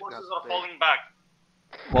that that. the forces are falling back.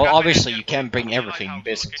 Well, obviously you can't bring everything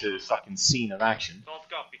basically to the fucking scene of action.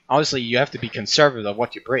 Obviously you have to be conservative of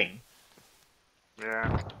what you bring. Yeah.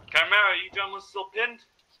 Chimera, you gentlemen still pinned?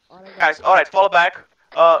 Guys, alright, follow back.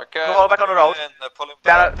 Follow back on the road.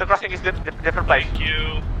 The crossing is different place. Thank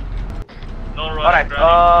you. No rush. Alright,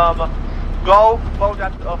 go follow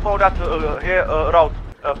that here road.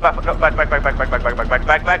 Back.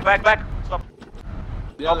 Stop.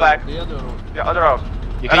 Go back. Yeah, other road.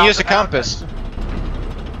 You can use a compass.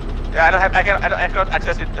 Yeah, I cannot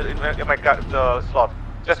access it in my slot.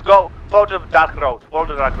 Just go, follow the dark road.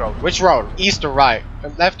 Which road? East or right?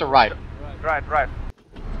 Left or right? Right.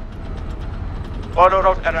 Follow the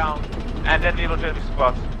road around, and then we will change the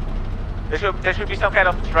spots. There should be some kind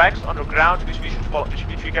of tracks on the ground which we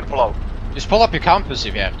can follow. Just pull up your compass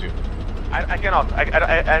if you have to. I cannot.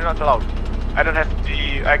 I'm not allowed. I don't have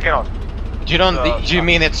the. I cannot. Do you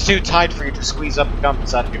mean it's too tight for you to squeeze up the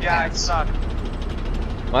compass out of your pants? Yeah, it's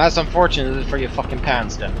not. Well, that's unfortunate for your fucking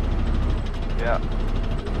pants then. Yeah.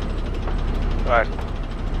 Right.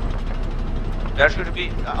 There should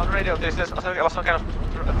be on the radio. There's some kind of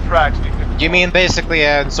tracks. You mean basically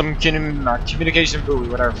some communication buoy,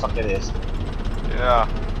 whatever the fuck it is? Yeah.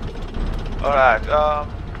 All right. Go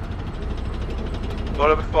a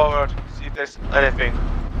little bit forward. See if there's anything.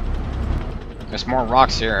 There's more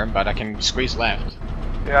rocks here, but I can squeeze left.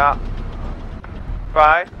 Yeah.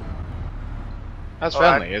 Right. That's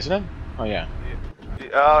friendly, isn't it? Oh yeah.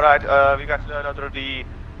 All right. We got another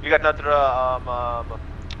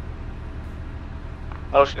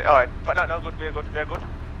Alright. No, good. We're good.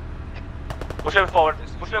 Push them forward and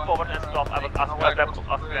stop. I will ask them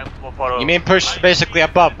for. You mean push basically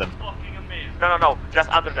above them? No. Just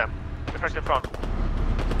under them. First in front.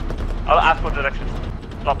 I'll ask for directions.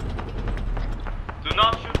 Stop. Do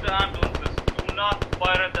not shoot the ambulances. Do not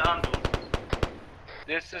fire at the ambulances.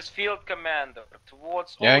 This is Field Commander.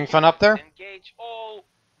 Towards You having fun up there? engage all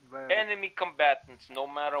enemy combatants, no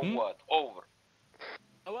matter what. Over.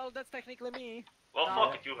 Oh, well, that's technically me. Well,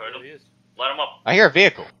 fuck it, you heard him. Light him up. I hear a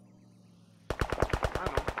vehicle.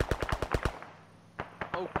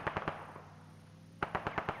 Oh.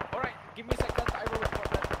 Alright, give me a second, I will report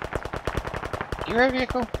that. You hear a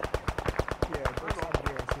vehicle?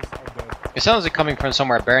 It sounds like coming from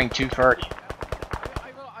somewhere bearing 230.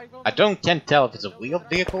 I can't tell if it's a wheeled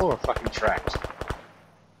vehicle or fucking tracked.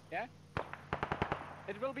 Yeah?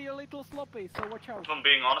 It will be a little sloppy, so watch out. If I'm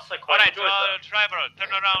being honest, I quite enjoyed that. Driver, turn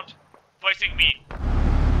around. Facing me.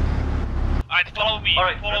 Alright, follow me.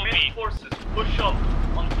 Alright, follow me. Forces, push up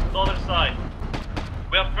on the other side.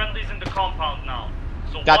 We have friendlies in the compound now.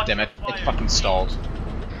 So God damn it, it fucking stalled.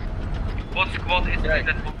 What squad is in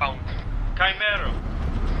that compound? Chimera.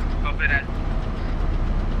 Copy that.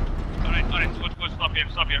 Alright, good, stop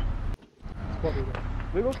here.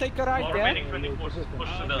 We will take a ride, All yeah? remaining friendly forces push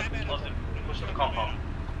to the compound.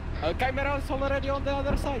 Chimera is already on the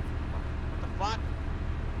other side. What?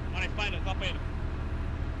 Alright, fine, hop in.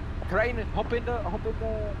 Crane, hop in the...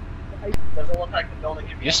 Doesn't look like the building.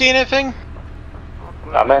 You see anything?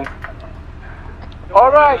 Amen.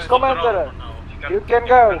 Alright, Commander. You can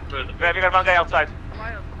go. We got one guy outside.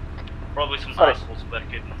 Probably some assholes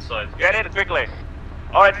barricaded inside. Get in quickly.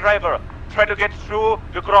 Alright, driver. Try to get through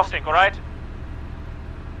the crossing, alright?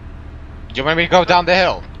 Do you want me to go down the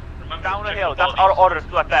hill? Down the hill. That's our orders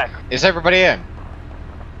to attack. Is everybody in?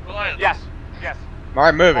 Yes.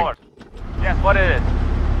 Alright, moving. Forward. Yes, what is it?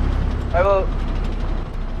 I will...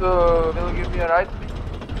 will you give me a ride?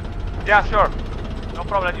 Yeah, sure. No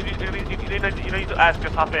problem. You need to ask,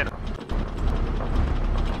 just hop in.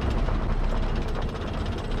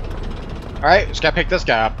 Alright, just gotta pick this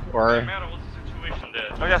guy up, or...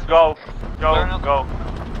 No, just go. Go.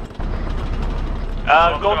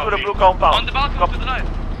 Go to the blue compound. On the balcony to the right.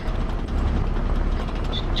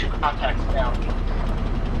 2 contacts down.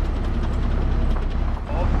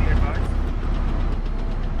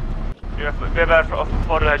 You have to be aware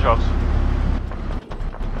for the hedgehogs.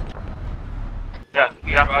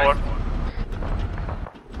 Yeah, forward.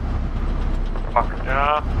 Fuck.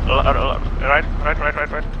 Yeah. Right.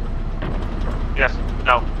 Yes.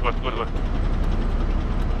 Now. Good.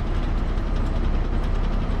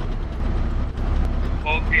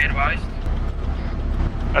 Be advised.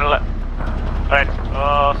 Right.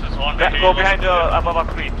 Go behind the above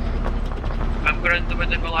tree. I'm currently with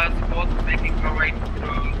the Goliath squad making our way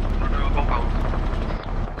through the compound.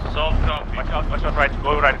 Soft copy. Watch out, right.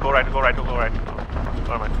 Go right. Alright.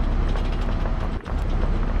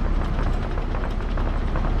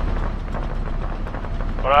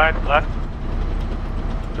 Alright, left.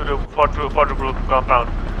 For the blue compound.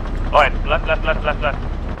 Alright, left.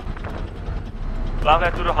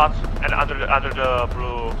 Left to the huts and under the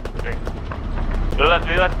blue thing.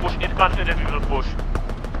 We'll push infantry, then we will push.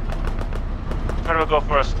 Where will go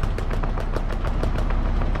first?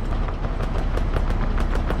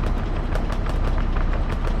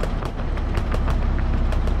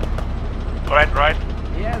 Alright, right?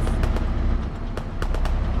 Yes.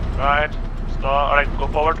 Right. Stop. Alright, go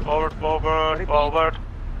forward.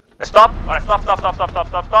 Stop! Alright,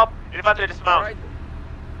 stop. Infantry dismount. Right.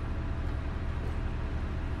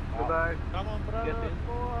 Goodbye. Come on, brother.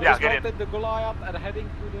 Yeah, get in. The Goliath and heading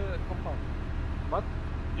to the compound. What?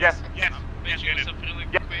 Yes. Get in.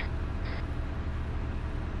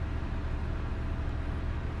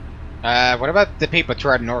 What about the people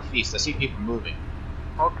toward northeast? I see people moving.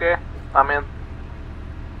 Okay, I'm in.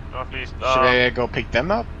 Northeast. Should I go pick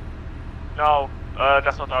them up? No,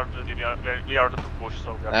 that's not our duty. We are to push,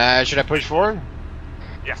 so... Should I push forward?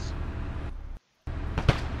 Yes.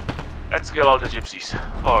 Let's kill all the gypsies.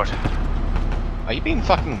 Forward. Are you being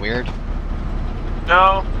fucking weird?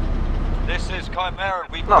 No. This is Chimera.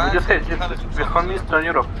 We just hit gypsies. We're from Eastern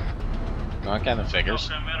Europe. No, it kind of figures.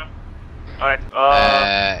 Alright,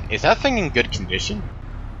 is that thing in good condition?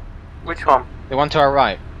 Which one? The one to our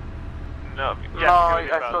right. No, No, I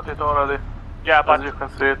shot it already. Yeah, but as you can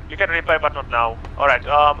see it. You can replay, but not now. Alright,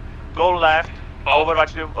 go left,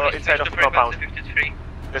 overwatch the inside of the compound.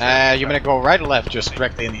 You gonna go right or left, just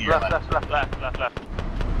directly in here? Left.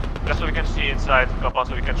 Just so we can see inside the compound,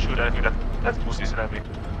 so we can shoot anything that pussies enemy.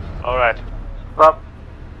 Alright. Stop.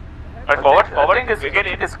 Right, forward. I think it's,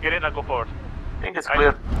 Get in and go forward. I think it's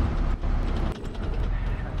clear.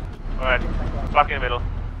 Alright, park in the middle.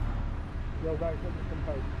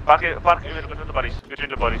 Park in the middle between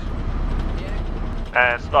the bodies.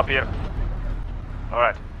 And stop here.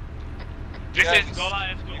 Alright. This is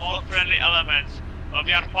Goliath to all friendly elements.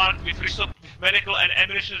 We are parked with medical and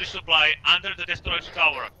ammunition resupply under the destroyed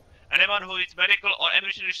tower. Anyone who needs medical or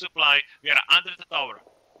ammunition resupply, we are under the tower.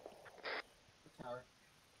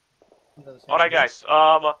 Alright guys,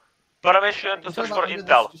 permission to search for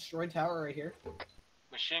intel. Destroyed tower right here.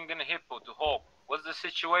 Machine gun hippo to Hawk. What's the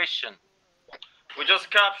situation? We just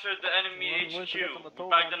captured the enemy HQ. We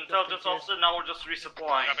bagged an intelligence officer, now we're just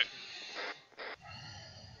resupplying.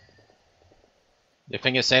 You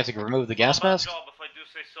think it's safe to remove the gas mask? Job if I do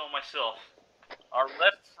say so myself. Our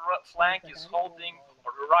left flank is holding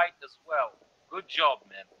our right as well. Good job,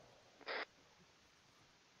 man.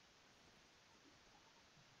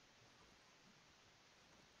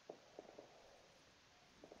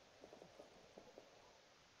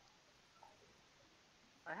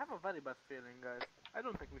 I have a very bad feeling, guys. I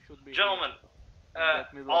don't think we should be. Gentlemen,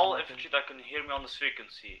 all infantry that can hear me on this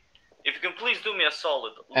frequency, if you can please do me a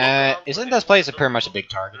solid. Isn't this place pretty much a big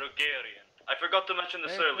target? Bulgarian. I forgot to mention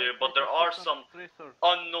this earlier, but there are some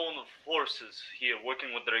unknown forces here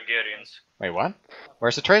working with the Bulgarians. Wait, what?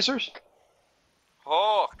 Where's the tracers?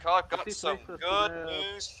 Hawk, I've got some good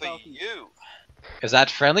news for you. Is that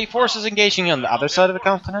friendly forces engaging on the other side of the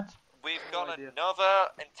continent? We've got another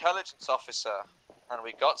intelligence officer, and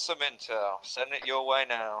we got some intel. Sending it your way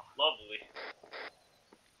now. Lovely.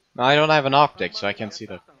 No, I don't have an optic, so I can't see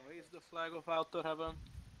that. Raise the flag of outer heaven,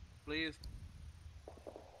 please.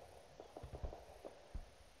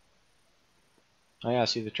 Oh yeah, I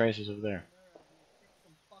see the tracers over there.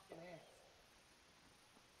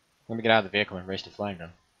 Let me get out of the vehicle and raise the flag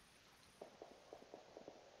then.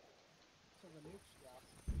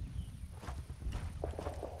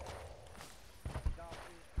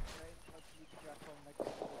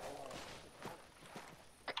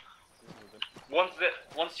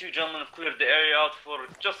 Once you gentlemen have cleared the area out for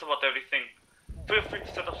just about everything, feel free to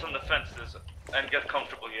set up some defenses and get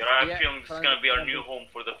comfortable here. I have a feeling this is going to be our new home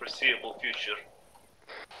for the foreseeable future.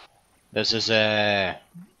 This is the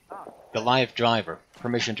live driver.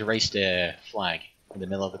 Permission to raise the flag in the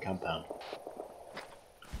middle of the compound.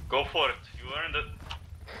 Go for it. You earned it.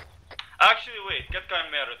 Actually, wait. Get Guy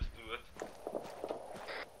Merritt to do it.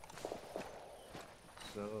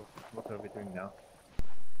 So, what are we doing now?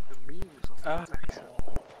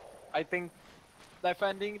 I think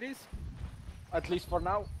defending this, at least for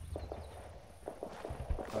now.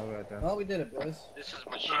 Alright then. Well, we did it, boys. This is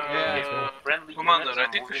machine friendly. Commander, I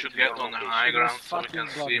think we should get on the high ground so we can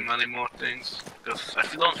see many more things. Because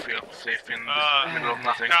I don't feel safe in the middle of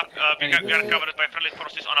nothing. We are covered by friendly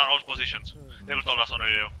forces on our own positions. They will tell us on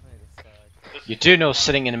radio. You do know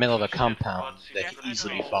sitting in the middle of a compound that can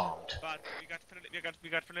easily be bombed. But we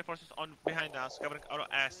got friendly forces on behind us, covering our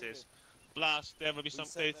asses. Plus, there will be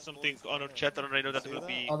something on our chat on radio that will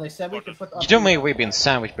be. Oh, they said we could put. You don't mean we've been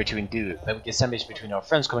sandwiched between dudes, that we get sandwiched between our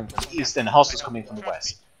friends coming from the east and hostiles coming from the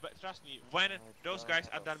west. But trust me, when those guys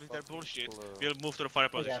are done with their bullshit, we'll move to the fire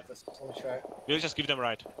position. We'll just give them a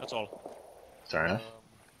ride, that's all. Fair enough.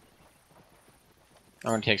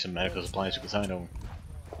 I'm gonna take some medical supplies because I know.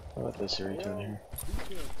 What about this area doing here?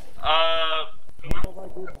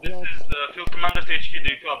 This is the Field Commander's HQ,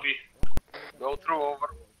 do you copy? Go through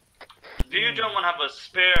over. Do you gentlemen have a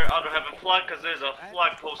spare outer heaven flag? Because there's a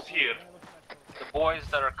flag post here. The boys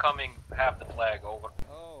that are coming have the flag, over.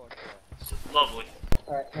 Oh, Lovely.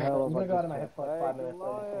 Alright, I'm gonna go out of my head for like 5 minutes.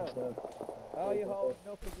 Oh, you hold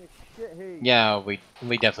no position. Shit, hey. Yeah, we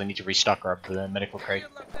definitely need to restock our medical crate.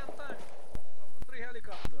 3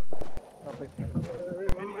 helicopters.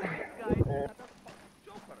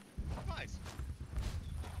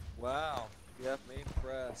 Wow, you have me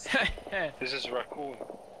impressed. This is Raccoon.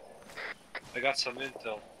 I got some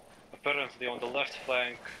intel. Apparently on the left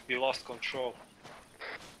flank, we lost control.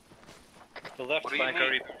 The left flank,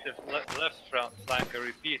 I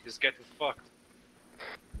repeat, is getting fucked.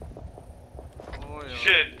 Oh, yeah.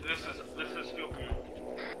 Shit, this is Field Commander.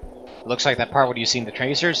 Looks like that part where you seen the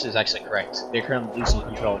tracers is actually correct. They're currently losing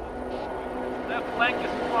control. That flank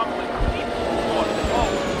is crumbling.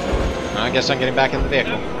 I guess I'm getting back in the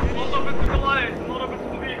vehicle.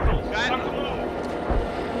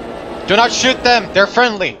 Do not shoot them! They're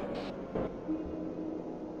friendly!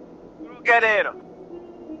 Get in!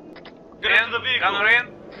 Get into the vehicle! Gunner in!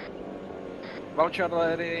 Voucher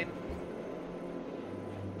in.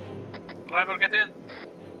 Driver, get in!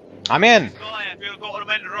 I'm in! Go left, we'll go on the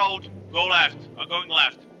main road. Go left. I'm going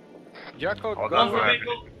left. Jacko, go to the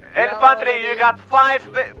vehicle. Infantry, you got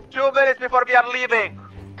 2 minutes before we are leaving.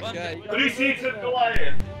 Okay, 3 seats at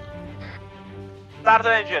Goliath. Start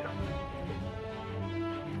the engine.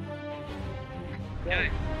 Okay.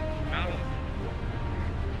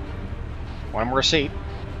 One more seat.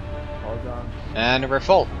 Hold on. And we're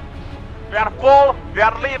full. We are full. We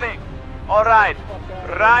are leaving. All right.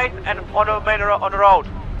 Right and on the main on the road.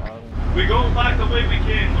 We're going back the way we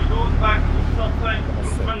came. We're going back to south-flank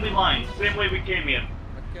friendly lines. Same way we came here.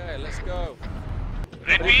 Okay, let's go.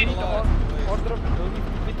 Repeat. Order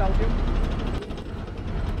Vitalium.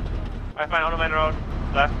 I find on the main road.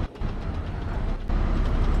 Left.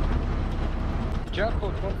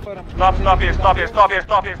 Jackal, confirm. Stop here. Stop here. Stop here.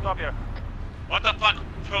 Stop here. Stop here. What the fuck?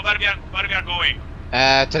 From where we are going?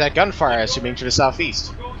 To that gunfire, assuming to the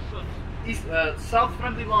southeast. East, south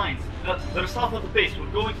friendly lines. They're south of the base.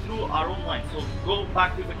 We're going through our own lines. So go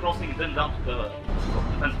back to the crossing and then down to the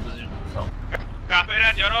defensive position itself. Copy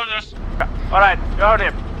that, your orders. Alright, you heard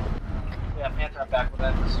him. Yeah, Panther, I'm back with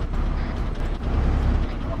that.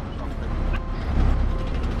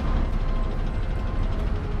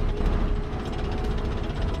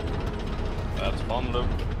 That's fun, Luke.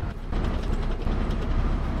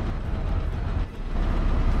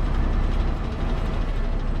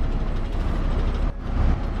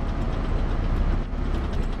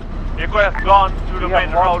 You could have gone to the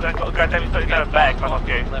main road and got them back, but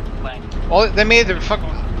okay. Well, they made the fuck.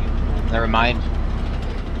 Never mind.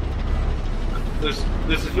 There's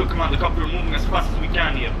a few command. The copter moving as fast as we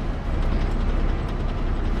can here.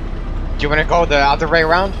 Do you want to go the other way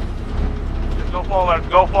around? Just go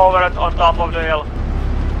forward on top of the hill.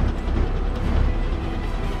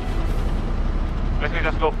 Let me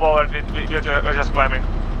just go forward, we're just climbing.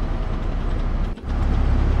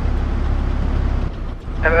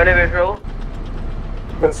 Have any visual?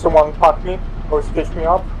 Can someone pack me or stitch me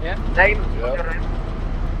up? Yeah. Name? What's your name?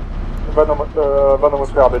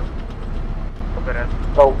 Venomous Rabbit. Copy that.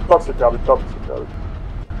 No, Toxic Rabbit, Toxic Rabbit.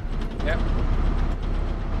 Yeah.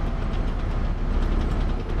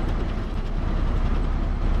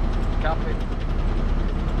 Copy.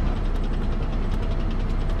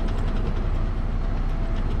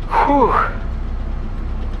 Whew.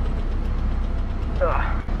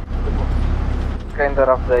 Kinda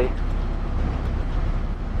rough day.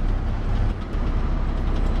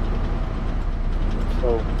 So.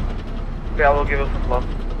 Okay, I will give us some love.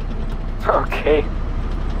 Okay.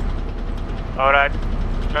 Alright,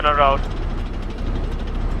 turn around.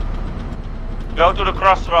 Go to the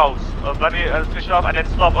crossroads. Let me switch off and then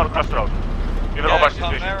stop on the crossroad. Give an overseas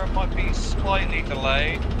vision. Chimera might be slightly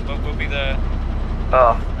delayed, but we'll be there.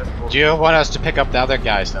 That's cool. Do you want us to pick up the other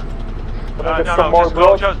guys then? No,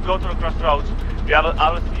 just go to the crossroads. I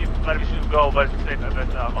will see where we should go, but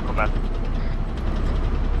on command.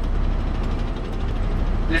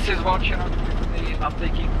 This is watching I'm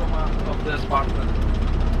taking command of the Spartan.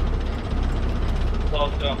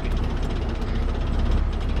 South copy.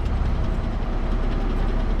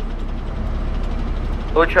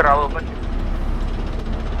 Butcher, I will put you.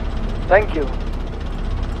 Thank you.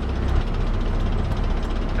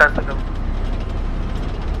 Sensitive.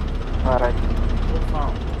 Alright.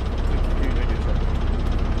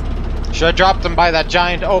 Should I drop them by that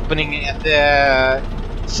giant opening at the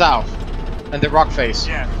south and the rock face?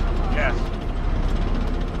 Yes, yes.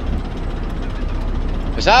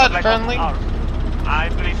 Is that like friendly? I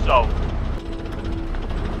believe so.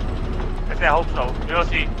 I hope so. We'll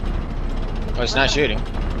see. Oh, it's not shooting. I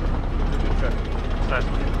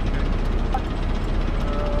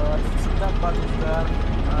see some dead bodies there.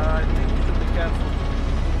 I think you should be careful.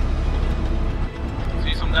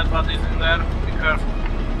 See some dead bodies in there. Be careful.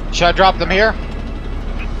 Should I drop them here? A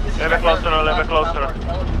little bit closer, a little bit closer.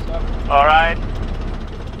 Alright.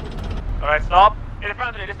 Alright, stop. In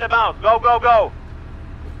front of you, step out. Go, go, go.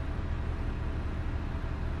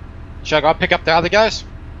 Should I go pick up the other guys?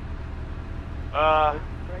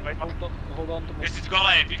 Wait, hold on to me. This is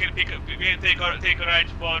Goliath. You can take a ride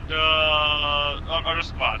for the other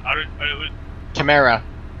squad. Chimera.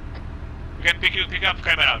 We can pick up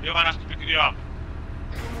Chimera. Do you want us to pick you up?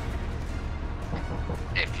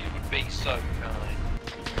 If you would be so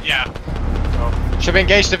kind. Yeah. Should we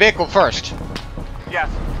engage the vehicle first? Yes.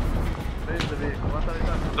 Where is the vehicle? What are you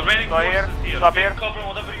talking The remaining forces here. Stop here. Cover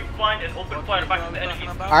whatever you find and open fire back to the enemy.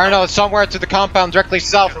 I don't know, it's somewhere to the compound directly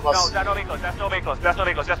south of No, us. there's no vehicles, there's no vehicles, there's no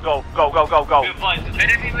vehicles, just go, go, go, go, go.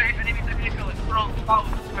 Enemy vehicle is front,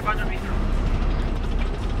 500 meters.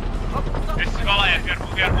 This is Goliath.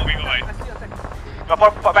 We are moving away. Go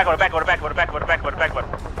backward.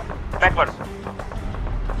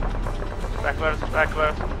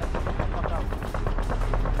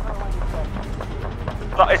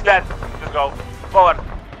 No, it's dead. Just go. Forward.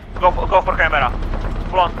 Go for camera.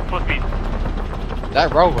 Full speed.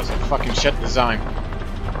 That road was a fucking shit design.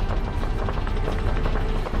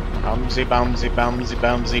 Bumsy.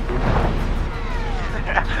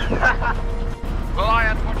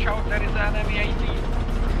 Goliath, watch out, there is an enemy 18.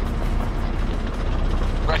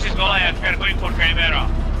 This is Goliath, we are going for Chimera.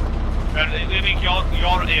 We are leaving your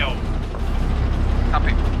AO.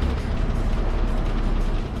 Copy.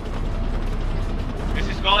 This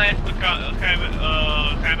is Goliath to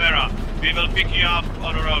Chimera. We will pick you up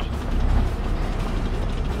on the road.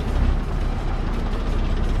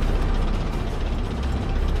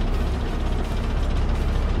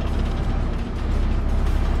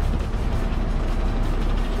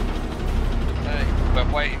 Hey, we're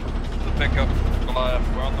waiting for the pickup. Goliath,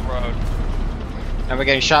 we're on the road. And we're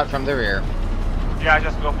getting shot from the rear. Yeah,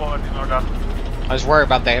 just go forward in order. I was worried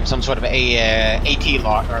about they have some sort of AT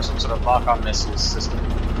lock or some sort of lock-on missile system.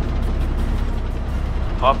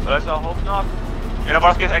 Let's hope not. In the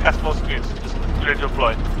worst case, I got full screens. Just ready to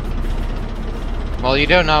deploy. Well, you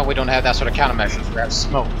don't know we don't have that sort of countermeasures. We have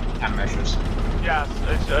smoke countermeasures. Yes,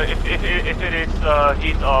 it's, if it is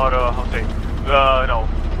heat or how to say, no,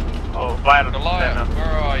 violence. Goliath, where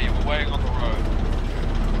are you? We're waiting on the road.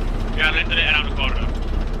 We are literally around the corner.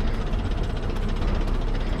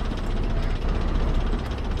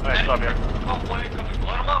 Alright, stop here.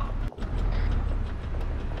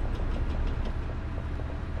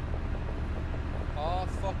 Oh,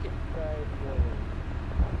 fucking Christ.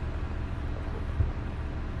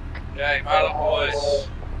 Okay, Marlon boys.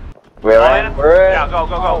 We're in. We're in. Yeah, go.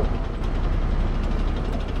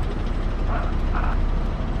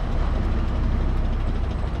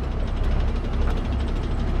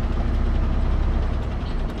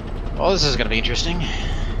 Well, this is gonna be interesting.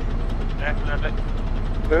 Definitely.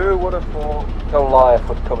 Who would have thought Goliath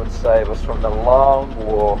would come and save us from the long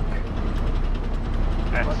walk?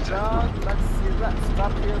 Watch out, let's see that.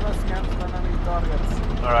 Stop here, let's cancel enemy targets.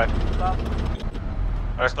 Alright. Stop.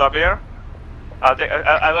 Alright, stop here. I'll take.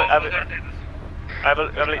 I will.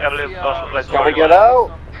 Let's go. Can we get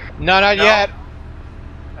out? No, not yet.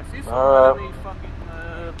 I see some enemy fucking.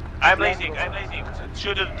 I'm lasing.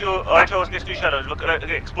 Shoot the two archers next to each other. Look at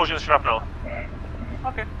the explosion shrapnel.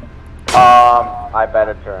 Okay. I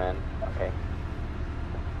better turn in. Okay.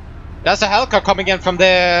 That's a helicopter coming in from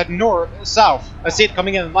the south. I see it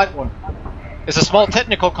coming in, the light one. There's a small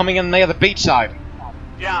technical coming in near the beach side.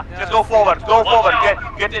 Yeah, just go forward. Go forward.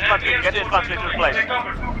 Get infantry. Get infantry to the place.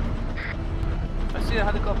 I see a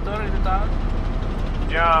helicopter in the town.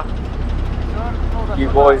 Yeah. You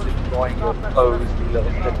boys are enjoying your pose, you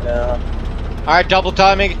little bit now. Alright, double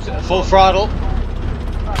timing, full throttle.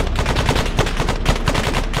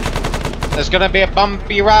 There's gonna be a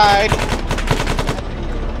bumpy ride.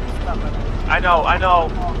 I know.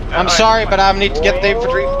 I'm sorry, but I need to get the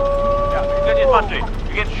infantry. Yeah, get infantry.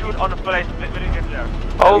 You can shoot on the place when you get there.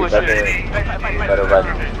 Holy shit. Better run.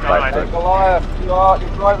 Goliath, you're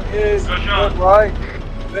driving in. Good right.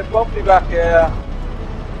 Bit bumpy back here.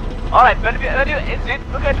 Alright, when you exit,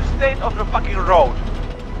 look at the state of the fucking road.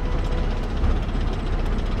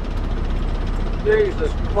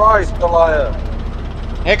 Jesus Christ, Goliath.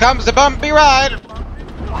 Here comes the bumpy ride.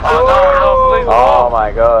 Oh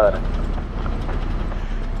my god.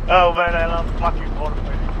 Oh man, I love fucking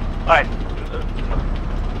motorway. Alright.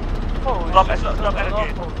 Stop at the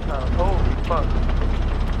gate. Holy fuck.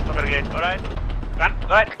 Stop at the gate, alright? Run,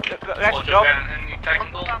 alright, let's go.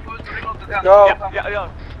 Go. Yeah.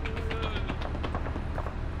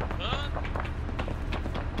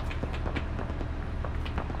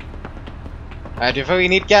 Do we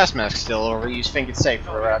need gas masks still, or you think it's safe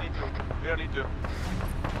for We don't need to.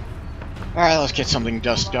 Alright, let's get something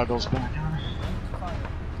dust goggles back on.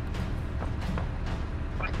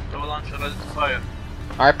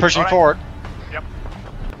 Alright, pushing forward. Yep.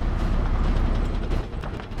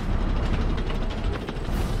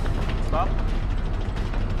 Stop.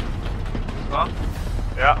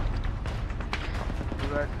 Yeah. Do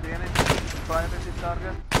I see any priority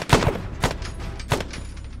target?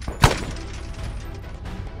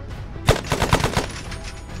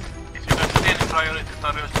 Priority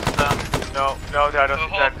targets is done. No, there don't.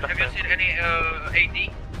 Have you seen any AD?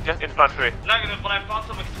 Just infantry. Negative, but I found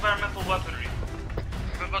some experimental weaponry.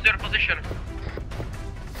 What's your position?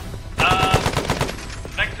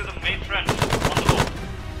 Next to the main trench, on the wall.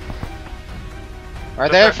 Are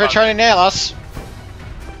they for trying to nail us?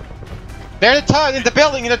 They're in the tower, in the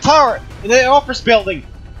building, in the tower, in the office building.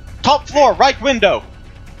 Top floor, right window.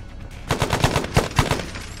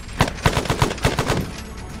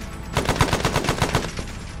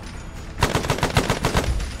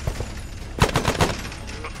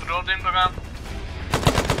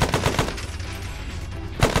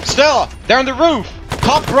 Stella, they're on the roof.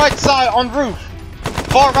 Top right side on roof.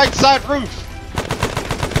 Far right side roof.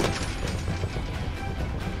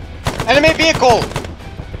 Enemy vehicle.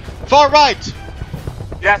 Far right.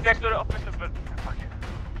 Yes, next to the office.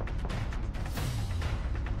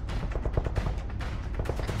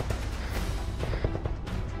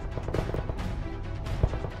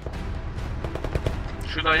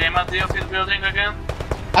 Should I aim at the office building again?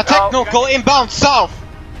 A technical inbound south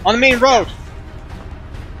on the main road.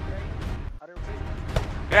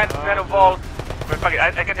 Get a vault. Wait, fuck it,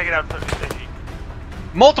 I can take it out.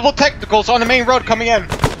 Multiple technicals on the main road coming in.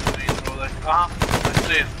 Let's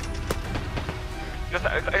see it.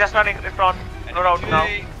 Just running in front. No road now.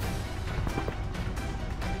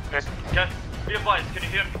 Yes. Be advised, can you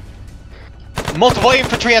hear me? Multiple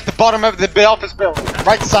infantry at the bottom of the office building.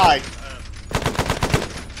 Right side.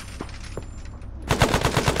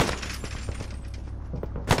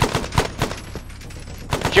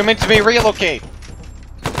 Do you mean to me relocate?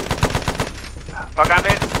 Fuck, I'm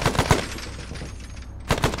in.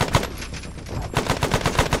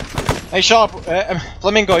 Hey, Sharp,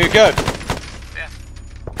 Flamingo, you good? Yeah.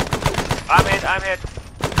 I'm hit.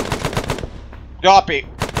 Copy.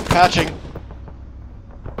 Patching.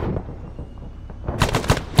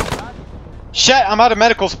 Shit, I'm out of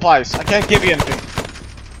medical supplies. I can't give you anything.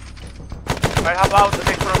 Right, how about the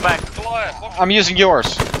next from back? I'm using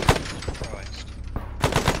yours.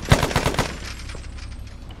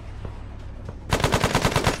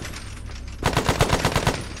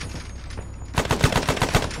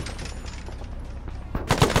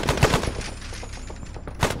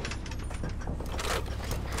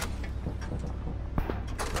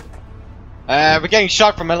 We're getting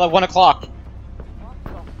shot from 1 o'clock.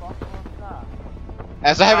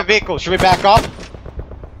 As I have a vehicle, should we back up?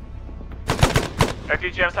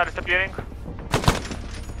 TGMs are disappearing.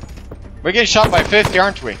 We're getting shot by 50,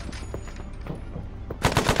 aren't we?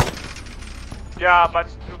 Yeah, but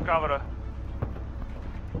to cover.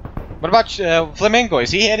 What about Flamingo? Is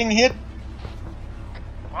he getting hit?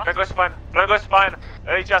 Flamingo's fine. Flamingo's fine.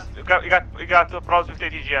 He got problems with the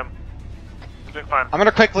TGM. Doing fine. I'm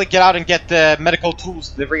gonna quickly get out and get the medical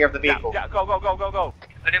tools to the rear of the vehicle. Yeah, go.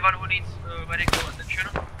 Anyone who needs medical attention?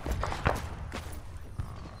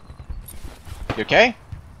 You okay?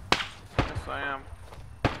 Yes, I am.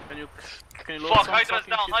 Can you load Fuck, some hide us fucking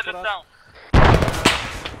down, shit hide for us us? down.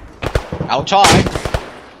 I'll try.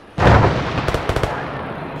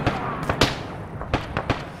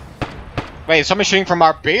 Wait, is someone shooting from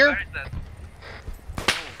our beer?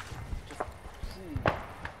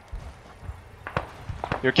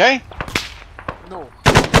 You okay? No.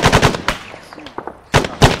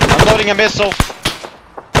 I'm loading a missile.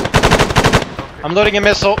 I'm loading a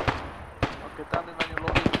missile. Okay, tell me when you're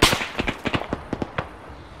loading.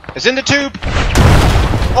 It's in the tube.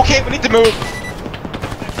 Okay, we need to move.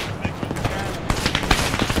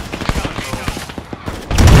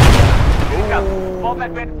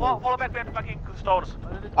 Follow back, fucking stores.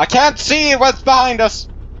 I can't see what's behind us.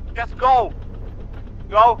 Just go.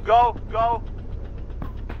 Go.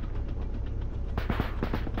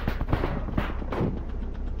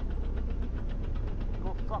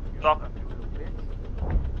 Stop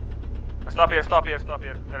here.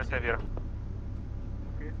 Let us stay here.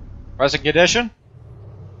 Present condition?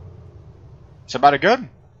 Is about good?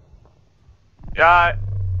 Yeah.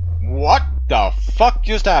 What the fuck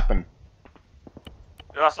just happened?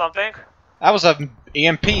 You got something? That was a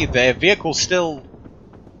EMP. The vehicle's still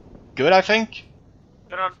good, I think.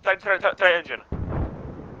 Try engine.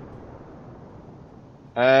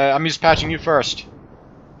 I'm just patching you first.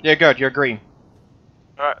 Yeah, good. You're green.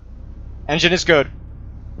 Alright. Engine is good.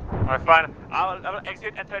 Alright, fine. I will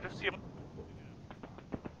exit and try to see if...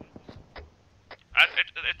 I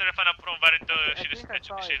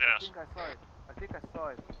think I saw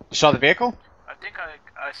it. You saw the vehicle? I think I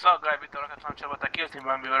saw a guy with a rocket launcher, but I killed him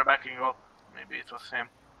when we were backing up. Maybe it was him.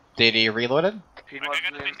 Did he reload it? He was I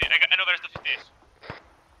know where the 50 is.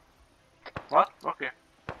 What? Okay.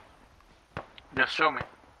 Just show me.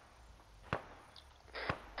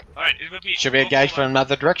 Alright, it will be... Should we engage from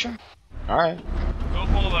another direction? Alright. Go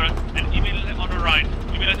forward and immediately on the right.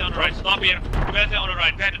 Stop here. Immediately on the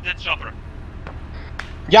right. Behind the dead chopper.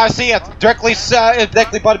 Yeah, I see it. Directly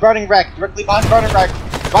by the burning wreck. Directly behind the burning wreck.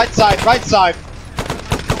 Right side.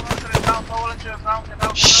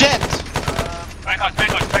 Shit! Back up.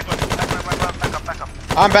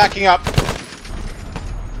 I'm backing up.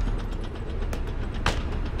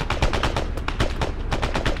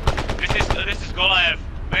 This is Goliath.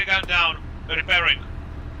 Way down. Repairing.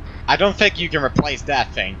 I don't think you can replace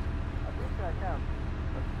that thing. I think I can.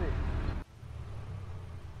 Let's see.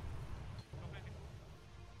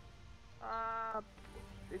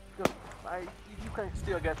 It's just... you can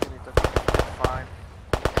still get in it. I think it's fine.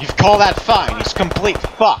 You call that fine? It's complete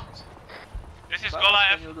fucked. This is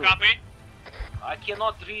Goliath. Copy. I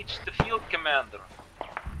cannot reach the field commander.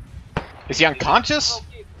 Is he unconscious?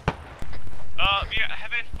 We are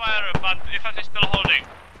heavy fire, but if I'm still holding,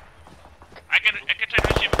 I can try to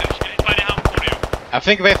reach him. He's fighting out for you. I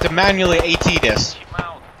think we have to manually AT this.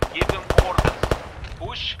 Give them orders.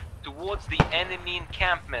 Push towards the enemy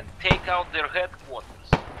encampment. Take out their headquarters.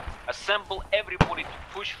 Assemble everybody to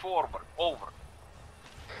push forward. Over.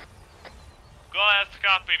 Go ahead,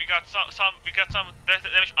 copy. We got some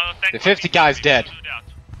damage on the tank. The 50 guy's dead.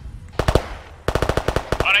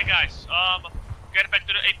 Alright guys, get back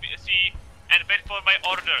to the APC and wait for my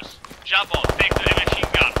orders. Jabo, take the machine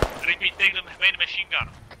gun. Repeat, take the main machine gun.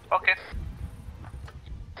 Okay.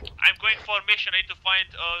 I'm going for mission. I need to find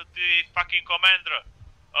the fucking commander.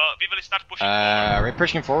 We will start pushing forward. Are we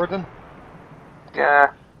pushing forward then?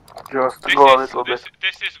 Yeah, just This go a is, little bit.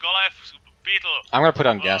 This is Goliath Beetle. I'm gonna put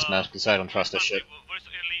on gas mask because I don't trust this shit.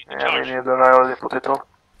 Yeah, me neither, I already put it on.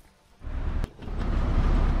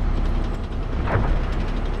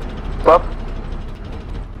 Stop.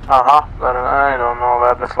 But I don't know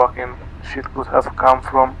where the fucking shit could have come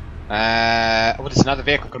from. Oh, there's another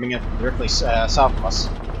vehicle coming in directly south of us.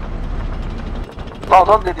 No,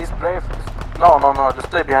 don't be this brave. No, just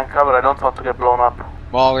stay behind cover, I don't want to get blown up.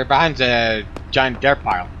 Well, we're behind a giant dirt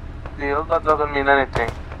pile. Deal, that doesn't mean anything.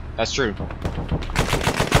 That's true.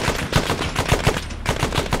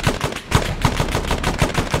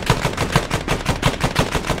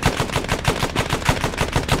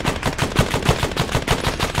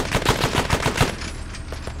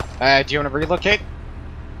 Do you want to relocate?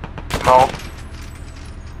 No.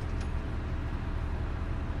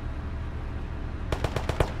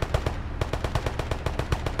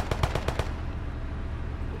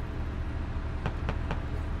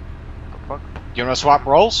 Do you want to swap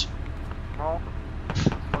roles? No.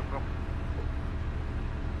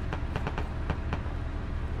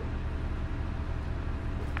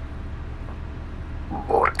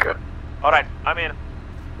 Alright, I'm in.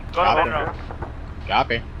 Go on now.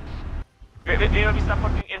 Copy. We will be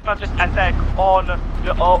supporting infantry's attack on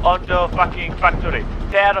the fucking factory.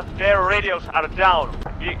 Their radios are down.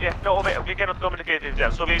 We cannot communicate with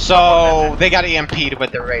them. So they got EMP'd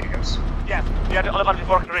with their radios. Yes, we are the only one with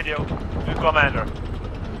working radio. The commander.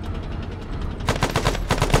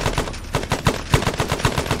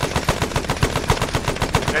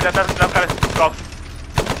 That doesn't stop.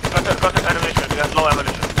 Got ammunition. We have low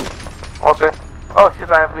ammunition. Okay. Oh shit,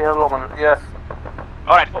 we have low ammunition. Yes.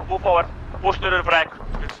 Alright, move forward. Push to the wreck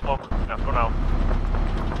with smoke for now.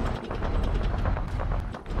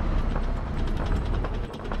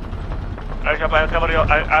 I'm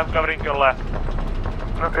covering your left.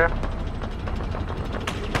 Okay.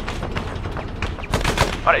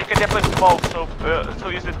 Alright, you can definitely smoke, so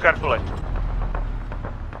use it carefully.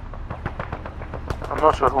 I'm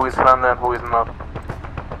not sure who is friendly and who is not.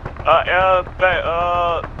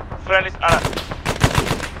 Friendlies are...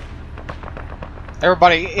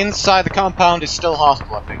 Everybody inside the compound is still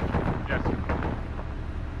hostile, I think. Yes.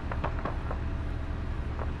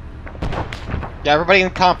 Yeah, everybody in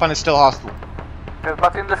the compound is still hostile. Yes,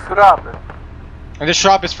 but in the shrub. And the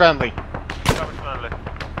shrub is friendly. Shrub is friendly.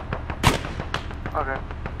 Okay.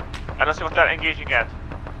 I don't see what they're engaging at.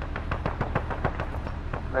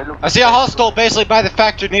 I see a hostile basically by the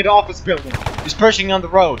factory near the office building. He's pushing on the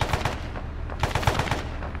road.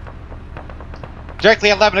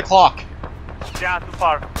 Directly at 11 o'clock. Yeah, too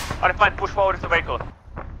far. Alright, fine, push forward with the vehicle.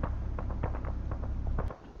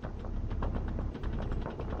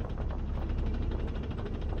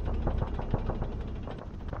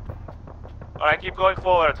 Alright, keep going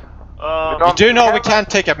forward. You do know we can't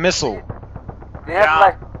take a missile. We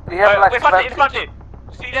have infantry!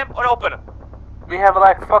 See them or open? We have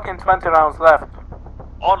like fucking 20 rounds left.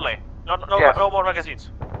 Only. No more magazines.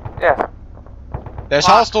 Yes. There's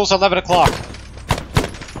hostiles at 11 o'clock.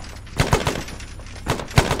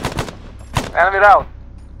 Enemy out.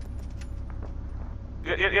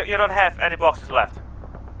 You don't have any boxes left.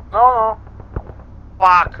 No.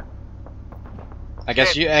 Fuck. I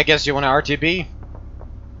guess you want to RTB?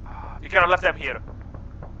 You cannot let them here.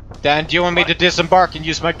 Dan, do you want me to disembark and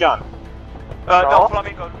use my gun? No,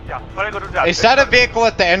 Flamingo. Yeah, Flamingo do that. Is that a vehicle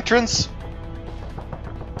at the entrance?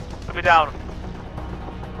 Put me down.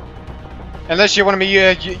 Unless you want me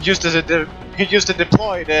used as a used to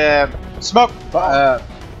deploy the smoke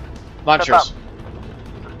launchers.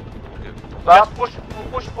 Just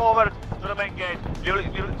push forward to the main gate.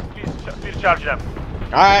 We'll charge them.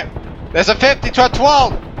 Alright. There's a 50 to a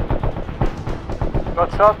 12!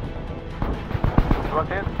 Got shot.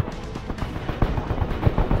 Got in.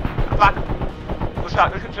 Back. Good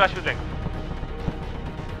shot. Good shooting.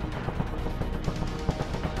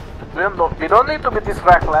 We don't need to be this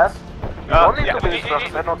reckless. We don't need to be this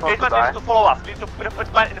reckless. I don't want to die. Needs to follow us. We need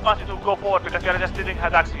to go forward because we are just sitting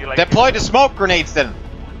at axis. Like deploy the smoke grenades then.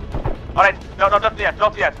 Alright, no, not yet,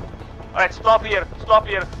 not yet. Alright, stop here,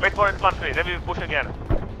 wait for infantry, then we push again.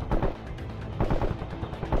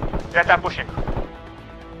 Yeah, I'm pushing.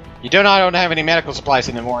 You don't have any medical supplies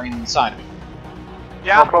anymore inside of it.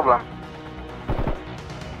 Yeah? No problem.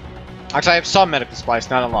 Actually, I have some medical supplies,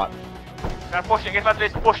 not a lot. They're pushing, infantry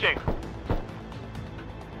is pushing.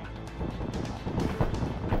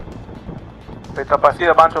 Wait up, I see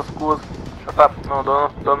a bunch of schools. Shut up,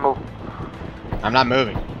 no, don't move. I'm not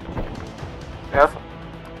moving. Yes?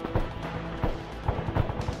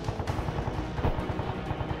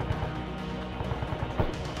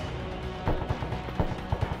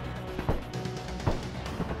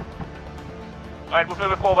 Alright, move a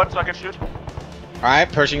little bit forward so I can shoot.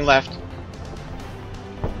 Alright, pushing left.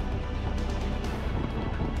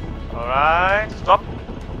 Alright, stop.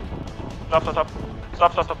 Stop.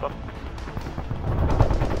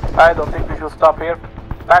 I don't think we should stop here.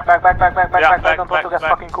 Back. I don't want to get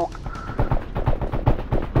fucking cooked.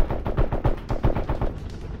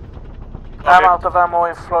 Okay. I'm out of ammo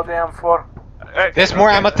in front of the M4. There's more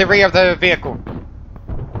ammo at the rear of the vehicle.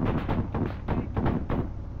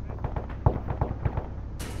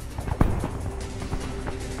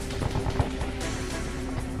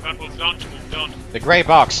 Don't. The grey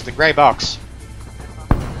box. I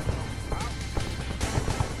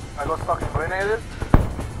got fucking grenaded.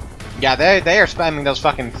 Yeah, they are spamming those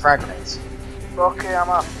fucking frag grenades. Okay, I'm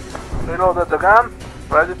up. Reloaded the gun,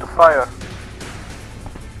 ready to fire.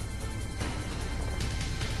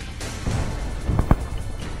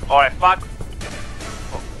 Alright, fuck.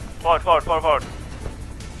 Forward.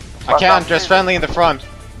 I can't, just friendly in the front.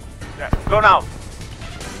 Yeah, go now.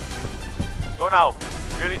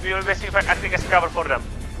 We will basically acting as cover for them.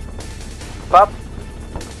 Stop.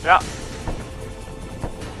 Yeah.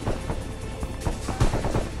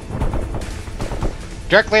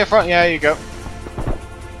 Directly in front, yeah, you go.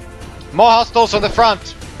 More hostiles on the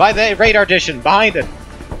front, by the radar dish, behind it.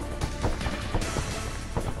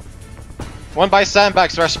 One by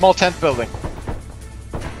sandbags or a small tent building.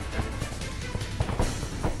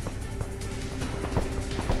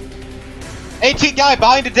 AT guy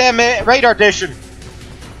behind the damn radar dish.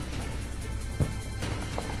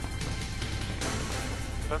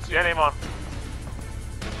 Don't see anyone.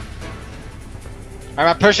 Am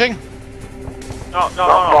I pushing? No.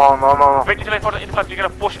 Wait for the infantry, you're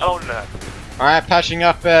gonna push alone there. Alright, patching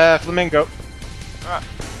up Flamingo. Alright.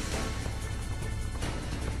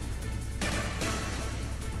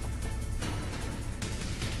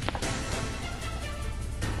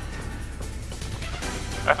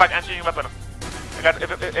 I find anti-new weapon. I got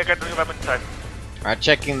a new weapon inside. Alright,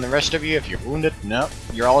 checking the rest of you. If you're wounded, no,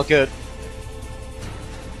 you're all good.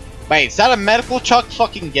 Wait, is that a medical truck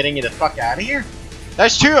fucking getting you the fuck out of here?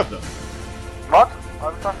 There's two of them. What?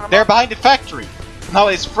 What are you talking about? They're behind the factory. No,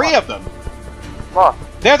 it's three of them. What?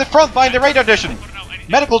 They're the front behind the radar dish.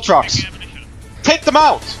 Medical trucks. Take them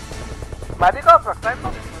out. Medical trucks, I'm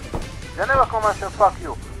not. Geneva Commercial, fuck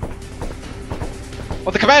you.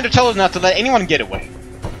 Well, the commander told us not to let anyone get away.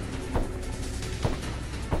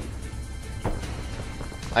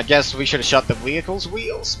 I guess we should have shot the vehicle's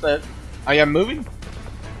wheels, but are you moving?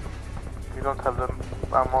 We don't have the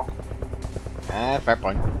ammo. Fair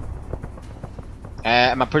point.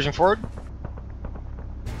 Am I pushing forward?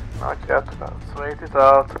 Not yet, let's wait it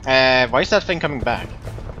out. Why is that thing coming back?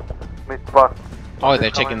 With what? Oh,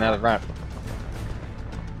 they're taking another route.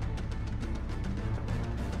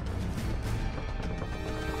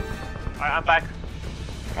 Alright, I'm back.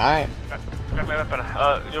 Alright. Got my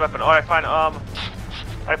weapon. New weapon. Alright, fine.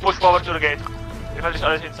 I push forward to the gate. If I just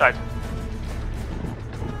others inside.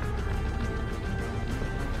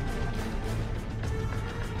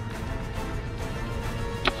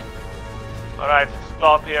 Alright,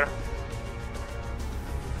 stop here.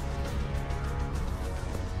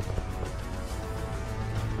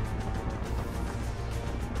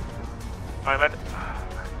 Alright,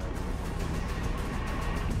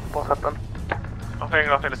 what happened?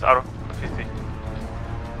 Nothing, this arrow. 50.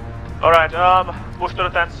 Alright, push to the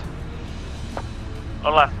tents.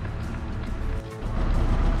 On left.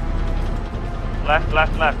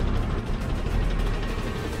 Left.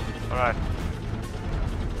 Alright.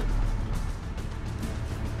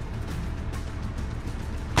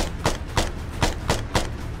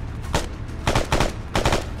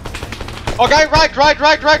 Okay, right!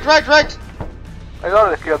 I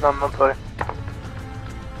already killed them, not sorry.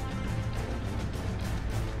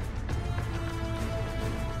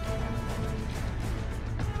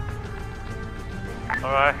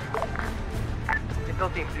 Alright. Little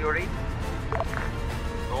team, do you read?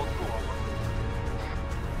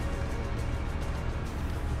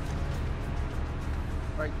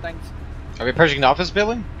 Right, thanks. Are we approaching the office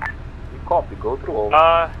building? Copy, go through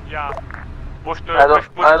over. Yeah. Push the. I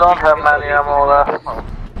don't have many ammo left.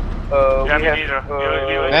 Yeah, we me have,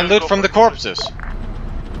 neither. And loot from the corpses.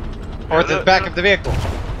 Or the back of the vehicle.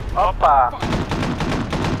 Oppa!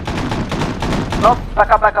 No,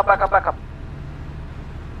 back up.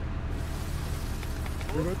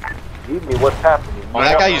 Give me what's happening. Oh,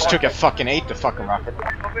 that guy just took a fucking 8 the fucking rocket.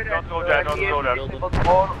 Don't go there, don't go there.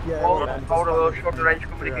 All short range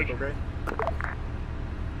communication.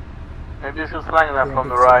 Maybe this is line left from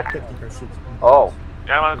the right. Oh.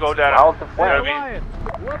 Yeah, I'm gonna go there. Out the flank. Ryan,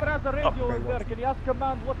 whoever has a radio in there, can you ask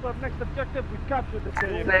command what's our next objective? We've captured the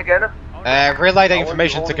city. Say again? Relay the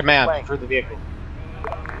information to command through the vehicle.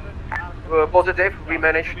 Positive, we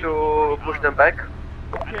managed to push them back.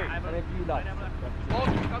 Okay,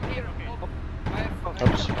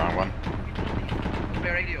 Oops, wrong one.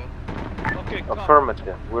 okay,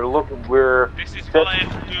 Affirmative. We're This is Goliath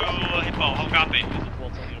to Hippo, how copy?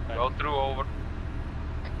 Go through over.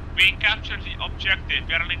 We captured the objective,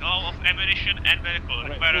 we are running all of ammunition and vehicle,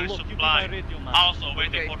 requiring supply. Also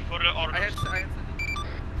waiting for further orders.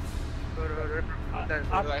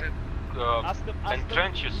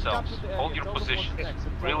 Entrench yourselves. Hold your positions.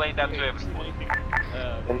 Relay that to everyone.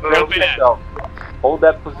 entrench yourself. Hold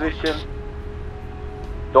that position.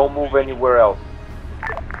 Don't move anywhere else.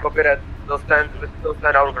 Copy that. Don't stand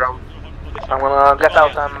our ground. I'm gonna get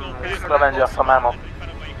out and scavenge some ammo.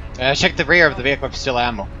 Check the rear of the vehicle for still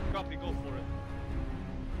ammo. Copy, go for it.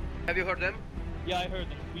 Have you heard them? Yeah, I heard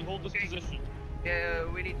them. We hold this position. Yeah,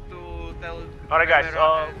 we need to tell. Alright guys,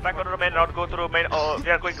 back on the main road, go to the main, we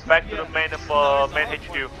are going back to the main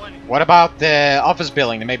HQ. What about the office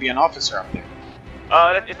building? There may be an officer up there.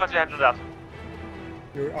 It's not to handle that.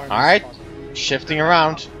 Alright, shifting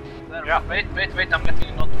around. Yeah. Wait, I'm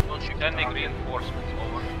getting not Sending reinforcements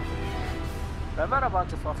over.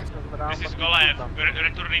 This is Goliath, we're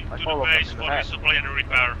returning to the base for resupply and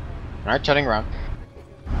repair. Alright, turning around.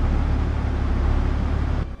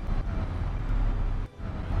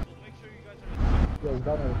 Yeah,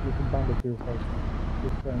 Gunner, you can find the two first.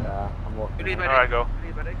 Yeah, I'm working. Alright, go.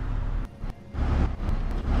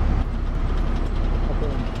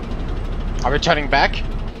 Are we turning back?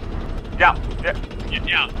 Yeah.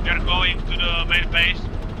 Yeah, we are going to the main base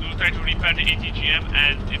to try to repair the ATGM,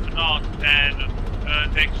 and if not, then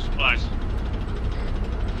take supplies.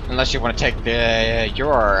 Unless you want to take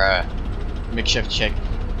your makeshift check.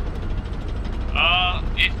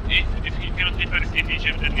 If you cannot repair this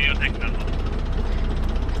ATGM, then we will take that one.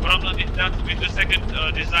 Problem is that with the second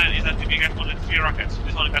design is that we get only 3 rockets.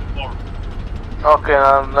 This only got 4. Okay,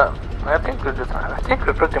 I think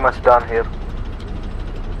we're pretty much done here.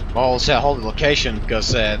 Well, also hold the location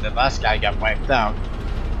because the last guy got wiped out.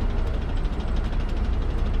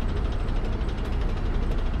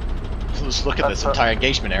 Just look at this entire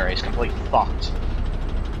engagement area; it's completely fucked.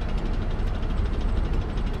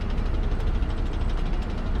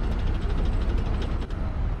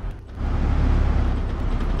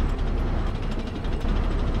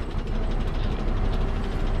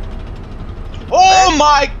 Oh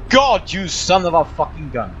my god, you son of a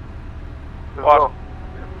fucking gun! What?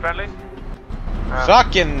 Friendly?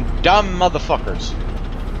 Fucking dumb motherfuckers.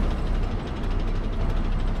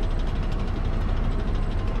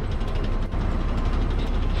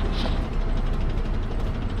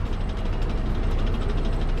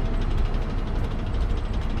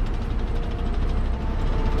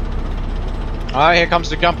 Alright, here comes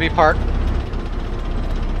the company part.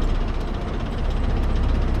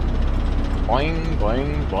 Boing,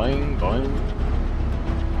 boing, boing, boing.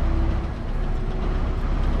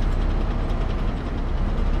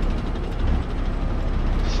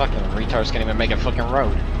 Fucking retards can't even make a fucking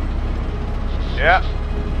road. Yeah.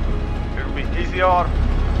 It'll be easier.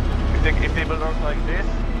 You think if people don't like this,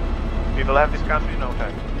 we will have this country in no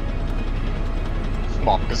time.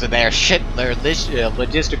 Well, because of their shit, their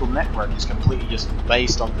logistical network is completely just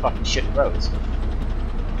based on fucking shit roads.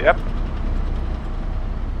 Yep.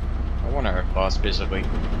 I wonder if boss basically.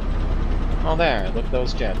 Oh, there, look at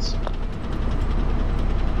those jets.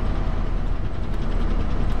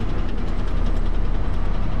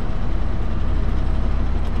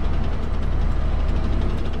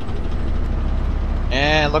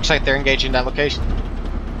 And looks like they're engaging that location.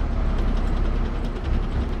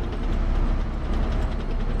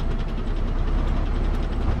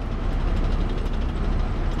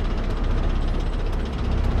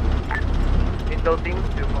 Intel team,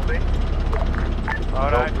 do copy.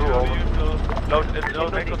 Alright, you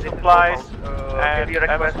load medical supplies and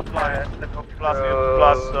ammo supplies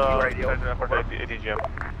plus radio for the ATGM.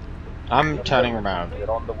 I'm turning around. We're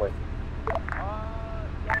on the way.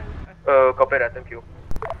 Copy that, thank you.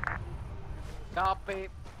 Copy.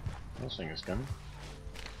 This thing is coming.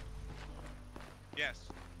 Yes.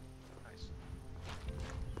 Nice.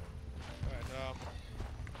 Alright,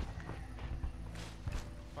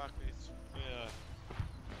 fuck it. Yeah.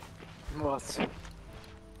 What?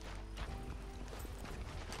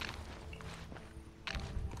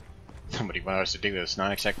 Somebody wants us to do this.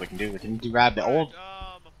 Not exactly can do. We can grab the old.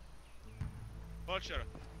 Vulture.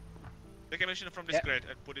 Take a mission from this crate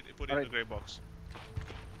and put it in the grey box.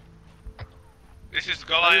 This is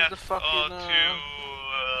Goliath the fucking,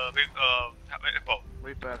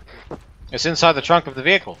 repair. It's inside the trunk of the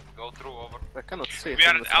vehicle. Go through over. I cannot see it. We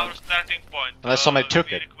are from at the our front. starting point. Unless somebody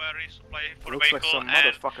took it. Require resupply for Looks like vehicle some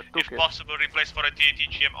and, motherfucker if took it. possible, replace for a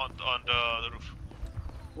TNT on the roof.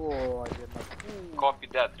 Oh, I did not. Copy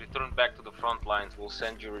that. Return back to the front lines. We'll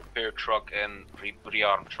send you repair truck and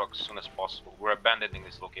rearm truck as soon as possible. We're abandoning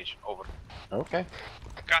this location. Over. Okay.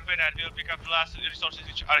 Copy that. We'll pick up the last resources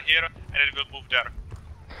which are here and then we'll move there.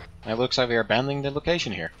 It looks like we are abandoning the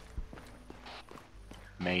location here.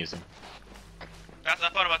 Amazing. That's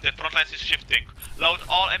affirmative. Front lines is shifting. Load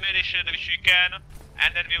all ammunition which you can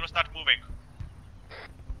and then we will start moving.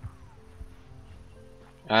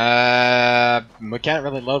 We can't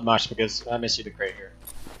really load much because I miss you the crate here.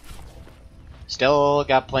 Still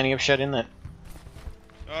got plenty of shit in it.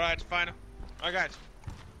 Alright, fine. Alright, guys.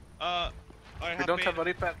 We don't have a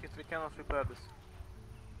repair kit, we cannot repair this.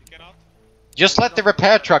 You cannot? Just let the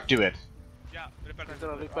repair truck do it. Yeah, repair truck. Is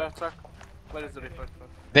there a repair truck? Where is the repair truck?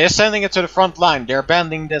 They're sending it to the front line. They're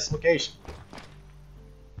abandoning this location.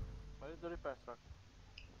 Where is the repair truck?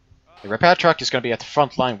 The repair truck is going to be at the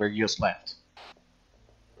front line where you just left.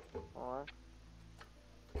 Alright.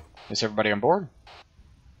 Is everybody on board?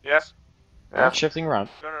 Yes. Yeah. Shifting around.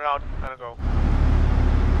 Turn around and go.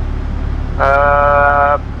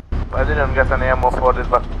 I didn't get any ammo for this,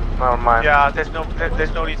 but never mind. Yeah, there's no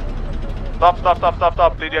reason. Stop.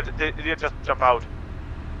 The idiot just jump out.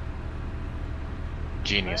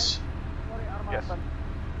 Genius. Yes.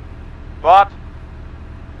 What?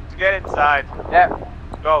 Let's get inside. Yeah.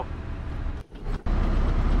 Go.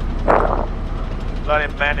 Bloody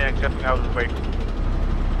maniac jumping out of the way.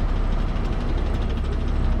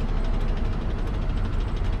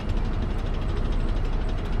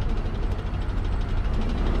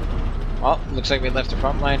 Well, looks like we left the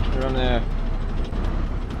front line. We're on the...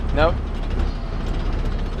 Nope.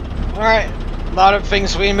 Alright, a lot of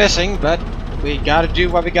things we're missing, but we gotta do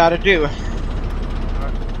what we gotta do.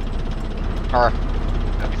 Or...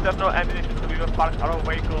 We still have no ammunition, so we will park our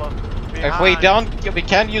vehicle behind. If we don't, if we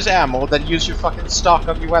can't use ammo, then use your fucking stock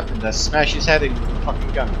of your weapon. Then smash his head in with a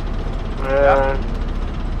fucking gun.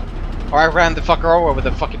 Or I ran the fucker over with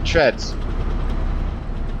the fucking treads.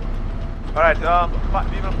 Alright, we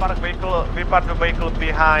will park the vehicle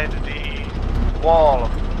behind the wall,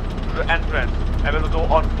 the entrance, and we will go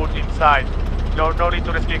on foot inside. No need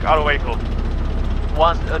to risk our vehicle.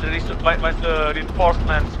 Once the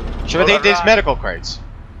reinforcements. Should we take these medical crates?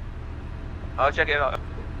 I'll check it out.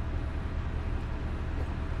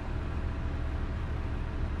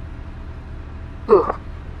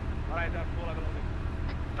 Alright, they're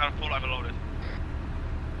full, I've loaded.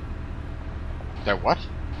 They're what?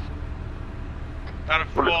 They're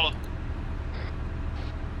full.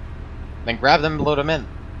 Then grab them and load them in.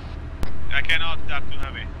 I cannot, they're too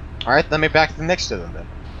heavy. Alright, let me back the next to them then.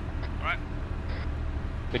 Alright.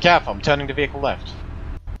 Be careful, I'm turning the vehicle left.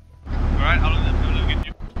 Alright, I'll get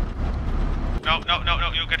you. No,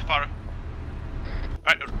 you'll get far.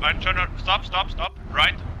 Right, turn around, stop.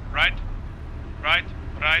 Right.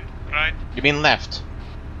 You mean left?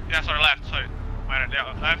 Yeah, sorry, left, sorry.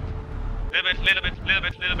 Yeah, left.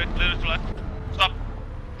 Little bit to left. Stop.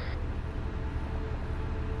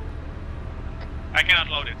 I cannot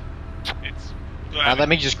load it. It's too heavy. Let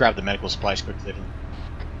me just grab the medical supplies quickly then.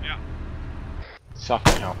 Yeah.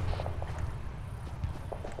 Fucking hell.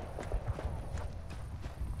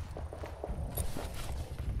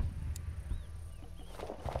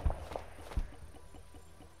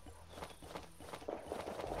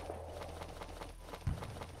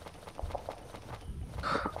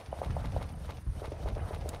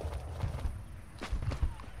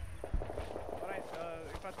 Alright,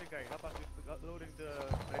 infantry guy, help us with loading the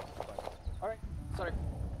medical supplies. Alright, sorry.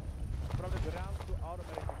 From the ground to our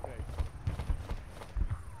medical crate.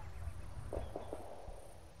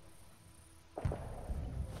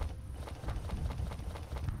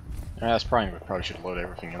 That's probably, we probably should load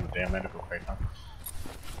everything in the damn medical crate, huh?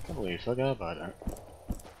 Can't believe I forgot about that.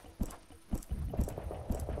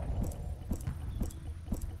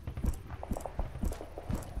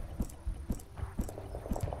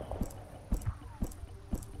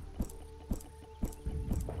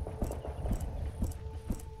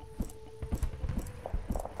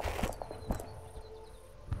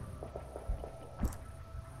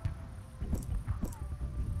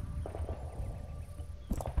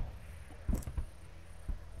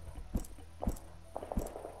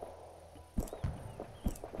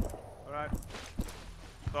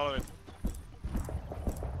 Follow it.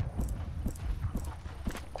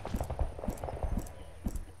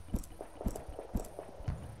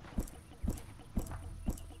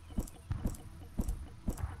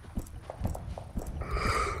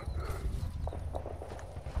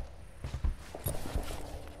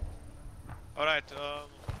 Alright,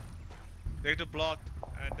 take the blood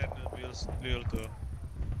and then we'll go.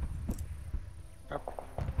 Yep.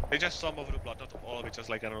 They just some of the blood, not all of it, just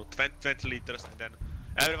like I don't know, 20 liters and then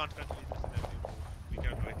everyone 20 liters and then we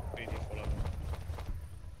can really follow.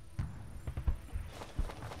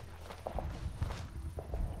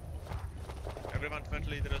 Everyone 20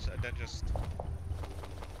 liters and then just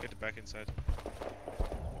get back inside.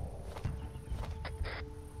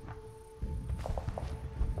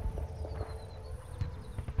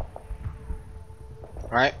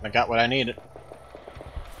 Alright, I got what I needed.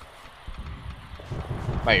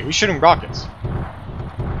 Wait, who's shooting rockets? I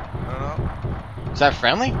don't know. Is that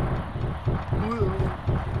friendly? I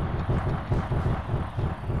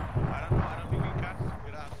don't think we can.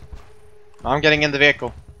 Get out. I'm getting in the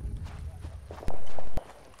vehicle.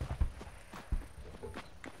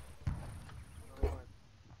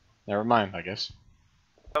 Never mind, I guess.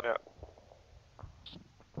 Yeah.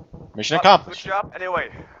 Mission accomplished. Good job,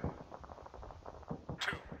 anyway.